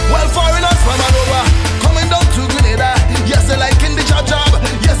 Well, foreigners from all over coming down to Grenada. Yes, they like in the job.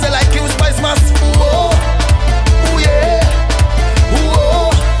 Yes, they like in Spice Mass. Ooh, ooh yeah. Ooh,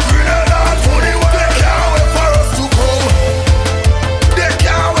 Grenada for the world. They can't wait for us to come. They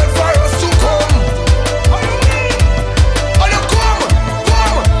can't wait for us to come. Oh, you come.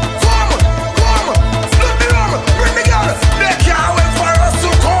 Split the rum, bring the girl. They can't wait for us to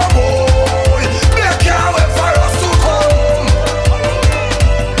come, boy. They can't wait for us to come.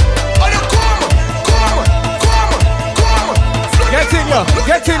 Oh, you come. Get in ya.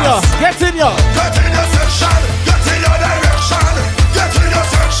 Get in your section, get in your direction. Get in your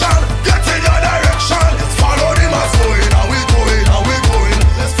section, get in your direction. Follow the mass going, and we going, and we going.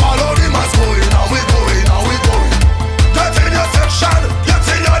 Follow the mass going, and we going, and we going. Get in your section, get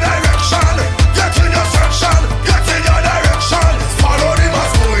in your direction. Get in your section, get in your direction. Follow the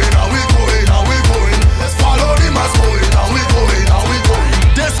mass going, and we going, and we going. Follow the mass going, and we going, and we going.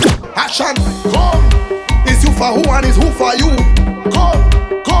 This action, come. Is you for who and is who for you? Come.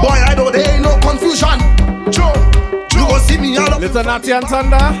 Boy, I know there ain't no confusion. You go see me all up. Little Natty and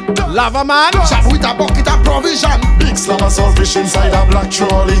Thunder, Lava Man. Chap with a bucket of provision. Big slammer fish inside a black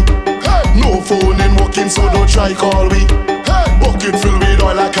trolley. No phone in working, so don't try call me. Bucket filled with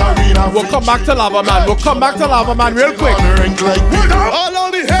oil like arena. We'll come back to Lava Man. We'll come back to Lava Man real quick. All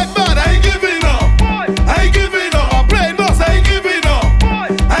on the head, man, I ain't giving up. I ain't giving up. I'm playing boss, I ain't giving up.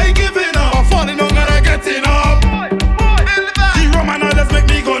 I ain't giving up. I'm falling down and I'm getting up. The Roman others make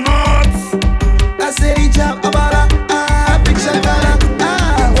me go nuts. I say the jump about a big shot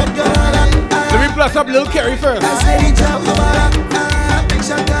what gonna Let me bless up Lil Kerry first. I say the jump about a big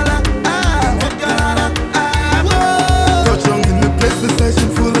shot what gonna Touch down in the place, the session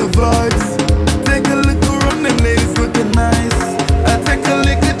full of vibes. Take a little rum, them ladies looking nice. I take a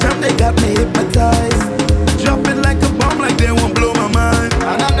little jump, they got me hypnotized. Jumping like a bomb, like they won't blow my mind.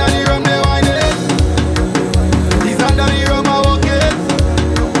 And under the rum, they whine it. He's under the rum, I walk it.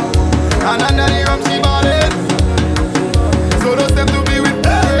 And under the rum, she bought it. So those them to be with me.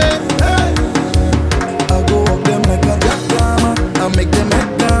 I go up them like a jackhammer. I make them head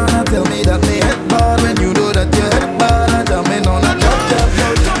down. I tell me that they head bad. When you know that your head bad, I jam in on a jab.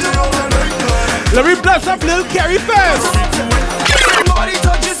 Let me bless up Lil Kerry first. Nobody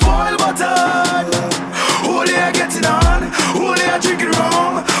touches spoiled butter. Who they are getting on? Who they are drinking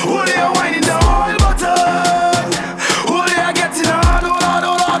rum? Who they are whining down? Oil butter. Who they are getting on?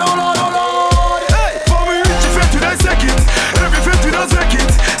 Hey, for we reach it, to dissect it. Every 50 does wreck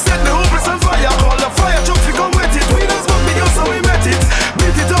it. Set the whole place on fire. Call the fire truck, we come wet it. We don't smoke video, so we met it.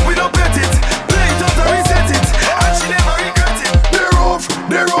 Beat it up, we don't bet it. Play it out and reset it. And she never regret it. The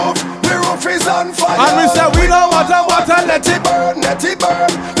roof is on fire. And we say we don't want water, let it burn, let it burn.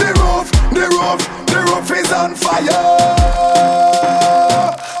 The roof is on fire.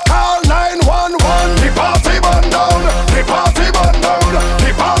 Call 911. The party burn down. The party burn down.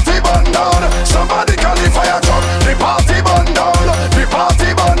 The party burn down. Somebody call the fire truck. The party burn down. The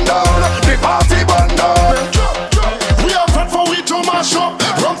party burn down. The party burn down. We are fed for we to mash up.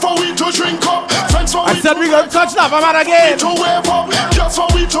 Run for we to drink up. Friends for I said we gonna touch Lava Man again. to wave up. Just for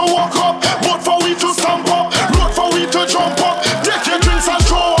we to walk up. But for we to stamp up. Road for we to jump up. Take your drinks and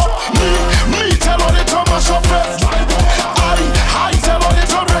throw up. Me tell all the to mash up fence. I tell all the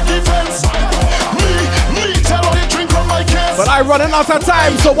to reggae fence. Me tell all the drink on my case. But I running out of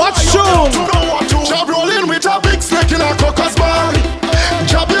time, so watch soon. Job rolling with a big snake in a caucus bar.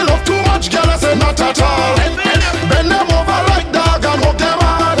 Job you love too much, girl, I say not at all. Bend them over like dog and hug them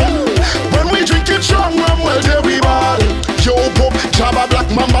hard. When we drink it strong, well, there we bad. Yo, pop, jab a black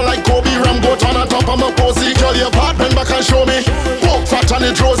mamba like Kobe. Ram goat on the top of my posy. Girl, your part, bend back and show me. Poke fat and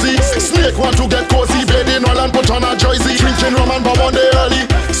it rosy. Snake want to get cozy. Bed in all and put on a jersey. Drinking rum and bob on the early.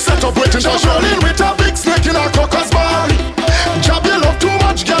 Set up waiting for rolling with a big snake in a caucus bar. Jab you love too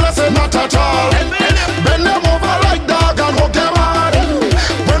much, girl, I say not at all. Bend them over like dog and hug them hard.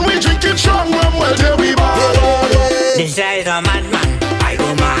 When we drink it strong, well, there we bad. This guy is a madman. I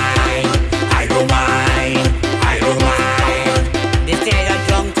don't mind, I don't mind. They say you're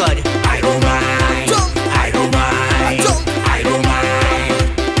drunkard, I don't mind, I don't mind, I don't mind.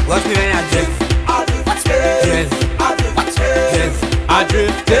 Watch me when I drift, I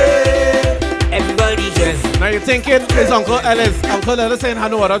drifted. Everybody drift. Now you're thinking, is Uncle Ellis saying I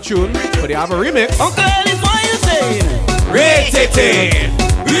know other tune, but they have a remix. Uncle Ellis, what you saying? Rated.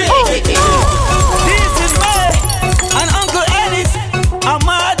 This is my and Uncle Ellis, a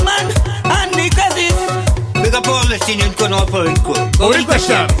madman, and the cousins. Big up all the singing, couldn't offer it good. Go with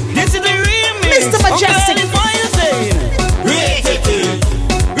question. This is the remix. Mr. Mejustik. Uncle Ellis, what you saying? Rated.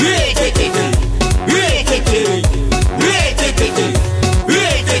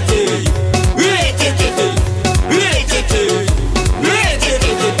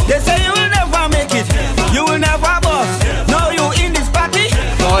 They say you will never make it, you will never bust. Now you in this party,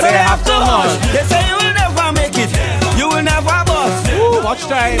 so they have to hush. They say you will never make it, you will never bust. Ooh, watch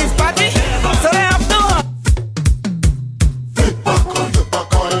time. In this party, so they have to hush.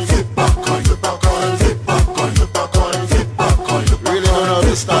 Really don't know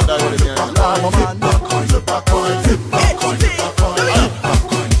this start that way again.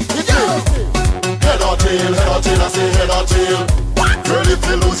 Head or tail, I say head or tail. Girl, if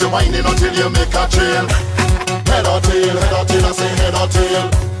you lose your whining until you make a trail. Head or tail, I say head or tail.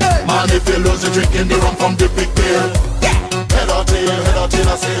 Man, if you lose your drinking the rum from the big pail. Head or tail,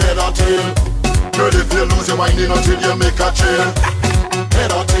 I say head or tail. Girl, if you lose your whining until you make a trail.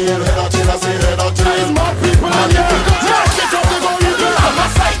 Head or tail, I say head or tail. More people on here. Get up the go, you girl. I'm a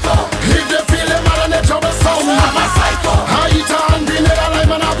psycho. If they feel them mad and they trouble sound, I'm a psycho. I eat a hungry nigga like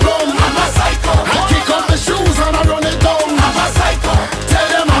man a plum. I'm a psycho. I kick up the shoes and I run it down. I'm a psycho. Tell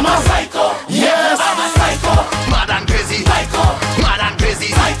them I'm a psycho. Yes, I'm a psycho. Mad and crazy, psycho. Mad and crazy,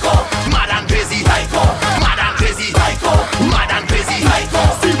 psycho. Mad and crazy, psycho. Mad and crazy, psycho. Mad and crazy, psycho.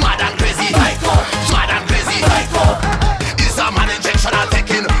 Mad and crazy, psycho. Mad and crazy, psycho. It's a man injection I'm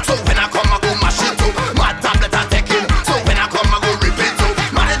taking, so when I come I go mash it too. Mad tablet I'm taking, so when I come I go rip it too.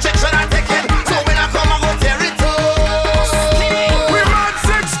 Man injection I'm taking, so when I come I go tear it too. We mad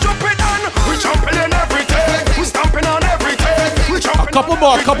six jumping on, we jumping in everything, we stomping on everything, we jumping. A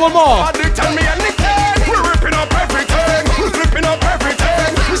couple more. Tell me anything, we ripping up everything, we flipping up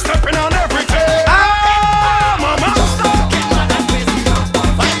everything, we stepping on everything. Ah, mama. Get mad and crazy,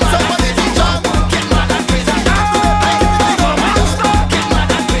 find somebody to jump. Get mad and crazy, mama. Get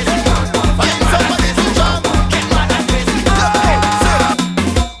mad and crazy, find somebody to jump. Get mad and crazy.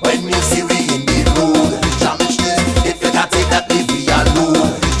 When you see we in the road, jamishness. If you can't take that, leave me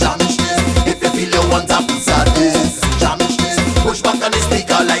alone. Jamishness. If you feel you want a piece of this, jamishness. Push back on the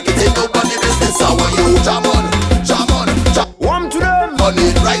speaker like it ain't nobody business. How are you? Jam on, jam on, jam. One to them. On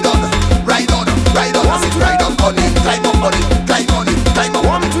it, ride on, ride on, ride on. I said ride on it, climb up on it, climb on it, climb up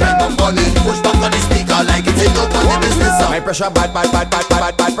on it, climb up on it. Push back on the speaker like it ain't nobody business. My pressure bad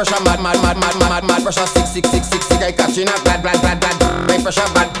pressure mad pressure sick I catching up bad my pressure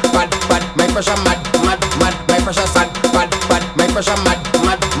bad my pressure mad my pressure sad bad my pressure mad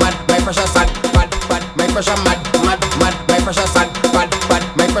my pressure sad bad my pressure mad my pressure sad bad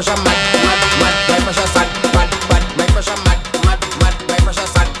my pressure mad my pressure sad bad my pressure mad my pressure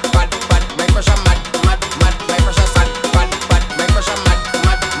sad bad my pressure mad my pressure sad bad my pressure mad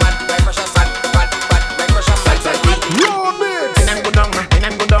my pressure sad bad my pressure sad. Road mix. And I'm go down.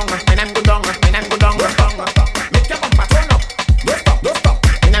 Make your bumper turn up. Don't stop.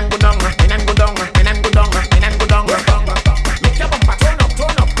 And I'm go down. Make your bumper turn up. And I'm go down. Make your bumper turn up. Don't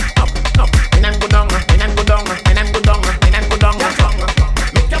stop. And I'm go down. Make your bumper turn up. Don't stop. And I'm go down.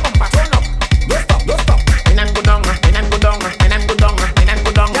 Make your bumper turn up. Don't stop. And I'm go down.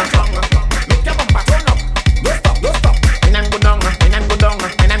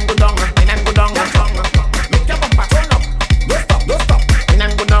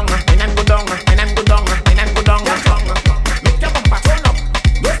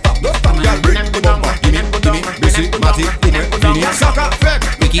 Soca, fake,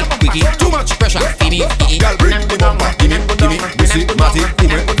 wiki, too much pressure. Fini, girl, bring the bumper. Gimme, busy, matty,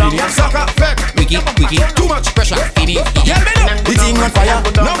 fini. Soca, fake, wiki, too much pressure. Fini, girl, me know the thing on fire.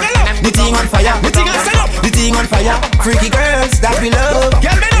 No, me know the thing on fire. The thing on stand up. The thing on fire. Freaky girls that we love.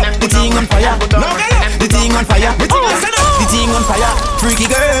 Girl, me know the thing on fire. No, me know the thing on fire. The thing on stand up. The thing on fire. Freaky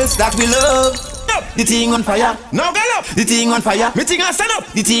girls that we love. The thing on fire. No, girl up. The thing on fire. Me thing on stand up.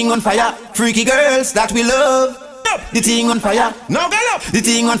 The thing on fire. Freaky girls that we love. The thing on fire. Now girl up. The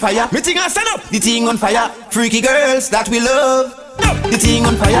thing on fire. Me thing on stand up. The thing on fire. Freaky girls that we love. The thing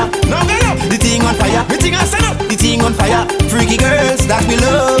on fire. Now girl up. The thing on fire. Me thing on stand up. The thing on fire. Freaky girls that we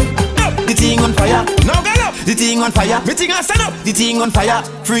love. The thing on fire. Now girl up. The thing on fire. Me thing I stand up. The thing on fire.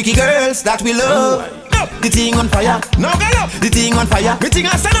 Freaky girls that we love. The thing on fire. Now get up. The thing on fire. Me thing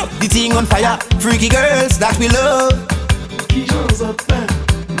I stand up. The thing on fire. Freaky girls that we love. Qui j'en a fait,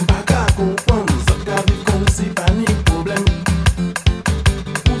 pas qu'à comprendre, ça qu'a vivre comme si pas ni problème.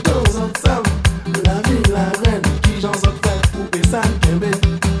 Pourtant ça semble, la vie la reine, qui j'en a fait pour que ça kembe.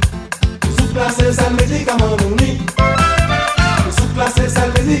 Sous-placé ça le médicament nouni. Sous-placé ça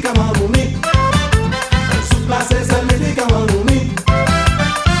le médicament nouni. Sous-placé ça le médicament nouni.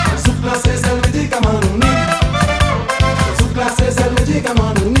 Sous-placé ça le médicament nouni. Sous-placé ça le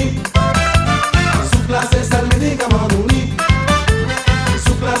médicament nouni. Sous-placé ça le médicament nouni.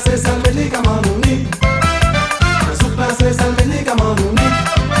 Sous-placé ça le médicament nouni. Sous-placé ça le médicament nouni.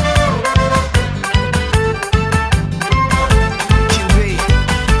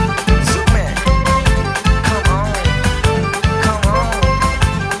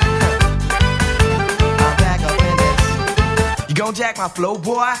 You gon' jack my flow,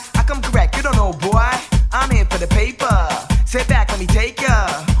 boy? I come correct, you don't know, boy. I'm here for the paper. Sit back, let me take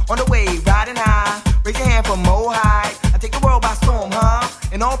ya. On the wave, riding high. Raise your hand for more high. I take the world by storm, huh?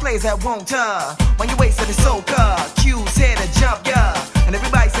 In all plays that won't, when you waste to the Soca. Q's here to jump, yeah. And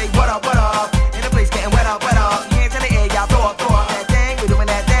everybody say, what up, what up? In the place getting wet up, wet up. Hands in the air, y'all throw up that thing. We're doing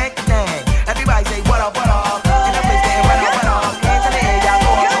that thing. Everybody say, what up, what up? In the place getting wet up, wet up. Hands in the air, y'all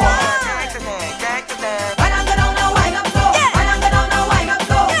throw up that thing. When I'm gonna know, wind up so. When I'm gonna know, wind up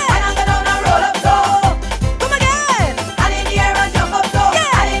so. When I'm gonna roll up so. Come again. And in the air and jump up so.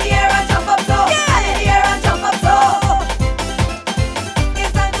 And in the air and jump up so. And in the air and jump up so.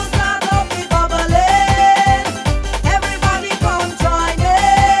 It's time to start up the bubbling. Everybody come join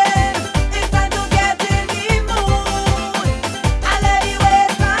in. It's time to get in the mood. And let the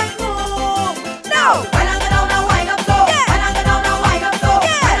waistline move. Now, when I'm gonna know, wind up so. When I'm gonna know, wind up so.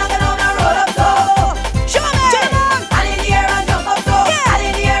 When I'm gonna roll up so. Show me. And in the air and jump up so. And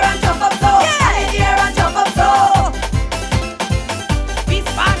in the air and jump up so. And in the air and jump up so. We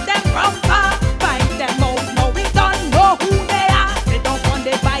spark them from far, find them out. Now we don't know who they are. They don't want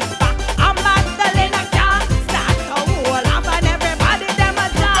the bike back. I'm Magdalena can't start to roll off and everybody them a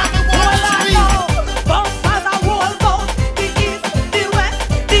jump. Roll on now. Bumpers a roll bout. The east, the west,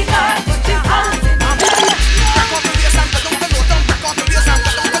 the north, the south.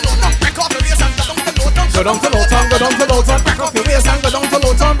 Go down to low town, go down to low town, back off your waist and go down to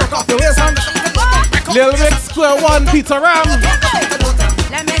low town, back off your waist and Lil Rick Square One, Peter Ram.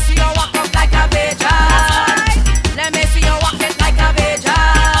 Let me see you walk up like a Bajan. Let me see you walk it like a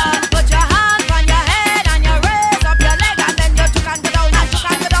Bajan. Put your hands on your head and you raise up your leg and then you took and go down and took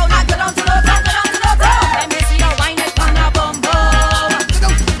and go down and go down to low town, go down to low town. Let me see you wind it on a bum bum.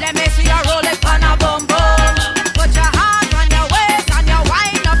 Let me see you roll it on a bum bum. Put your hands on your waist and you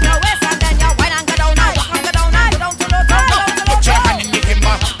wind up your waist and then you wind and go down and walk and go down and go down to low town, go down to low Put your town. hand in the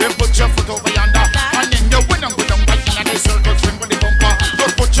timber, then put your foot over yonder, and then you win and go down right in the circle, swing with the bumper.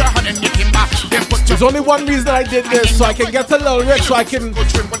 Just put your hand in the timber, then put your. There's only one reason I did this, so I can get to Lil Rick, so I can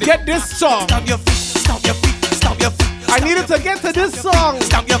get this song. Stomp your feet, stomp your feet, stomp your feet. I needed to get to this song.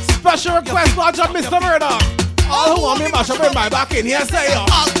 Special request, watch out, Mr. Murder. All who want me mash up in my back in here, say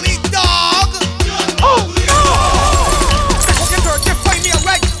ugly dog. Oh no! Take off your dirt, find me a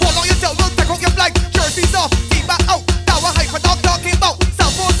rag. Hold on your tail, we'll take off your flag. Jerseys off, feet back out. Now a hike, dog talking about. Cell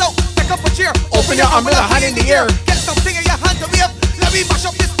phones out, take up a chair. Open your umbrella, hand in the air. Get something in your hand to wave. Let me mash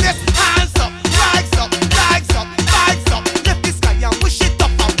up this place. Hands up, rags up, rags up, bags up. Lift the sky and push it up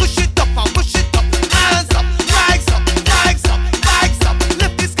and push it up and push it up. Hands up, rags up, rags up, bags up.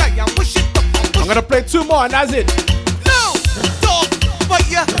 Lift the sky and push it up and push I'm gonna play two more and that's it. No, dog, but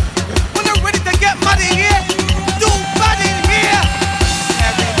yeah. When they're ready to get mad in here, do bad in here.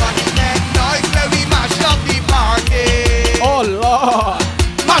 Everybody make noise when we mash up the party. Oh Lord.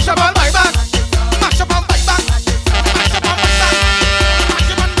 Mash up on my back. Mash up on my back. Mash up on my back. Mash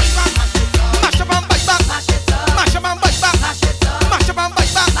up on my back. Mash up on my back. Mash up on my back. Mash up on my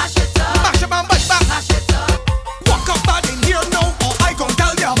back. Mash up on my back. Walk up bad in here now, or I gon'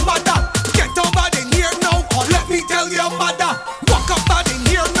 tell your mother. Get down bad in here now, or let me tell your mother. Walk up bad in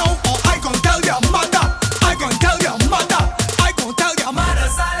here now, or I gon' tell your mother. I gon' tell your mother. I gon' tell your mother.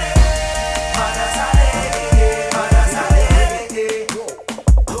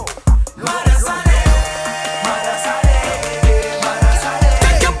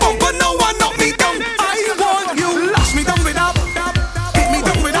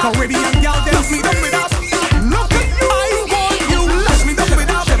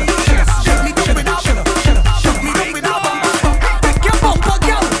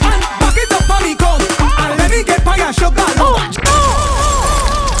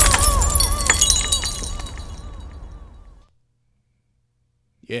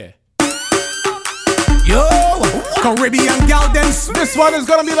 Yeah. Yo, Caribbean gal dance. This one is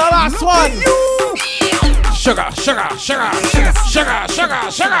gonna be the last one. Sugar, sugar, sugar, sugar, sugar, sugar,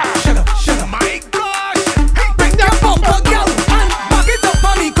 sugar, sugar, sugar. My gosh. Hey, bring that bumper, gal, and back it up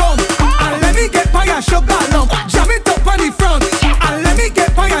on me come. And let me get by your sugar lump. Jam it up on the front. And let me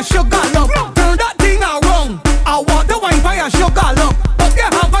get by your sugar lump. Turn that thing around. I want the wine by your sugar lump. Put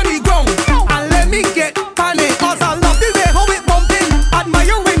your hand on the ground. And let me get on it. Cause I love the way how it bumping.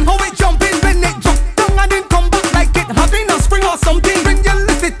 Admiring how it jumping. When it jump down and then come back like it having a spring or something. When you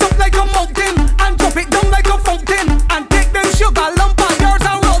lift it up like a mountain and drop it down like a fountain. And take them sugar lump of yours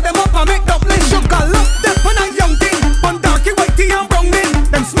and roll them up and make dumpling. Sugar lump, them when a young thing. One darky, whitey and browning.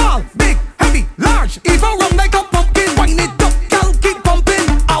 Them small, big, heavy, large, even round like a pumpkin. Wind it up, gal, keep pumping.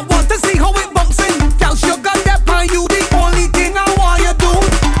 I want to see how it bouncing. Gal, sugar, that pan you the only thing I want you do.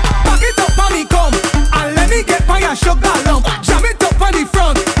 Back it up on me come, and let me get by your sugar lump. Jam it up on the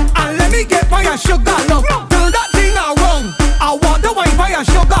front, and let me get by your sugar lump. Turn that thing around. I want the wine by your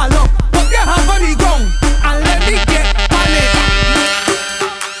sugar lump. Put your hand on the ground, and let me get on it.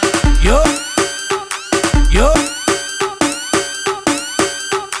 Yo, yo,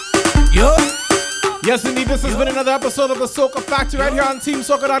 yo. Yes, indeed, this has been another episode of the Soca Factory right here on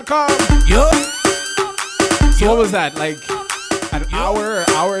TeamSoca.com. Yo. So what was that? Like an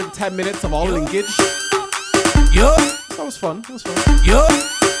hour and 10 minutes of all linkage? Yo. That was fun. That was fun. Yo. I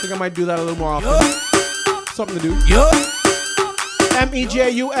think I might do that a little more often. Something to do. Yo.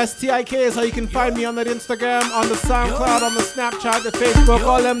 Mejustik is how you can find me on the Instagram, on the SoundCloud, on the Snapchat, the Facebook,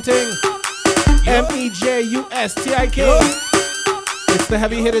 all them things. Mejustik. It's the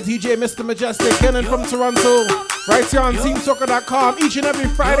heavy hitter DJ Mr. Mejustik, killing from Toronto. Right here on TeamSoca.com. Each and every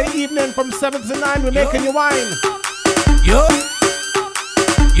Friday evening from 7 to 9, we're making you wine. Yo.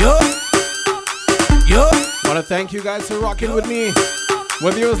 Yo. Yo. Want to thank you guys for rocking with me.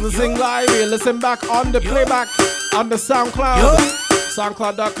 Whether you're listening live or you listen back on the playback on the SoundCloud.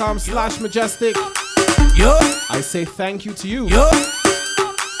 SoundCloud.com/Mejustik. Yo. I say thank you to you. Yo.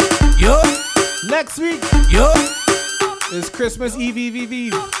 Yo. Next week. Yo. Is Christmas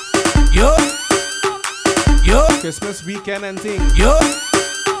Eve. Yo. Yo. Christmas weekend and thing. Yo.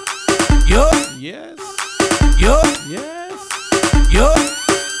 Yo. Yes. Yo. Yes. Yo.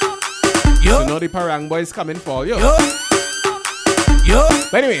 Yo. So know the Parang boys coming for you. Yo. Yo.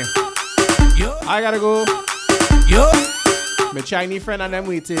 But anyway. Yo. I gotta go. Yo. My Chinese friend and them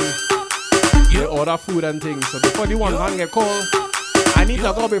waiting. They order food and things. So before the one ton get cold, I need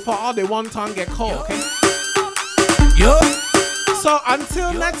to go before all the one ton get cold, okay? Yo. So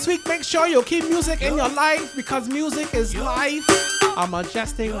until next week, make sure you keep music in your life because music is life, a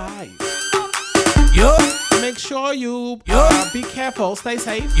majestic life. Yo. Make sure you be careful, stay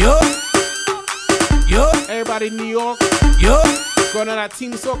safe. Yo. Yo. Everybody in New York. Yo. Going to that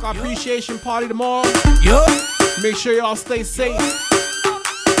Team Soca appreciation party tomorrow. Yo. Make sure y'all stay safe.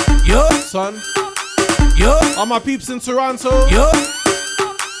 Yo. Son. Yo. All my peeps in Toronto. Yo.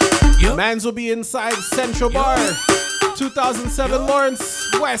 Yo. Mans will be inside Central Bar. 2007 Lawrence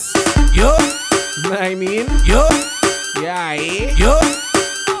West. Yo. I mean. Yo. Yeah, eh? Yo.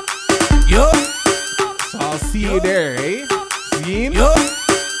 Yo. So I'll see you there, eh? See you? Yo.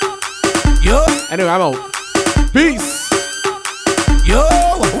 Yo. Anyway, I'm out. Peace. Yo.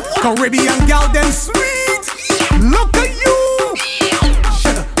 Caribbean gal them sweet. Look at you.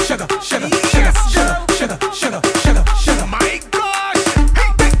 Sugar, sugar, sugar, sugar, sugar, sugar, sugar, sugar, sugar. My gosh. Hey,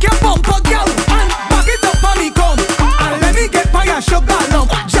 take your bumper, gal, and back it up on me come. And let me get by your sugar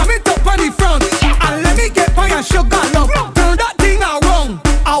lump. Jam it up on the front. And let me get by your sugar lump. Turn that thing around.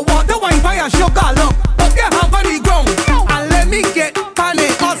 I want the wine by your sugar lump. Put your hand on the ground. And let me get on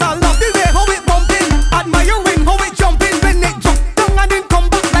it. Cause I love the way how it bumping. Admiring how it jumping. When it jump down and then come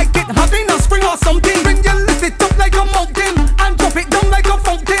back like it having a spring or something. When you lift it up like a mountain and drop it down like a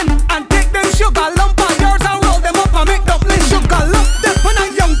fountain. And take them sugar lump of yours and roll them up and make dumpling. Sugar lump, them when a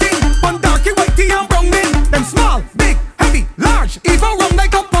young thing. One darky, whitey and browning. Them small, big, heavy, large, even round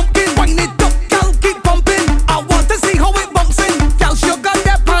like a pumpkin. Wind it up, gal, keep pumping. I want to see how it bouncing. Gal, sugar,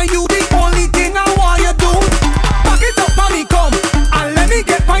 that pan you the only thing I want you do. Back it up on me come, and let me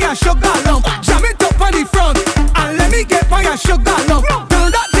get by your sugar lump. Jam it up on the front, and let me get by your sugar lump.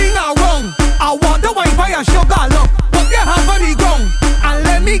 Turn that thing around. I want the wine by your sugar lump. Put your hand on the ground, and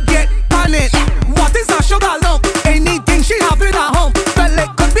let me get on it. What is a sugar lump? Anything she have in a hump. Well, it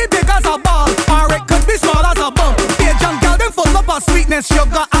could be big as a ball, or it could be small as a bump. Asian girl, them full up of sweetness,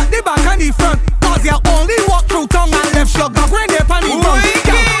 sugar at the back and the front. Cause you only walk through tongue and left sugar grain up on the front.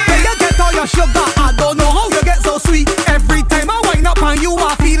 Girl, where you get all your sugar? I don't know how you get so sweet. Every time I wind up on you,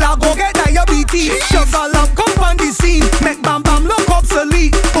 I feel I go get diabetes. Sugar love come on the scene, make bam bam look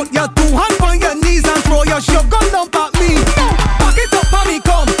obsolete. your 2 hands on your knees and throw your sugar lump at me. Back it up on me,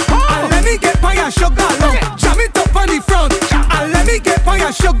 come, and let me get on your sugar lump. Jam it up on the front, and let me get on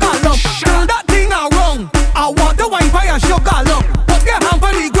your sugar lump. Turn that thing around. I want the wine on your sugar lump. Put your hand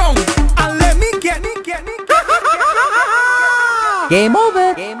on the ground, and let me get. Game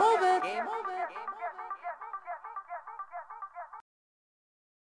over.